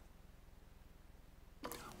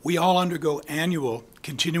 We all undergo annual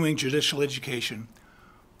continuing judicial education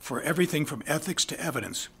for everything from ethics to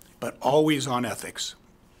evidence, but always on ethics.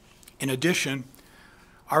 In addition,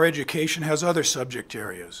 our education has other subject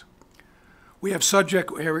areas. We have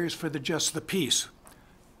subject areas for the justice of the peace,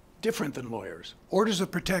 different than lawyers. Orders of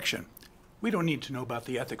protection. We don't need to know about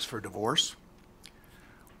the ethics for divorce.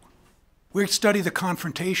 We study the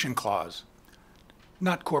confrontation clause,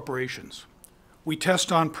 not corporations. We test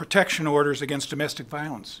on protection orders against domestic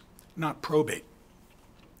violence, not probate.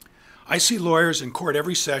 I see lawyers in court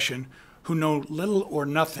every session who know little or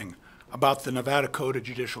nothing about the Nevada Code of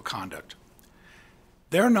Judicial Conduct.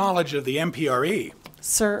 Their knowledge of the MPRE.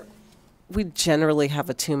 Sir, we generally have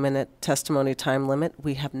a 2-minute testimony time limit.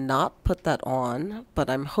 We have not put that on, but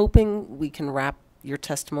I'm hoping we can wrap your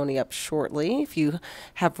testimony up shortly. If you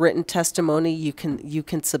have written testimony, you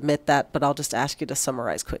can submit that, but I'll just ask you to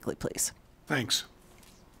summarize quickly, please. Thanks.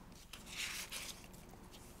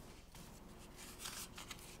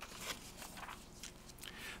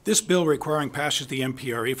 This bill requiring passage of the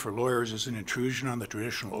MPRE for lawyers is an intrusion on the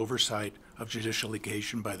traditional oversight of judicial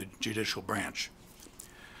litigation by the judicial branch.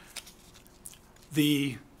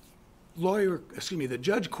 The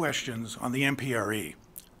judge questions on the MPRE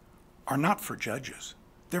are not for judges.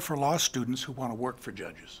 They're for law students who want to work for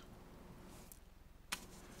judges.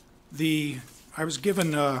 I was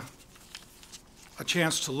given a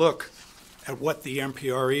chance to look at what the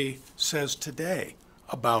MPRE says today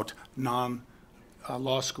about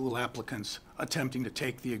non-law school applicants attempting to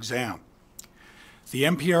take the exam. The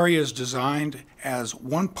MPRE is designed as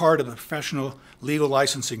one part of the professional legal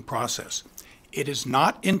licensing process. It is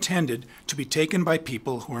not intended to be taken by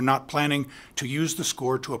people who are not planning to use the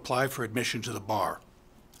score to apply for admission to the bar.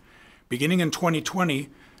 Beginning in 2020,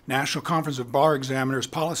 National Conference of Bar Examiners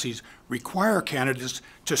policies require candidates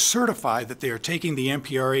to certify that they are taking the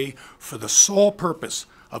MPRE for the sole purpose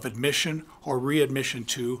of admission or readmission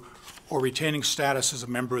to or retaining status as a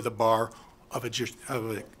member of the bar of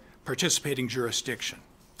a participating jurisdiction.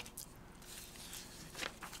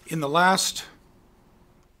 In the last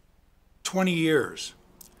 20 years,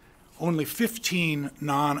 only 15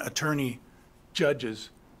 non-attorney judges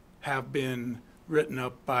have been written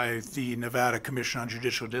up by the Nevada Commission on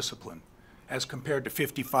Judicial Discipline, as compared to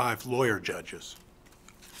 55 lawyer judges.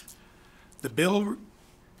 The bill,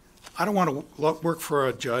 I don't want to work for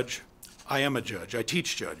a judge. I am a judge. I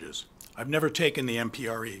teach judges. I've never taken the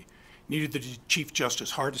MPRE. Neither did Chief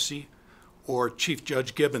Justice Hardesty or Chief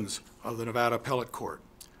Judge Gibbons of the Nevada Appellate Court.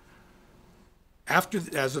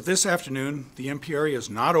 As of this afternoon, the MPRE is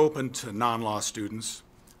not open to non-law students,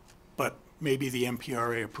 but maybe the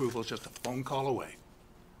MPRE approval is just a phone call away.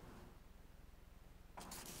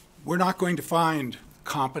 We're not going to find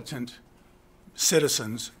competent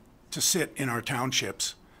citizens to sit in our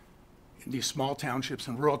townships, in these small townships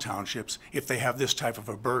and rural townships, if they have this type of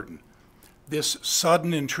a burden. This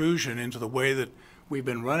sudden intrusion into the way that we've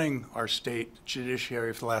been running our state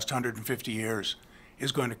judiciary for the last 150 years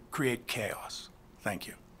is going to create chaos. Thank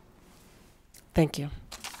you. Thank you.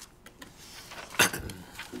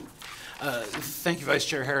 Thank you, Vice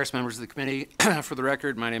Chair Harris, members of the committee. For the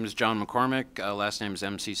record, my name is John McCormick. Last name is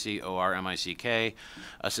McCormick,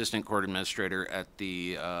 Assistant Court Administrator at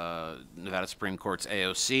the Nevada Supreme Court's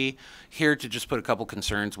AOC. Here to just put a couple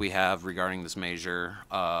concerns we have regarding this measure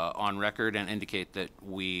on record and indicate that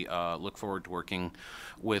we look forward to working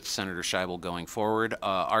with Senator Scheibel going forward.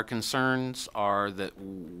 Our concerns are that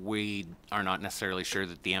we are not necessarily sure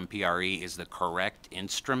that the MPRE is the correct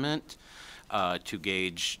instrument to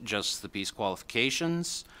gauge just the peace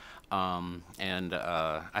qualifications.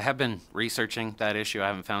 I have been researching that issue. I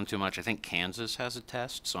haven't found too much. I think Kansas has a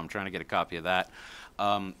test, so I'm trying to get a copy of that.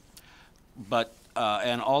 And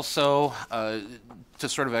also, to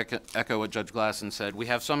sort of echo what Judge Glasson said, we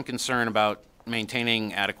have some concern about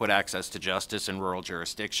maintaining adequate access to justice in rural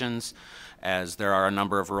jurisdictions, as there are a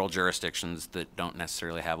number of rural jurisdictions that don't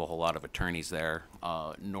necessarily have a whole lot of attorneys there,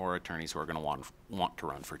 nor attorneys who are going to want to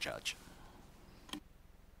run for judge.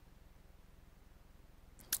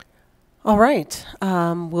 All right.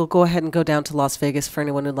 We'll go ahead and go down to Las Vegas for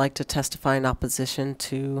anyone who'd like to testify in opposition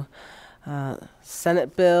to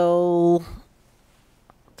Senate Bill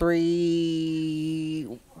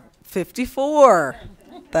 354.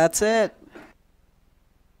 That's it.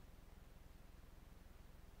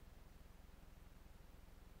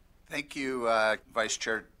 Thank you, Vice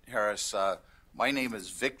Chair Harris. My name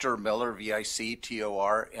is Victor Miller,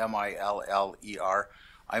 Victormiller.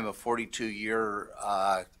 I'm a 42-year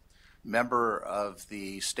member of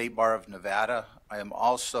the State Bar of Nevada. I am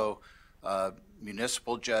also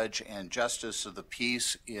municipal judge and justice of the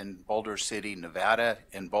peace in Boulder City, Nevada,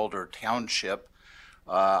 and Boulder Township.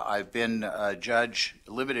 I've been a judge,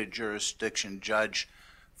 limited jurisdiction judge,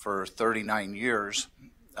 for 39 years.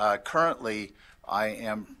 Currently, I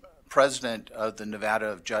am president of the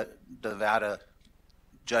Nevada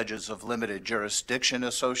Judges of Limited Jurisdiction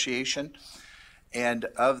Association, and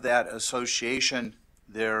of that association,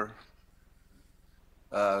 there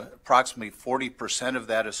approximately 40% of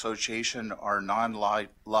that association are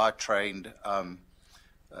non-law trained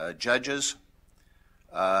judges.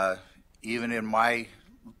 Even in my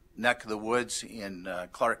neck of the woods in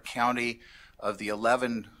Clark County, of the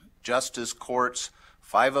 11 justice courts,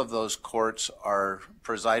 5 of those courts are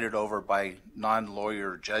presided over by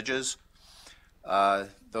non-lawyer judges.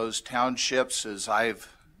 Those townships, as I've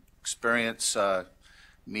experienced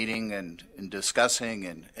meeting and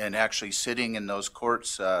discussing and actually sitting in those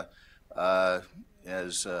courts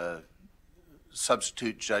as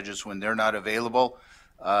substitute judges when they're not available.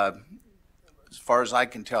 As far as I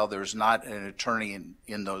can tell, there's not an attorney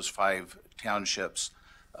in those 5 townships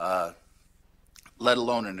let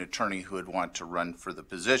alone an attorney who would want to run for the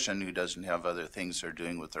position who doesn't have other things they're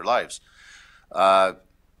doing with their lives.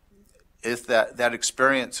 If that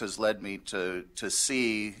experience has led me to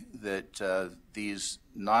see that these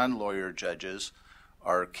non-lawyer judges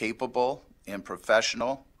are capable and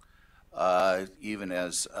professional, even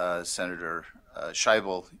as Senator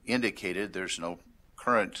Scheibel indicated, there's no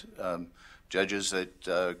current judges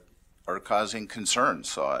that are causing concern.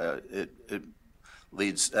 So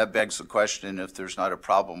that begs the question, if there's not a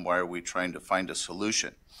problem, why are we trying to find a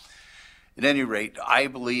solution? At any rate, I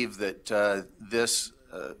believe that this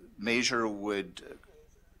measure would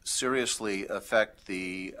seriously affect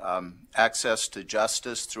the access to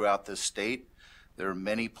justice throughout the state. There are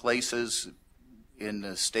many places in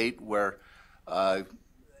the state where a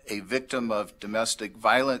victim of domestic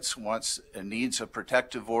violence needs a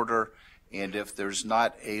protective order, and if there's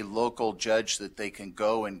not a local judge that they can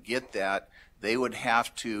go and get that, they would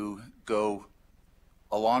have to go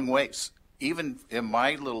a long ways. Even in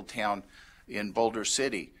my little town in Boulder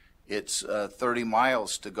City, it's 30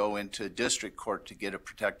 miles to go into district court to get a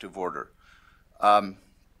protective order.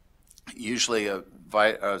 Usually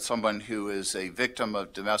someone who is a victim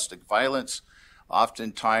of domestic violence,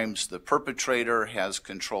 oftentimes the perpetrator has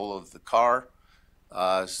control of the car.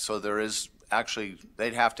 So there is actually,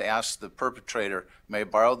 they'd have to ask the perpetrator, may I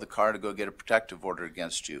borrow the car to go get a protective order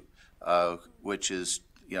against you? Which is,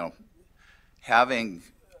 having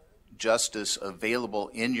justice available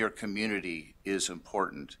in your community is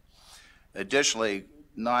important. Additionally,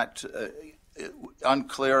 not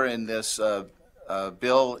unclear in this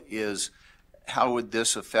bill is how would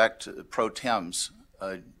this affect pro tems,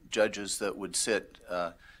 judges that would sit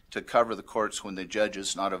to cover the courts when the judge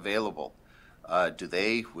is not available.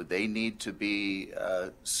 Would they need to be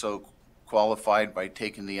so qualified by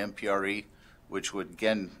taking the MPRE, which would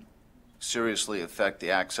again seriously affect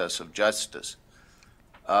the access of justice?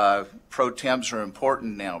 Pro tems are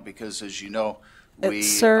important now because, as you know,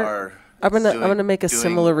 we are. I'm gonna make a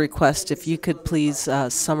similar request. If you could please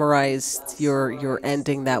summarize your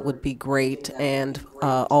ending, that would be great, and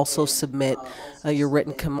also submit your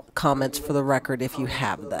written comments for the record if you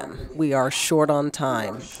have them. We are short on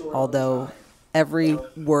time, although every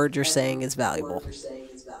word you're saying is valuable.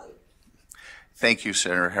 Thank you,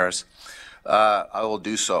 Senator Harris. I will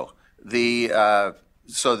do so. We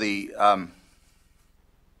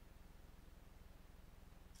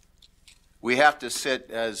have to sit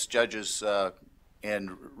as judges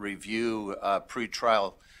and review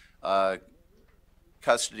pretrial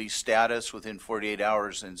custody status within 48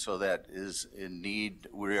 hours, and so that is in need.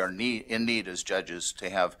 We are in need as judges to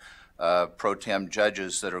have pro tem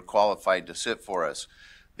judges that are qualified to sit for us.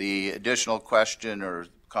 The additional question or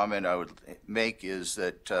comment I would make is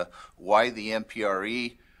that why the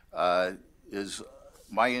MPRE is,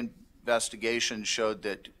 my investigation showed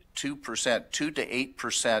that 2 to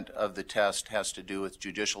 8% of the test has to do with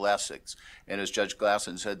judicial ethics. And as Judge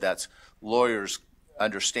Glasson said, that's lawyers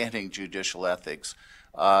understanding judicial ethics.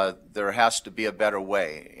 There has to be a better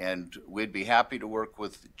way. And we'd be happy to work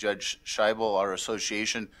with Judge Scheibel, our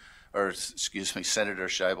association, or excuse me, Senator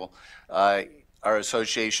Scheibel, our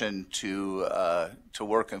association to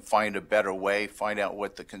work and find a better way, find out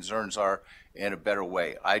what the concerns are in a better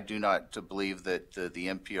way. I do not believe that the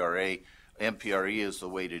MPRE is the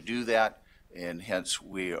way to do that, and hence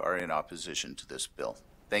we are in opposition to this bill.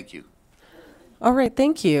 Thank you. All right,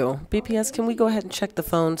 thank you. BPS, can we go ahead and check the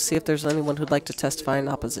phone, see if there's anyone who'd like to testify in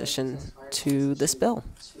opposition to this bill?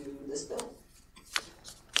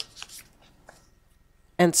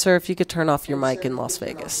 And sir, if you could turn off your mic in Las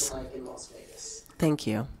Vegas. Thank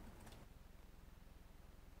you.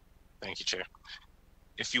 Thank you, Chair.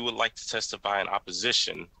 If you would like to testify in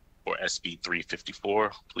opposition for SB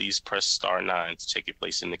 354, please press *9 to take your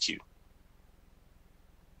place in the queue.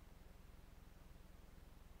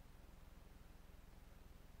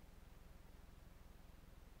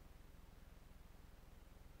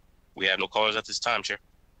 We have no callers at this time, Chair.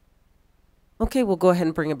 Okay, we'll go ahead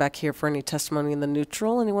and bring it back here for any testimony in the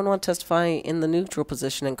neutral. Anyone want to testify in the neutral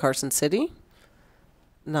position in Carson City?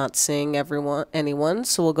 Not seeing anyone,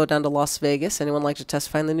 so we'll go down to Las Vegas. Anyone like to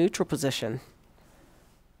testify in the neutral position?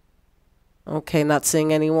 Okay, not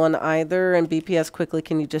seeing anyone either. And BPS, quickly,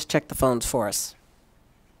 can you just check the phones for us?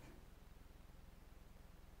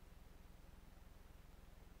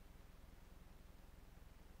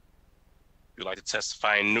 If you'd like to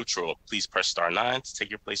testify in neutral, please press *9 to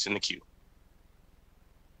take your place in the queue.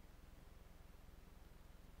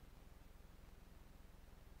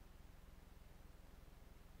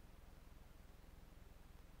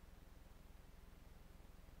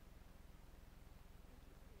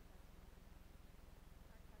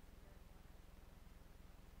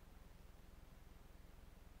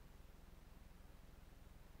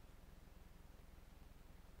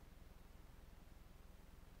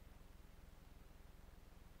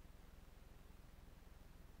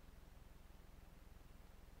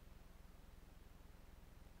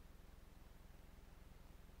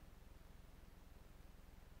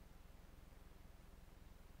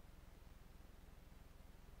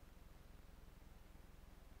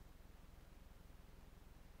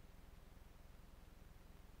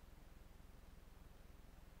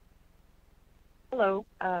 Hello,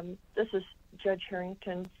 this is Judge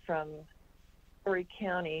Harrington from Story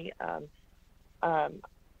County.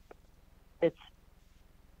 It's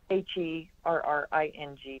Herrington,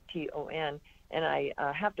 and I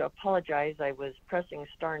have to apologize. I was pressing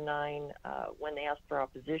 *9 when they asked for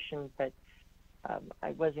opposition, but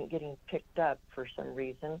I wasn't getting picked up for some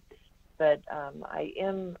reason. But I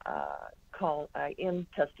am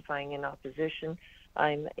testifying in opposition.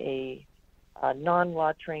 I'm a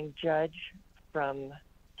non-law trained judge from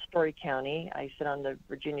Story County. I sit on the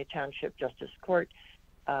Virginia Township Justice Court.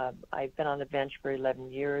 I've been on the bench for 11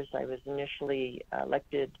 years. I was initially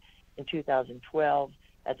elected in 2012.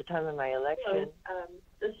 At the time of my election,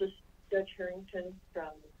 this is Judge Harrington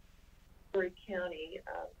from Story County.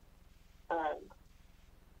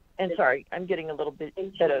 And sorry, I'm getting a little bit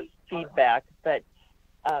of feedback, but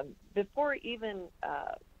before even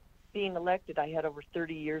being elected, I had over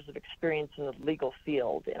 30 years of experience in the legal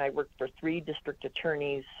field, and I worked for 3 district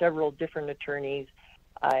attorneys, several different attorneys.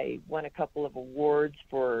 I won a couple of awards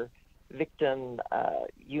for victim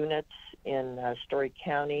units in Story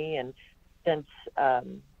County, and since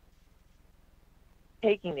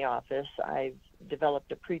taking the office, I've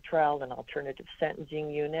developed a pretrial and alternative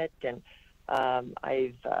sentencing unit, and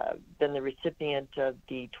I've been the recipient of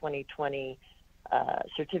the 2020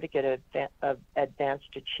 Certificate of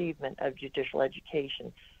Advanced Achievement of Judicial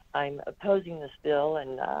Education. I'm opposing this bill,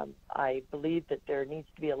 and I believe that there needs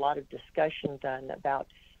to be a lot of discussion done about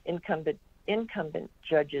incumbent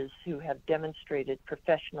judges who have demonstrated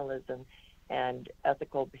professionalism and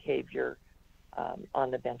ethical behavior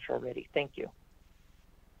on the bench already. Thank you.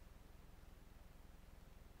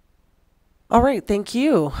 All right, thank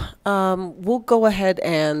you. We'll go ahead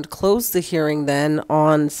and close the hearing then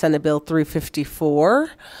on Senate Bill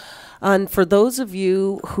 354. And for those of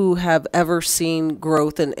you who have ever seen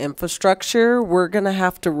growth in infrastructure, we're going to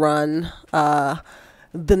have to run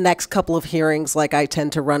the next couple of hearings like I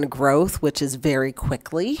tend to run growth, which is very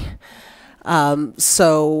quickly.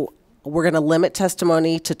 So we're going to limit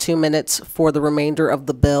testimony to 2 minutes for the remainder of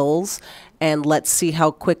the bills, and let's see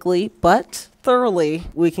how quickly, but thoroughly,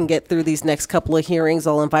 we can get through these next couple of hearings.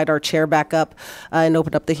 I'll invite our chair back up and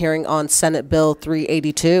open up the hearing on Senate Bill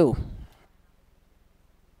 382.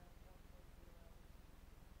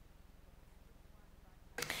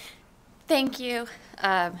 Thank you,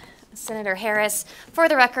 Senator Harris. For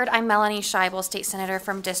the record, I'm Melanie Scheibel, State Senator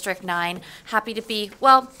from District 9. I'm happy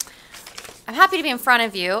to be in front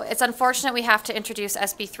of you. It's unfortunate we have to introduce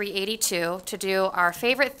SB 382 to do our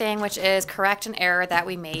favorite thing, which is correct an error that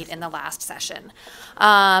we made in the last session.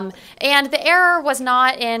 And the error was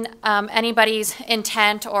not in anybody's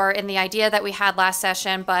intent or in the idea that we had last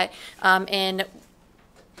session, but in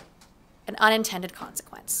an unintended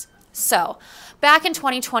consequence. So, back in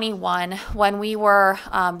 2021, when we were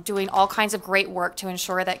doing all kinds of great work to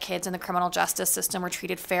ensure that kids in the criminal justice system were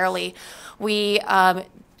treated fairly, we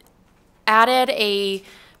added a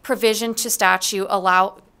provision to statute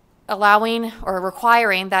allowing or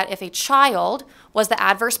requiring that if a child was the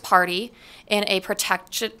adverse party in a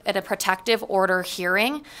protective order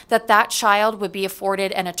hearing, that child would be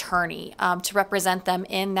afforded an attorney to represent them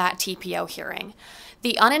in that TPO hearing.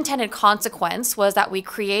 The unintended consequence was that we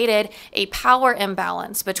created a power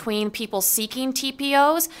imbalance between people seeking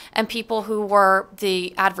TPOs and people who were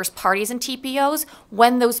the adverse parties in TPOs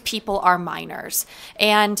when those people are minors.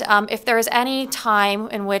 And if there is any time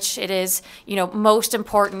in which it is, most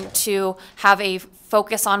important to have a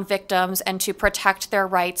focus on victims and to protect their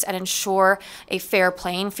rights and ensure a fair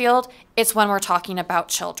playing field, it's when we're talking about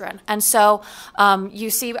children. And so you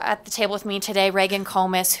see at the table with me today Reagan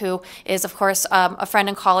Comis, who is, of course, a friend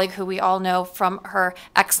and colleague who we all know from her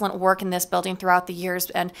excellent work in this building throughout the years.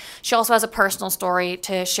 And she also has a personal story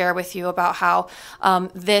to share with you about how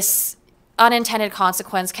this unintended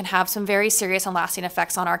consequence can have some very serious and lasting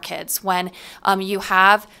effects on our kids. When you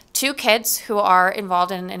have 2 kids who are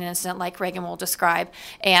involved in an incident like Reagan will describe,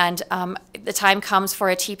 and the time comes for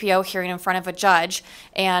a TPO hearing in front of a judge,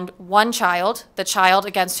 and one child, the child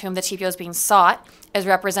against whom the TPO is being sought, is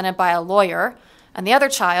represented by a lawyer, and the other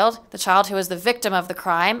child, the child who is the victim of the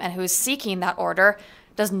crime and who is seeking that order,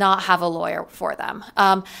 does not have a lawyer for them.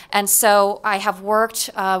 And so I have worked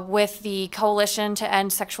with the Coalition to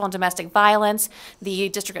End Sexual and Domestic Violence, the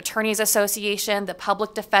District Attorneys Association, the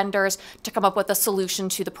public defenders to come up with a solution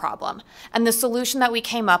to the problem. And the solution that we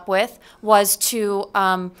came up with was to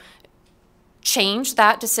change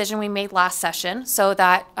that decision we made last session so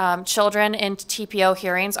that children in TPO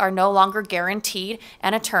hearings are no longer guaranteed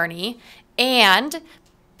an attorney. And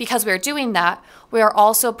because we are doing that, we are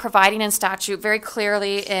also providing in statute very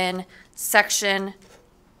clearly in section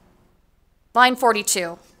line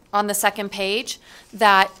 42 on the second page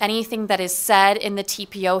that anything that is said in the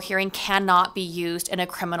TPO hearing cannot be used in a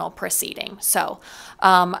criminal proceeding. So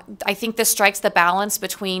I think this strikes the balance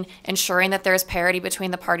between ensuring that there is parity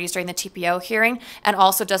between the parties during the TPO hearing and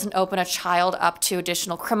also doesn't open a child up to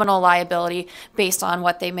additional criminal liability based on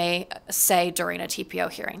what they may say during a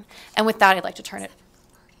TPO hearing. And with that, I'd like to turn it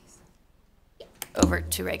over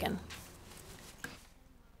to Reagan.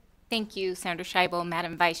 Thank you, Senator Scheibel,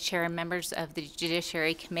 Madam Vice Chair, and members of the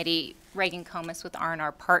Judiciary Committee. Reagan Comas with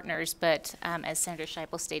R&R Partners, but as Senator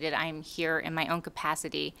Scheibel stated, I'm here in my own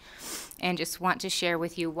capacity and just want to share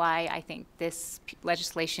with you why I think this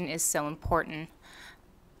legislation is so important.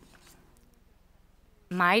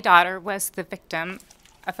 My daughter was the victim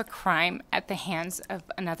of a crime at the hands of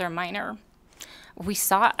another minor. We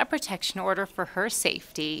sought a protection order for her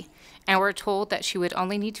safety and were told that she would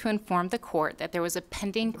only need to inform the court that there was a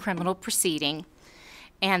pending criminal proceeding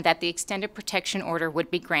and that the extended protection order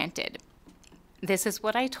would be granted. This is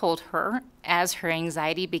what I told her as her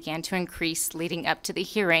anxiety began to increase leading up to the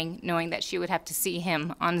hearing, knowing that she would have to see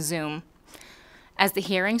him on Zoom. As the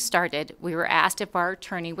hearing started, we were asked if our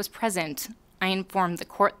attorney was present. I informed the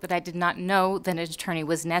court that I did not know that an attorney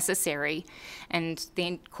was necessary, and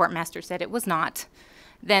the courtmaster said it was not.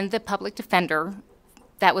 Then the public defender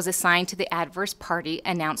that was assigned to the adverse party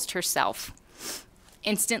announced herself.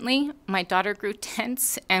 Instantly, my daughter grew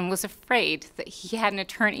tense and was afraid that he had an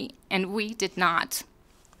attorney, and we did not.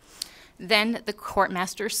 Then the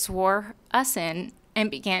courtmaster swore us in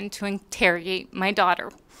and began to interrogate my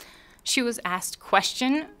daughter. She was asked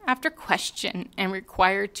question after question and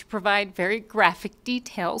required to provide very graphic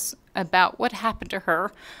details about what happened to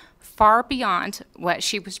her, far beyond what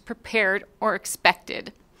she was prepared or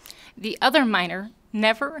expected. The other minor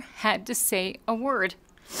never had to say a word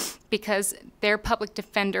because their public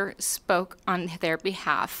defender spoke on their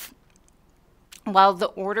behalf. While the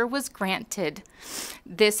order was granted,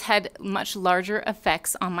 this had much larger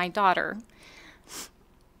effects on my daughter.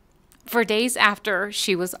 For days after,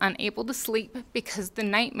 she was unable to sleep because the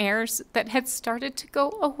nightmares that had started to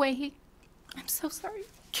go away, I'm so sorry,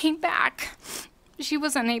 came back. She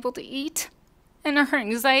was unable to eat, and her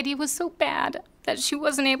anxiety was so bad that she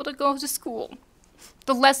wasn't able to go to school.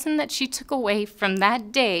 The lesson that she took away from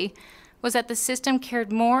that day was that the system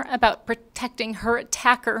cared more about protecting her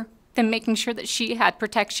attacker than making sure that she had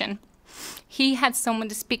protection. He had someone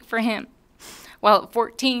to speak for him, while at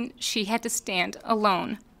 14, she had to stand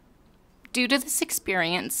alone. Due to this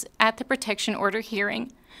experience at the protection order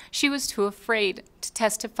hearing, she was too afraid to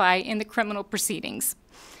testify in the criminal proceedings.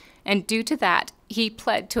 And due to that, he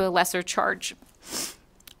pled to a lesser charge.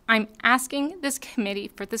 I'm asking this committee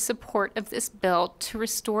for the support of this bill to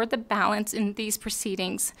restore the balance in these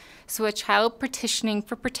proceedings so a child petitioning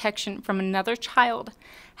for protection from another child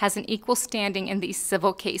has an equal standing in these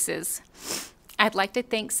civil cases. I'd like to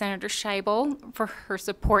thank Senator Scheibel for her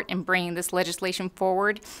support in bringing this legislation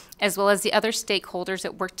forward, as well as the other stakeholders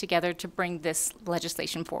that worked together to bring this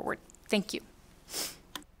legislation forward. Thank you.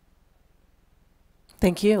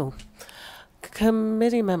 Thank you.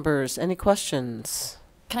 Committee members, any questions?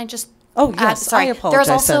 Can I just Oh, yes, sorry. I apologize, There's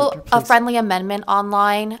also Senator, a please. friendly amendment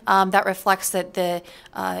online that reflects that the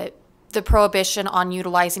prohibition on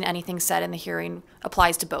utilizing anything said in the hearing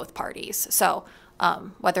applies to both parties. So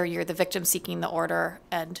whether you're the victim seeking the order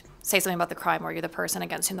and say something about the crime or you're the person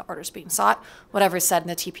against whom the order is being sought, whatever is said in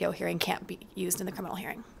the TPO hearing can't be used in the criminal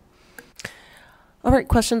hearing. All right,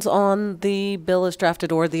 questions on the bill as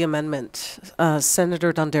drafted or the amendment?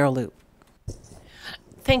 Senator Dondero-Loop.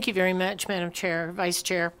 Thank you very much, Madam Chair, Vice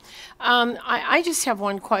Chair. I just have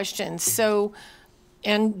one question. So,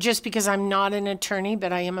 and just because I'm not an attorney,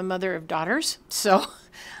 but I am a mother of daughters, so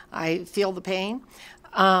I feel the pain,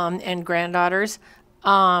 and granddaughters.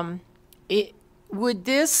 Would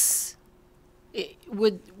this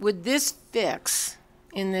fix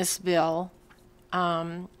in this bill,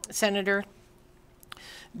 Senator,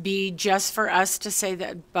 be just for us to say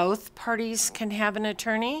that both parties can have an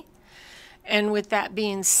attorney? And with that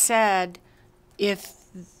being said,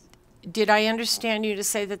 did I understand you to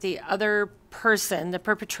say that the other person, the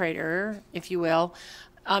perpetrator, if you will,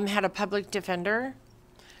 had a public defender?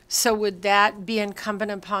 So would that be incumbent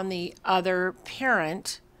upon the other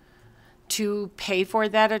parent to pay for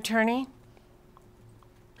that attorney?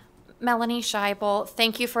 Melanie Scheibel,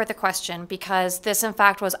 thank you for the question, because this, in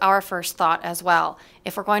fact, was our first thought as well.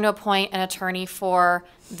 If we're going to appoint an attorney for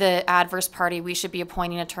the adverse party, we should be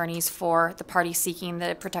appointing attorneys for the party seeking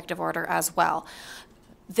the protective order as well.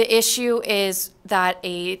 The issue is that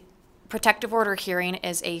a protective order hearing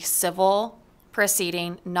is a civil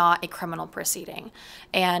proceeding, not a criminal proceeding.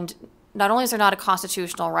 And not only is there not a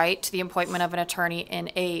constitutional right to the appointment of an attorney in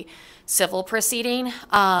a civil proceeding,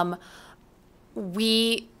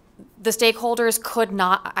 the stakeholders could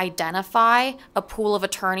not identify a pool of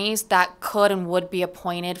attorneys that could and would be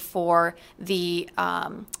appointed for the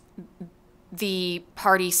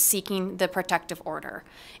party seeking the protective order.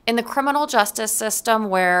 In the criminal justice system,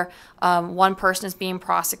 where one person is being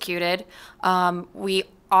prosecuted, we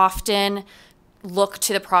often look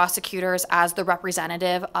to the prosecutors as the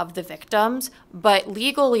representative of the victims, but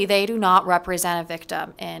legally they do not represent a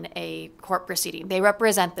victim in a court proceeding. They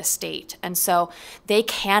represent the state, and so they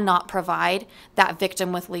cannot provide that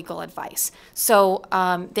victim with legal advice. So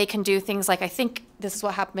they can do things like, I think this is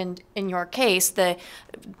what happened in your case, the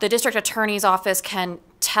district attorney's office can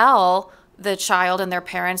tell the child and their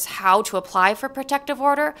parents how to apply for protective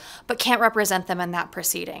order, but can't represent them in that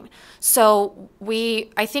proceeding. So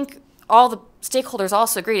I think all the stakeholders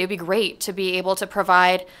also agree it'd be great to be able to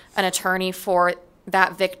provide an attorney for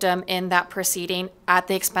that victim in that proceeding at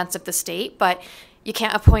the expense of the state, but you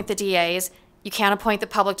can't appoint the DAs, you can't appoint the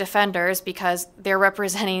public defenders because they're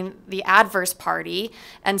representing the adverse party,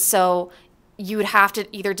 and so you would have to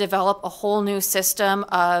either develop a whole new system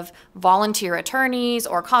of volunteer attorneys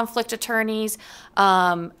or conflict attorneys,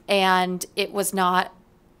 and it was not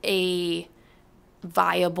a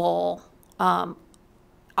viable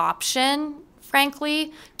option,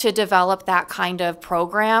 frankly, to develop that kind of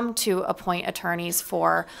program to appoint attorneys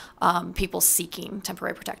for people seeking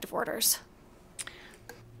temporary protective orders.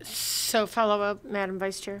 So follow up, Madam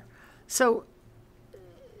Vice Chair. So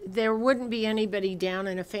there wouldn't be anybody down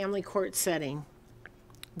in a family court setting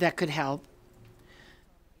that could help?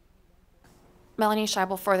 Melanie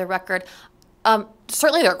Scheibel, for the record.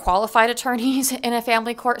 Certainly there are qualified attorneys in a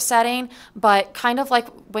family court setting, but kind of like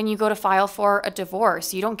when you go to file for a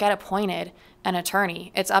divorce, you don't get appointed an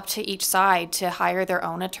attorney. It's up to each side to hire their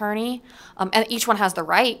own attorney. And each one has the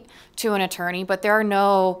right to an attorney, but there are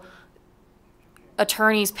no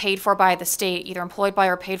attorneys paid for by the state, either employed by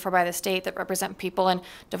or paid for by the state, that represent people in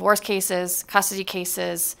divorce cases, custody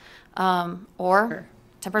cases, or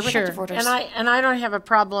temporary protective orders. And I don't have a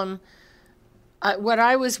problem. What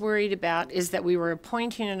I was worried about is that we were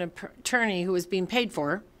appointing an attorney who was being paid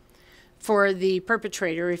for the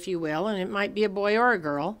perpetrator, if you will, and it might be a boy or a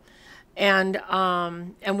girl, and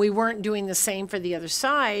we weren't doing the same for the other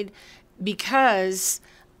side because,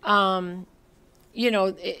 you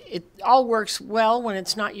know, it all works well when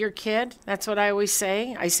it's not your kid. That's what I always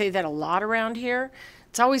say. I say that a lot around here.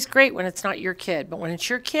 It's always great when it's not your kid, but when it's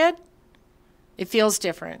your kid, it feels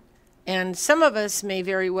different. And some of us may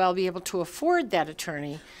very well be able to afford that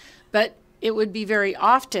attorney, but it would be very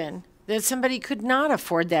often that somebody could not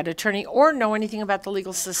afford that attorney or know anything about the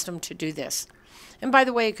legal system to do this. And by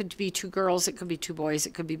the way, it could be two girls, it could be two boys,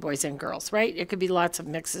 it could be boys and girls, right? It could be lots of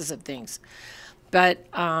mixes of things. But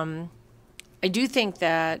I do think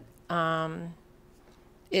that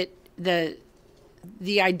the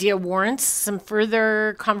idea warrants some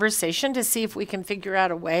further conversation to see if we can figure out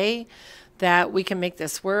a way that we can make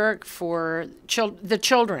this work for the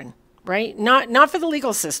children, right? Not for the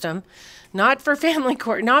legal system, not for family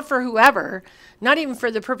court, not for whoever, not even for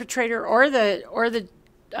the perpetrator or the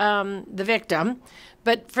victim,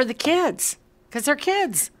 but for the kids, because they're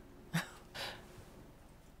kids.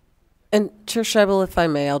 And Chair Scheibel, if I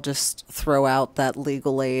may, I'll just throw out that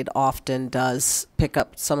legal aid often does pick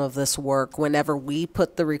up some of this work. Whenever we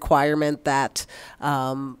put the requirement that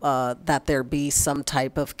that there be some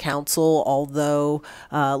type of counsel, although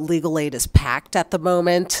legal aid is packed at the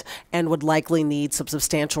moment and would likely need some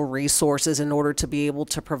substantial resources in order to be able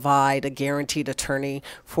to provide a guaranteed attorney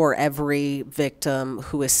for every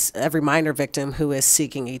minor victim who is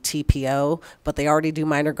seeking a TPO, but they already do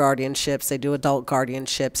minor guardianships, they do adult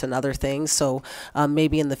guardianships and other things. So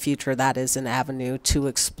maybe in the future that is an avenue to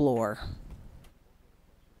explore.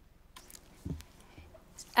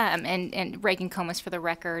 And Reagan Comas, for the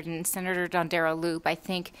record, and Senator Dondero Loop, I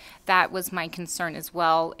think that was my concern as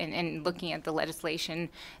well in looking at the legislation,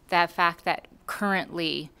 the fact that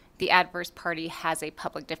currently the adverse party has a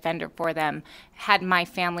public defender for them. Had my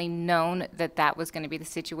family known that that was going to be the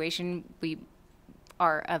situation, we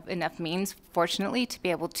are of enough means, fortunately, to be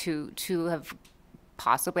able to have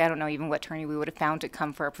possibly, I don't know even what attorney we would have found to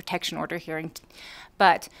come for a protection order hearing.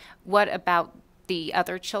 But what about the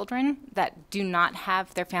other children that do not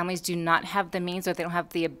have, their families do not have the means, or they don't have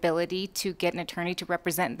the ability to get an attorney to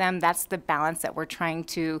represent them? That's the balance that we're trying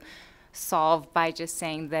to solve by just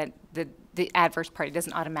saying that the adverse party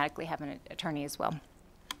doesn't automatically have an attorney as well.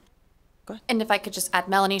 And if I could just add,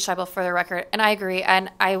 Melanie Scheibel, for the record, and I agree, and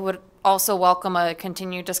I would also welcome a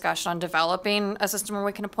continued discussion on developing a system where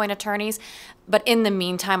we can appoint attorneys. But in the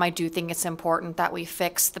meantime, I do think it's important that we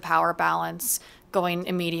fix the power balance going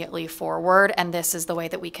immediately forward, and this is the way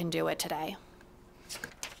that we can do it today.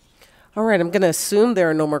 All right, I'm going to assume there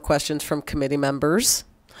are no more questions from committee members.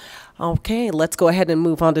 Okay, let's go ahead and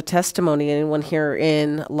move on to testimony. Anyone here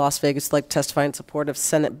in Las Vegas would like to testify in support of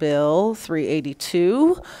Senate Bill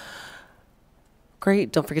 382?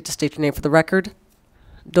 Great. Don't forget to state your name for the record.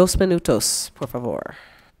 2 minutos, por favor.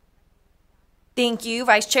 Thank you,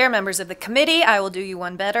 Vice Chair, members of the committee. I will do you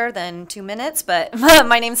one better than 2 minutes, but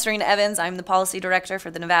my name is Serena Evans. I'm the Policy Director for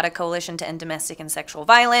the Nevada Coalition to End Domestic and Sexual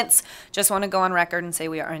Violence. Just want to go on record and say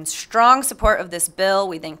we are in strong support of this bill.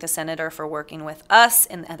 We thank the Senator for working with us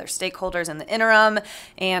and the other stakeholders in the interim,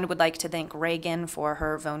 and would like to thank Reagan for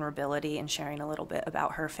her vulnerability and sharing a little bit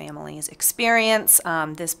about her family's experience.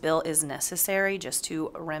 This bill is necessary just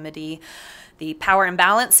to remedy the power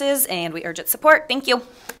imbalances, and we urge its support. Thank you.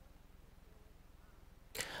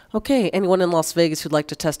 Okay, anyone in Las Vegas who'd like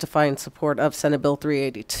to testify in support of Senate Bill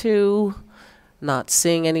 382? Not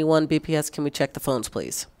seeing anyone. BPS, can we check the phones,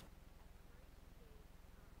 please?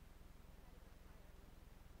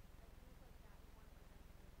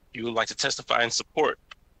 If you would like to testify in support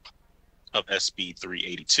of SB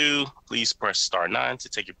 382, please press star 9 to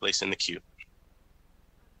take your place in the queue.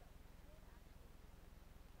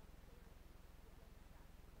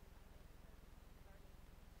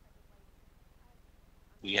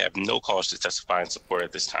 We have no callers to testify in support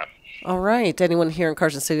at this time. All right. Anyone here in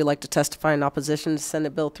Carson City like to testify in opposition to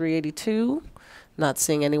Senate Bill 382? Not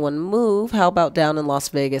seeing anyone move. How about down in Las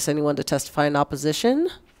Vegas? Anyone to testify in opposition?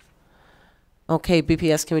 Okay,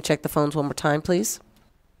 BPS, can we check the phones one more time, please?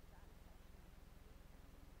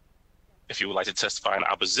 If you would like to testify in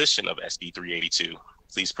opposition of SB 382,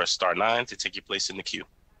 please press star 9 to take your place in the queue.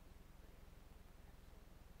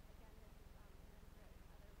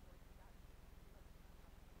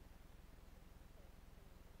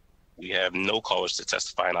 We have no callers to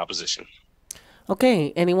testify in opposition.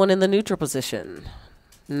 Okay, anyone in the neutral position?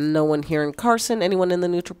 No one here in Carson. Anyone in the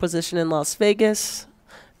neutral position in Las Vegas?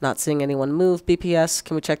 Not seeing anyone move. BPS,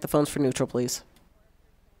 can we check the phones for neutral, please?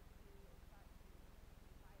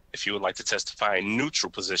 If you would like to testify in neutral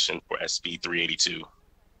position for SB 382,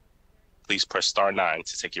 please press star 9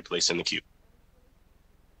 to take your place in the queue.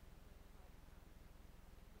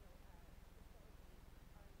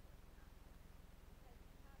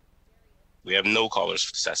 We have no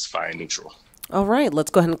callers to testify in neutral. All right, let's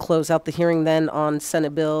go ahead and close out the hearing then on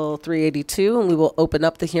Senate Bill 382, and we will open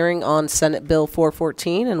up the hearing on Senate Bill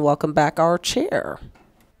 414 and welcome back our chair.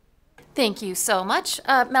 Thank you so much,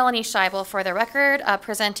 Melanie Scheibel, for the record,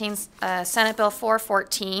 presenting Senate Bill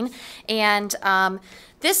 414. And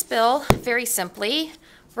this bill, very simply,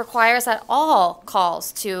 requires that all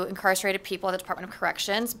calls to incarcerated people at the Department of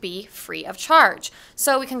Corrections be free of charge.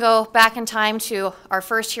 So we can go back in time to our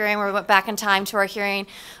first hearing, where we went back in time to our hearing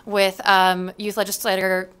with Youth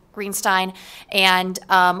Legislator Greenstein, and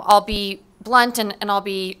I'll be blunt and I'll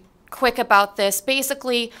be quick about this.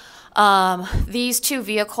 Basically, these two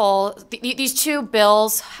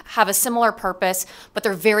bills have a similar purpose, but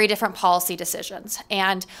they're very different policy decisions.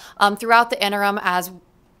 And throughout the interim, as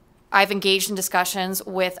I've engaged in discussions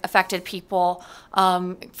with affected people,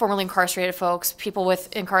 formerly incarcerated folks, people with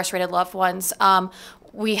incarcerated loved ones.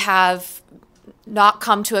 We have not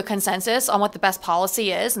come to a consensus on what the best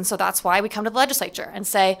policy is, and so that's why we come to the legislature and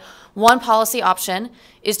say one policy option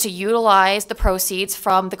is to utilize the proceeds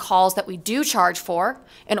from the calls that we do charge for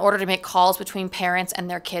in order to make calls between parents and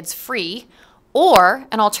their kids free. Or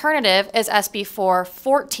an alternative is SB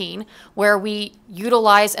 414, where we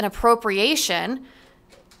utilize an appropriation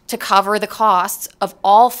to cover the costs of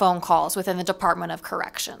all phone calls within the Department of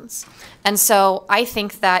Corrections. And so I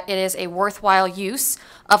think that it is a worthwhile use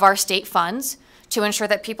of our state funds to ensure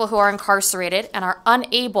that people who are incarcerated and are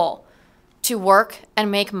unable to work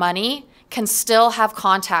and make money can still have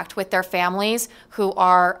contact with their families who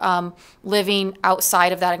are living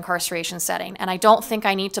outside of that incarceration setting. And I don't think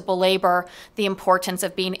I need to belabor the importance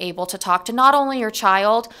of being able to talk to not only your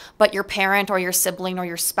child, but your parent or your sibling or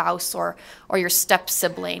your spouse or your step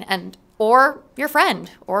sibling, and or your friend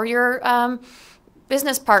or your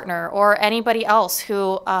business partner or anybody else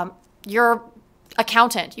who your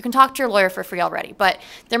accountant. You can talk to your lawyer for free already, but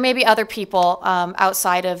there may be other people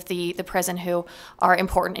outside of the prison who are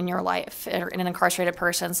important in your life, or in an incarcerated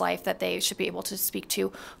person's life, that they should be able to speak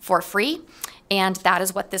to for free. And that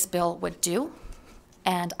is what this bill would do.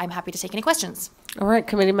 And I'm happy to take any questions. All right,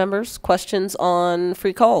 committee members, questions on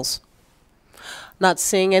free calls? Not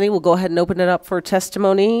seeing any, we'll go ahead and open it up for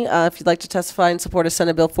testimony. If you'd like to testify in support of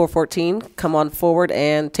Senate Bill 414, come on forward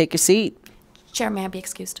and take your seat. Chair, may I be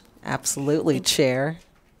excused? Absolutely, Chair.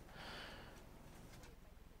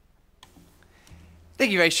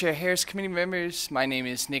 Thank you, Vice Chair Harris, committee members. My name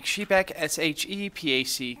is Nick Shepack,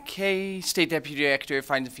 SHEPACK, State Deputy Director of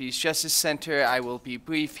Fines and Fees Justice Center. I will be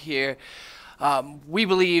brief here. We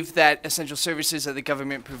believe that essential services that the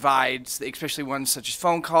government provides, especially ones such as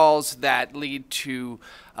phone calls that lead to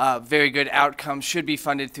very good outcomes, should be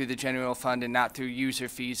funded through the general fund and not through user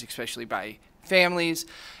fees, especially by families.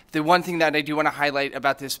 The one thing that I do want to highlight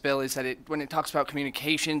about this bill is that when it talks about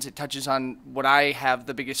communications, it touches on what I have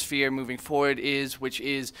the biggest fear moving forward which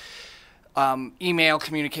is email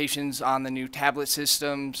communications on the new tablet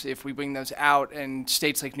systems. If we bring those out, in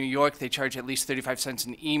states like New York, they charge at least 35 cents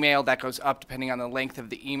an email. That goes up depending on the length of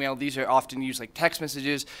the email. These are often used like text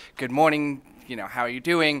messages, good morning, how are you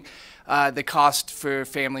doing? The cost for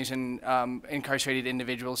families and incarcerated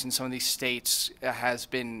individuals in some of these states has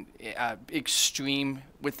been extreme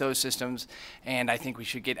with those systems, and I think we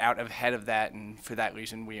should get out ahead of that, and for that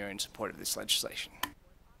reason we are in support of this legislation.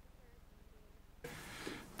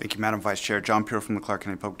 Thank you, Madam Vice Chair. John Pure from the Clark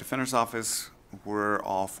County Public Defender's Office. We're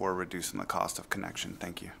all for reducing the cost of connection.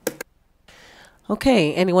 Thank you.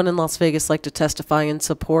 Okay, anyone in Las Vegas like to testify in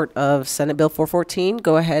support of Senate Bill 414?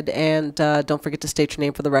 Go ahead and don't forget to state your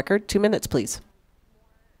name for the record. 2 minutes, please.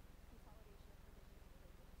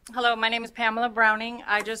 Hello, my name is Pamela Browning.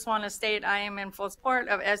 I just want to state I am in full support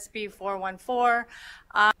of SB 414.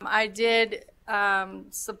 I did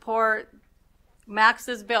support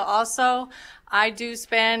Max's bill also. I do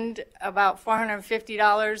spend about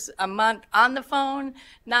 $450 a month on the phone,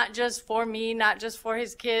 not just for me, not just for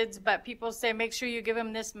his kids, but people say, make sure you give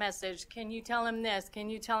him this message. Can you tell him this? Can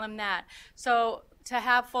you tell him that? So to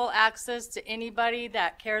have full access to anybody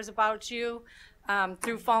that cares about you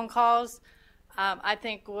through phone calls, I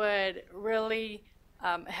think would really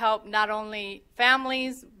help not only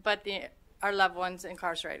families, but our loved ones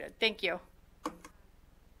incarcerated. Thank you.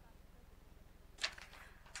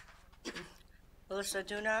 Melissa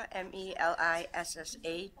Duna,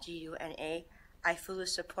 MELISSAGUNA. I fully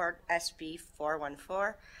support SB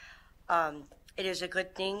 414. It is a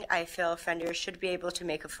good thing. I feel offenders should be able to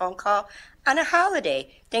make a phone call on a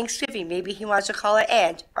holiday, Thanksgiving. Maybe he wants to call an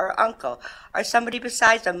aunt or uncle or somebody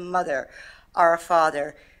besides a mother or a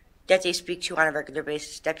father that they speak to on a regular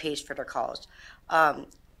basis that pays for their calls.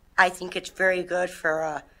 I think it's very good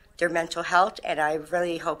for their mental health, and I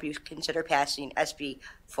really hope you consider passing SB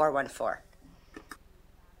 414.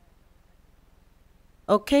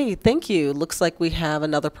 Okay, thank you. Looks like we have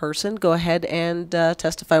another person. Go ahead and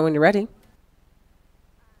testify when you're ready.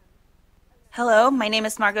 Hello, my name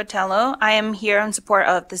is Margot Tello. I am here in support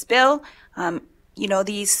of this bill.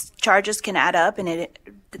 These charges can add up, and it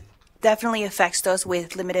definitely affects those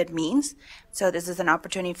with limited means. So this is an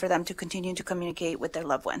opportunity for them to continue to communicate with their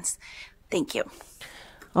loved ones. Thank you.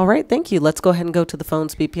 All right, thank you. Let's go ahead and go to the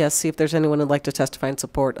phones, BPS, see if there's anyone who'd like to testify in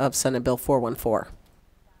support of Senate Bill 414.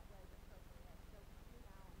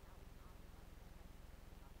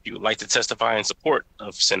 If you would like to testify in support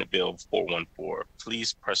of Senate Bill 414,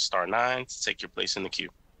 please press star 9 to take your place in the queue.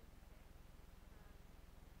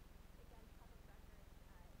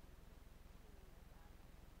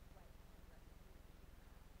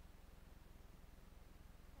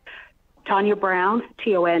 Tanya Brown,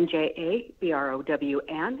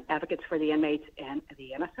 TONJABROWN, Advocates for the Inmates and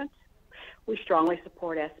the Innocent. We strongly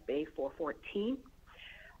support SB 414.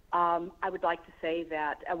 I would like to say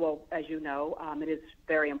that, as you know, it is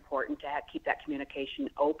very important to keep that communication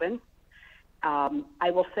open.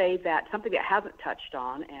 I will say that something that hasn't touched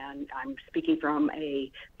on, and I'm speaking from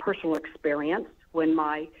a personal experience, when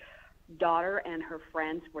my daughter and her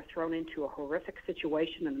friends were thrown into a horrific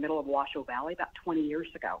situation in the middle of Washoe Valley about 20 years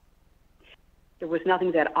ago. There was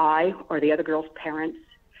nothing that I or the other girls' parents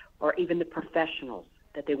or even the professionals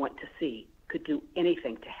that they went to see could do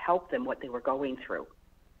anything to help them what they were going through.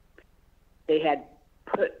 They had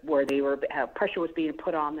pressure was being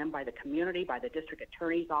put on them by the community, by the district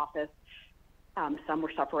attorney's office. Some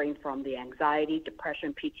were suffering from the anxiety,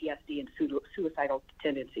 depression, PTSD, and suicidal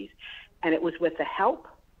tendencies. And it was with the help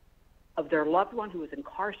of their loved one who was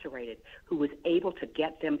incarcerated who was able to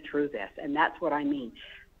get them through this. And that's what I mean.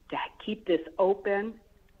 To keep this open,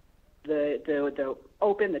 the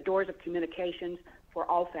doors of communications for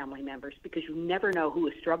all family members, because you never know who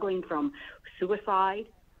is struggling from suicide,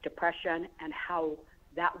 depression, and how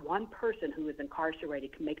that one person who is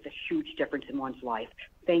incarcerated can make this huge difference in one's life.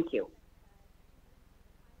 Thank you.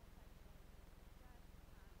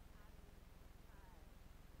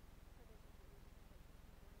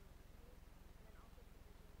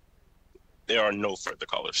 There are no further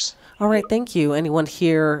callers. All right, thank you. Anyone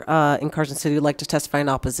here in Carson City would like to testify in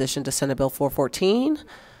opposition to Senate Bill 414?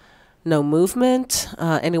 No movement.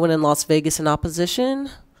 Anyone in Las Vegas in opposition?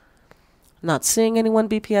 Not seeing anyone,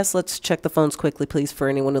 BPS. Let's check the phones quickly, please, for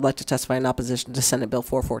anyone who'd like to testify in opposition to Senate Bill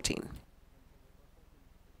 414.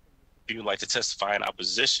 If you would like to testify in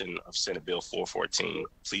opposition of Senate Bill 414,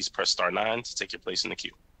 please press star 9 to take your place in the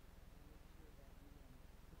queue.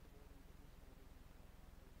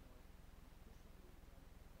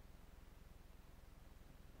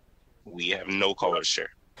 We have no callers, Chair.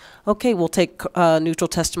 Okay, we'll take neutral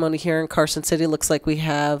testimony here in Carson City. Looks like we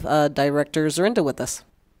have Director Zorinda with us.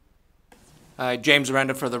 James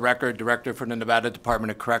Arenda for the record, Director for the Nevada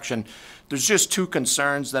Department of Correction. There's just two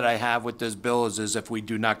concerns that I have with this bill is if we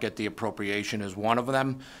do not get the appropriation is one of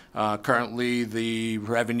them. Currently, the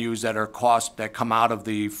revenues that come out of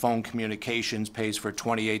the phone communications pays for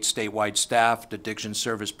 28 statewide staff, addiction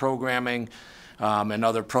service programming, and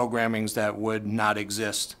other programmings that would not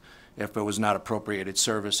exist if it was not appropriated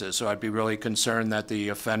services. So I'd be really concerned that the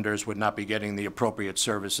offenders would not be getting the appropriate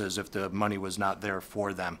services if the money was not there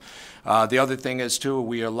for them. The other thing is, too,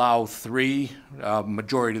 we allow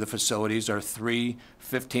majority of the facilities are 3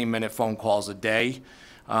 15-minute phone calls a day.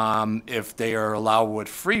 If they are allowed with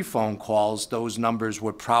free phone calls, those numbers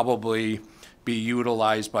would probably be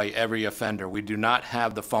utilized by every offender. We do not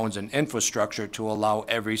have the phones and infrastructure to allow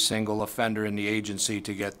every single offender in the agency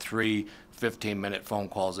to get 3 15-minute phone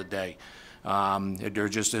calls a day. There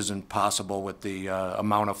just isn't possible with the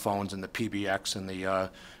amount of phones and the PBX and the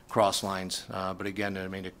cross lines. But again, I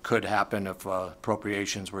mean, it could happen if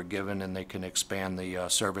appropriations were given and they can expand the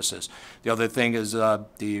services. The other thing is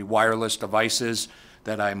the wireless devices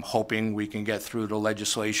that I'm hoping we can get through the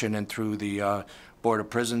legislation and through the Board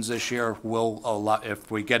of Prisons this year will allow,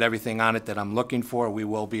 if we get everything on it that I'm looking for, we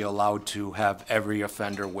will be allowed to have every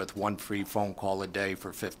offender with 1 free phone call a day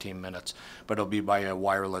for 15 minutes, but it'll be by a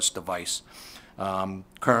wireless device.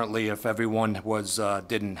 Currently, if everyone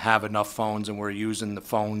didn't have enough phones and were using the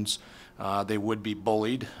phones, they would be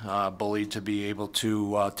bullied to be able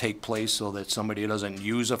to take place so that somebody doesn't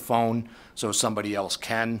use a phone so somebody else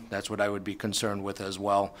can. That's what I would be concerned with as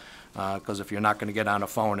well. Because if you're not going to get on a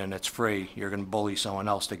phone and it's free, you're going to bully someone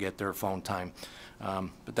else to get their phone time.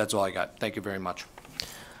 But that's all I got. Thank you very much.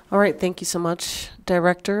 All right, thank you so much,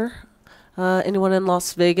 Director. Anyone in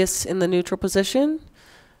Las Vegas in the neutral position?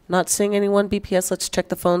 Not seeing anyone, BPS, let's check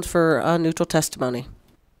the phones for neutral testimony.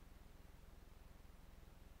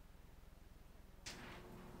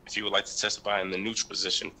 If you would like to testify in the neutral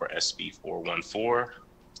position for SB 414,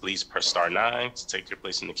 please press star 9 to take your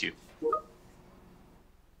place in the queue.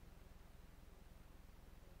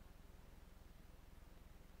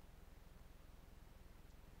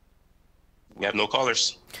 We have no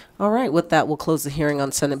callers. All right, with that, we'll close the hearing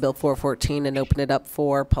on Senate Bill 414 and open it up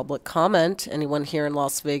for public comment. Anyone here in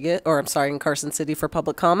in Carson City for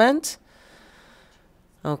public comment?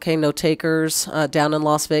 Okay, no takers. Down in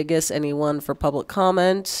Las Vegas, anyone for public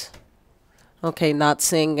comment? Okay, not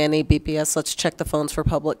seeing any. BPS, let's check the phones for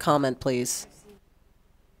public comment, please.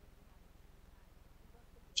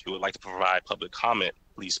 If you would like to provide public comment,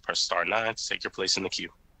 please press star 9 to take your place in the queue.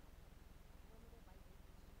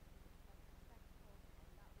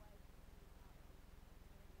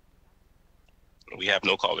 We have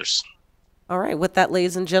no callers. All right, with that,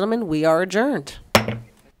 ladies and gentlemen, we are adjourned.